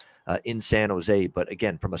November in San Jose. But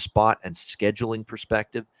again, from a spot and scheduling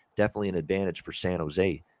perspective, definitely an advantage for San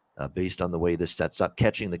Jose based on the way this sets up,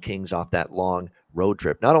 catching the Kings off that long road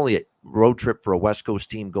trip. Not only a road trip for a West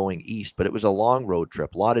Coast team going east, but it was a long road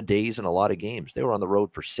trip, a lot of days and a lot of games. They were on the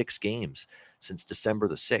road for 6 games since December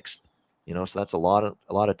the 6th. So that's a lot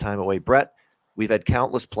of time away. Bret, we've had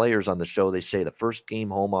countless players on the show. They say the first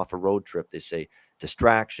game home off a road trip, they say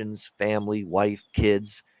distractions, family, wife,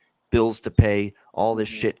 kids, bills to pay, all this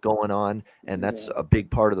shit going on. And that's a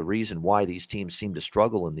big part of the reason why these teams seem to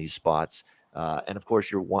struggle in these spots. And of course,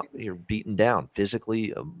 you're beaten down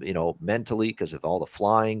physically, mentally, because of all the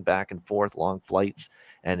flying back and forth, long flights,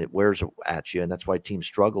 and it wears at you. And that's why teams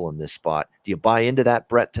struggle in this spot. Do you buy into that,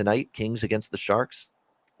 Bret, tonight, Kings against the Sharks?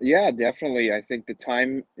 Yeah, definitely. I think the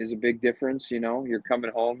time is a big difference. You're coming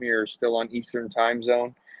home, you're still on Eastern time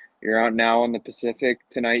zone. You're out now on the Pacific.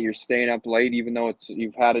 Tonight you're staying up late, even though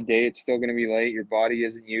you've had a day, it's still going to be late. Your body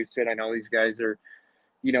isn't used to it. I know these guys are,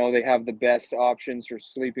 they have the best options for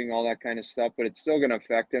sleeping, all that kind of stuff, but it's still going to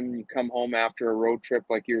affect them. You come home after a road trip,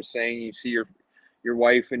 like you're saying, you see your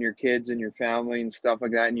wife and your kids and your family and stuff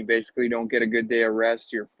like that, and you basically don't get a good day of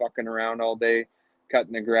rest. You're fucking around all day,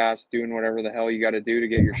 cutting the grass, doing whatever the hell you got to do to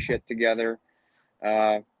get your shit together.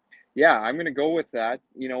 Yeah, I'm going to go with that.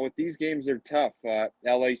 With these games, they're tough.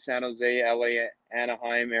 LA, San Jose, LA,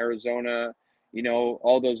 Anaheim, Arizona,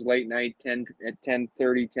 all those late night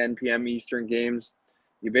 10:30, 10 p.m. Eastern games.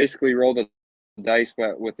 You basically roll the dice,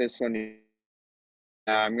 but with this one,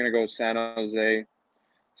 I'm going to go San Jose.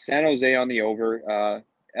 San Jose on the over.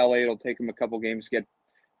 LA, it'll take them a couple games to get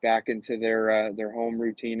back into their home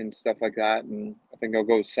routine and stuff like that. And I think I'll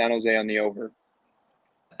go San Jose on the over.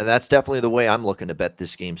 And that's definitely the way I'm looking to bet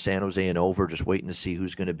this game. San Jose and over, just waiting to see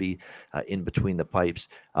who's going to be in between the pipes.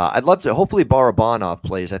 I'd love to, hopefully Barabanov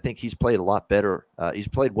plays. I think he's played a lot better. He's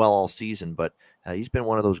played well all season, but he's been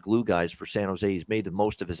one of those glue guys for San Jose. He's made the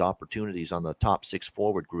most of his opportunities on the top 6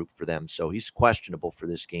 forward group for them. So he's questionable for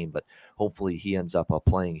this game, but hopefully he ends up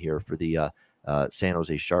playing here for the San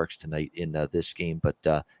Jose Sharks tonight in this game.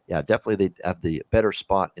 But yeah, definitely they have the better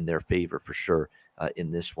spot in their favor for sure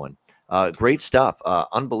in this one. Great stuff.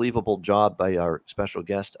 Unbelievable job by our special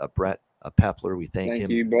guest, Bret Peppler. We thank him.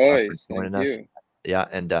 Thank you, boys. For joining Thank us. you. Yeah,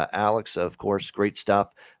 and Alex, of course, great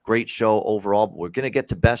stuff. Great show overall. We're going to get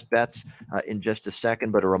to best bets in just a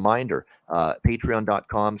second, but a reminder,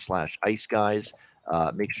 patreon.com/iceguys.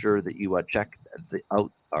 Make sure that you check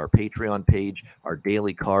out our Patreon page. Our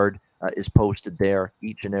daily card is posted there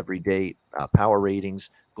each and every day. Power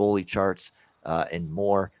ratings, goalie charts, and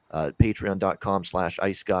more.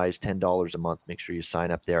 Patreon.com/iceguys, $10 a month. Make sure you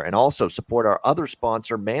sign up there. And also support our other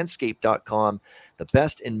sponsor, manscaped.com, the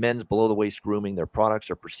best in men's below-the-waist grooming. Their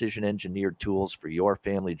products are precision-engineered tools for your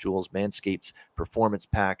family jewels. Manscaped's Performance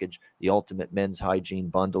Package, the ultimate men's hygiene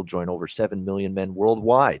bundle. Join over 7 million men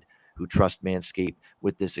worldwide who trust Manscaped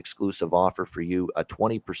with this exclusive offer for you,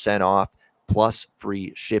 20% off plus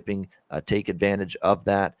free shipping. Take advantage of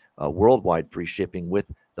that. Worldwide free shipping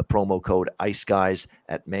with the promo code IceGuys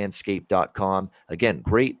at manscaped.com. Again,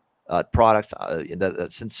 great products.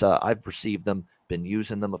 Since I've received them, been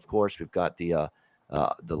using them, of course. We've got the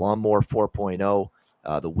Lawnmower 4.0,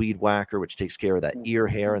 the Weed Whacker, which takes care of that ear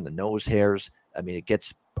hair and the nose hairs. I mean, it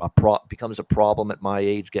becomes a problem at my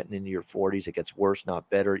age, getting into your 40s. It gets worse, not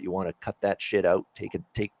better. You want to cut that shit out,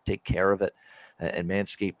 take care of it. and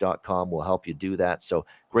manscaped.com will help you do that. So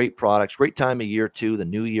great products, great time of year too. The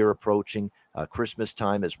new year approaching, Christmas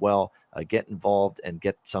time as well. Get involved and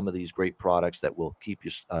get some of these great products that will keep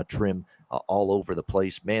you trim all over the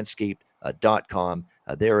place. Manscaped.com.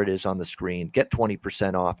 There it is on the screen. Get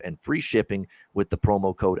 20% off and free shipping with the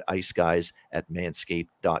promo code IceGuys at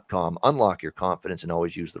manscaped.com. Unlock your confidence and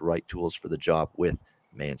always use the right tools for the job with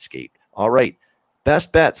Manscaped. All right.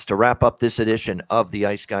 Best bets to wrap up this edition of the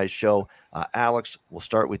Ice Guys show. Alex, we'll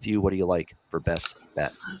start with you. What do you like for best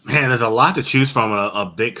bet? Man, there's a lot to choose from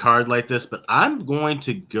a big card like this, but I'm going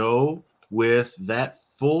to go with that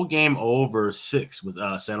full game over 6 with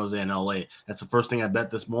San Jose and LA. That's the first thing I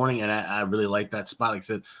bet this morning, and I really like that spot. Like I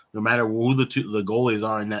said, no matter who the goalies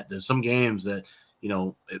are in that, there's some games that,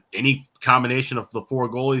 any combination of the 4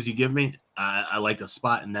 goalies you give me, I like the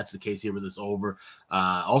spot, and that's the case here with this over.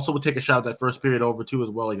 Also, we'll take a shot at that first period over too as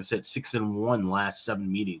well. Like I said, 6-1 last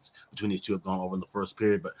 7 meetings between these two have gone over in the first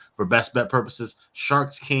period. But for best bet purposes,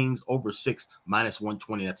 Sharks Kings over 6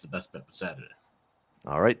 -120. That's the best bet for Saturday.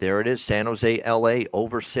 All right, there it is. San Jose, LA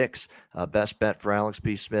over 6. Best bet for Alex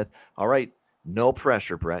P. Smith. All right, no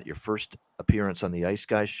pressure, Brett. Your first appearance on the Ice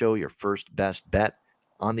Guys show, your first best bet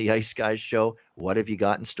on the Ice Guys show. What have you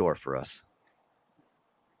got in store for us?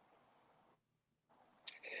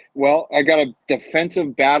 Well, I got a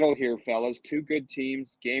defensive battle here, fellas. 2 good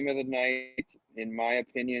teams. Game of the night, in my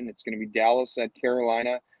opinion, it's going to be Dallas at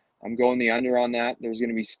Carolina. I'm going the under on that. There's going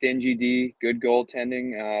to be stingy D, good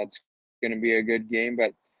goaltending. It's going to be a good game,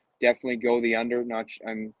 but definitely go the under.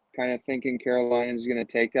 I'm kind of thinking Carolina is going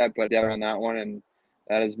to take that, but down on that one, and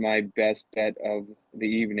that is my best bet of the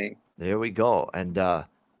evening. There we go. And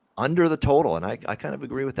under the total, and I kind of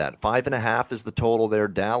agree with that. 5.5 is the total there.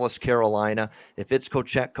 Dallas, Carolina. If it's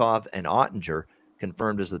Kochetkov and Ottinger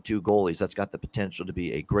confirmed as the 2 goalies, that's got the potential to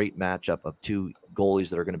be a great matchup of 2 goalies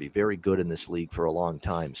that are going to be very good in this league for a long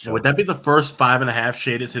time. So would that be the first 5.5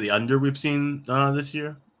 shaded to the under we've seen this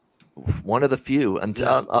year? One of the few. And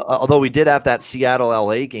although we did have that Seattle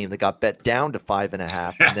LA game that got bet down to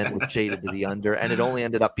 5.5 and then was shaded to the under, and it only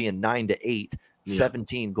ended up being 9-8.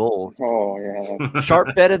 17 goals. Oh, yeah.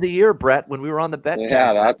 Sharp bet of the year, Brett, when we were on the bet.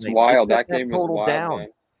 Yeah, that's wild. That game was wild, down. Man.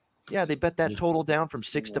 Yeah, they bet that total down from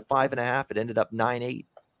 6 to 5.5. It ended up 9-8.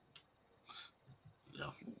 Yeah.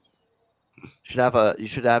 You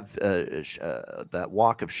should have that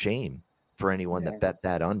walk of shame for anyone that bet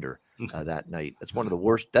that under that night. That's one of the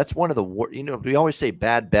worst. That's one of the worst. We always say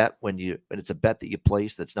bad bet when it's a bet that you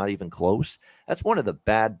place that's not even close. That's one of the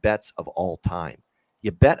bad bets of all time. You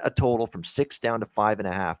bet a total from 6 down to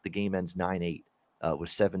 5.5. The game ends 9-8 with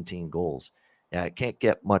 17 goals. It can't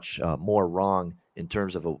get much more wrong in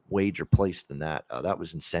terms of a wager place than that. That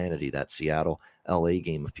was insanity, that Seattle LA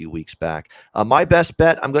game a few weeks back. My best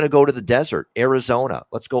bet, I'm going to go to the desert, Arizona.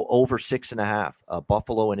 Let's go over 6.5.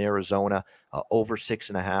 Buffalo and Arizona, over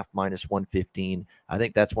 6.5, -115. I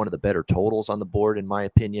think that's one of the better totals on the board, in my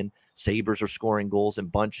opinion. Sabres are scoring goals in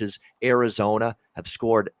bunches. Arizona have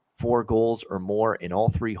scored 4 goals or more in all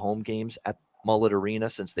 3 home games at Mullet Arena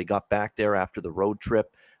since they got back there after the road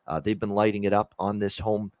trip. They've been lighting it up on this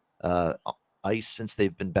home ice since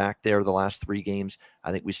they've been back there the last 3 games.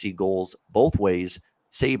 I think we see goals both ways.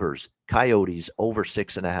 Sabres, Coyotes, over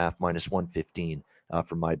 6.5, -115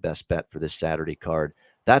 for my best bet for this Saturday card.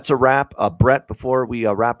 That's a wrap. Brett, before we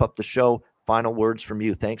wrap up the show, final words from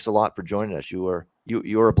you. Thanks a lot for joining us. You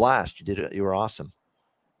were a blast. You did it. You were awesome.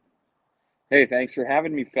 Hey, thanks for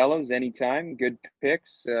having me, fellas. Anytime. Good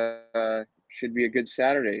picks. Should be a good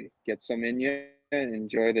Saturday. Get some in you and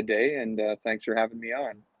enjoy the day. And thanks for having me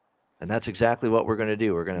on. And that's exactly what we're going to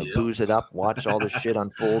do. We're going to booze it up, watch all this shit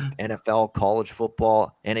unfold. NFL, college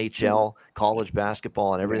football, NHL, college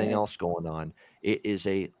basketball, and everything else going on. It is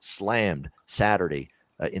a slammed Saturday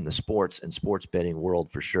in the sports and sports betting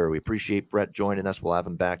world for sure. We appreciate Brett joining us. We'll have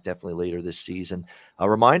him back definitely later this season. A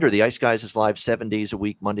reminder, the Ice Guys is live 7 days a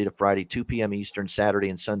week, Monday to Friday, 2 p.m. Eastern, Saturday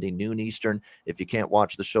and Sunday, noon Eastern. If you can't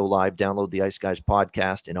watch the show live, download the Ice Guys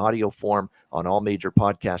podcast in audio form on all major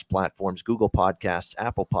podcast platforms, Google Podcasts,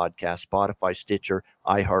 Apple Podcasts, Spotify, Stitcher,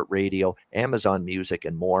 iHeartRadio, Amazon Music,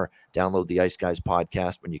 and more. Download the Ice Guys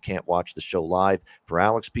podcast when you can't watch the show live. For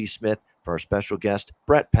Alex P. Smith, for our special guest,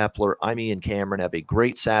 Bret Peppler, I'm Ian Cameron. Have a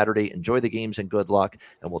great Saturday. Enjoy the games and good luck.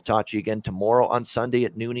 And we'll talk to you again tomorrow on Sunday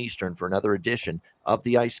at noon Eastern for another edition of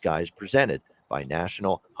the Ice Guys presented by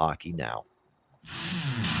National Hockey Now.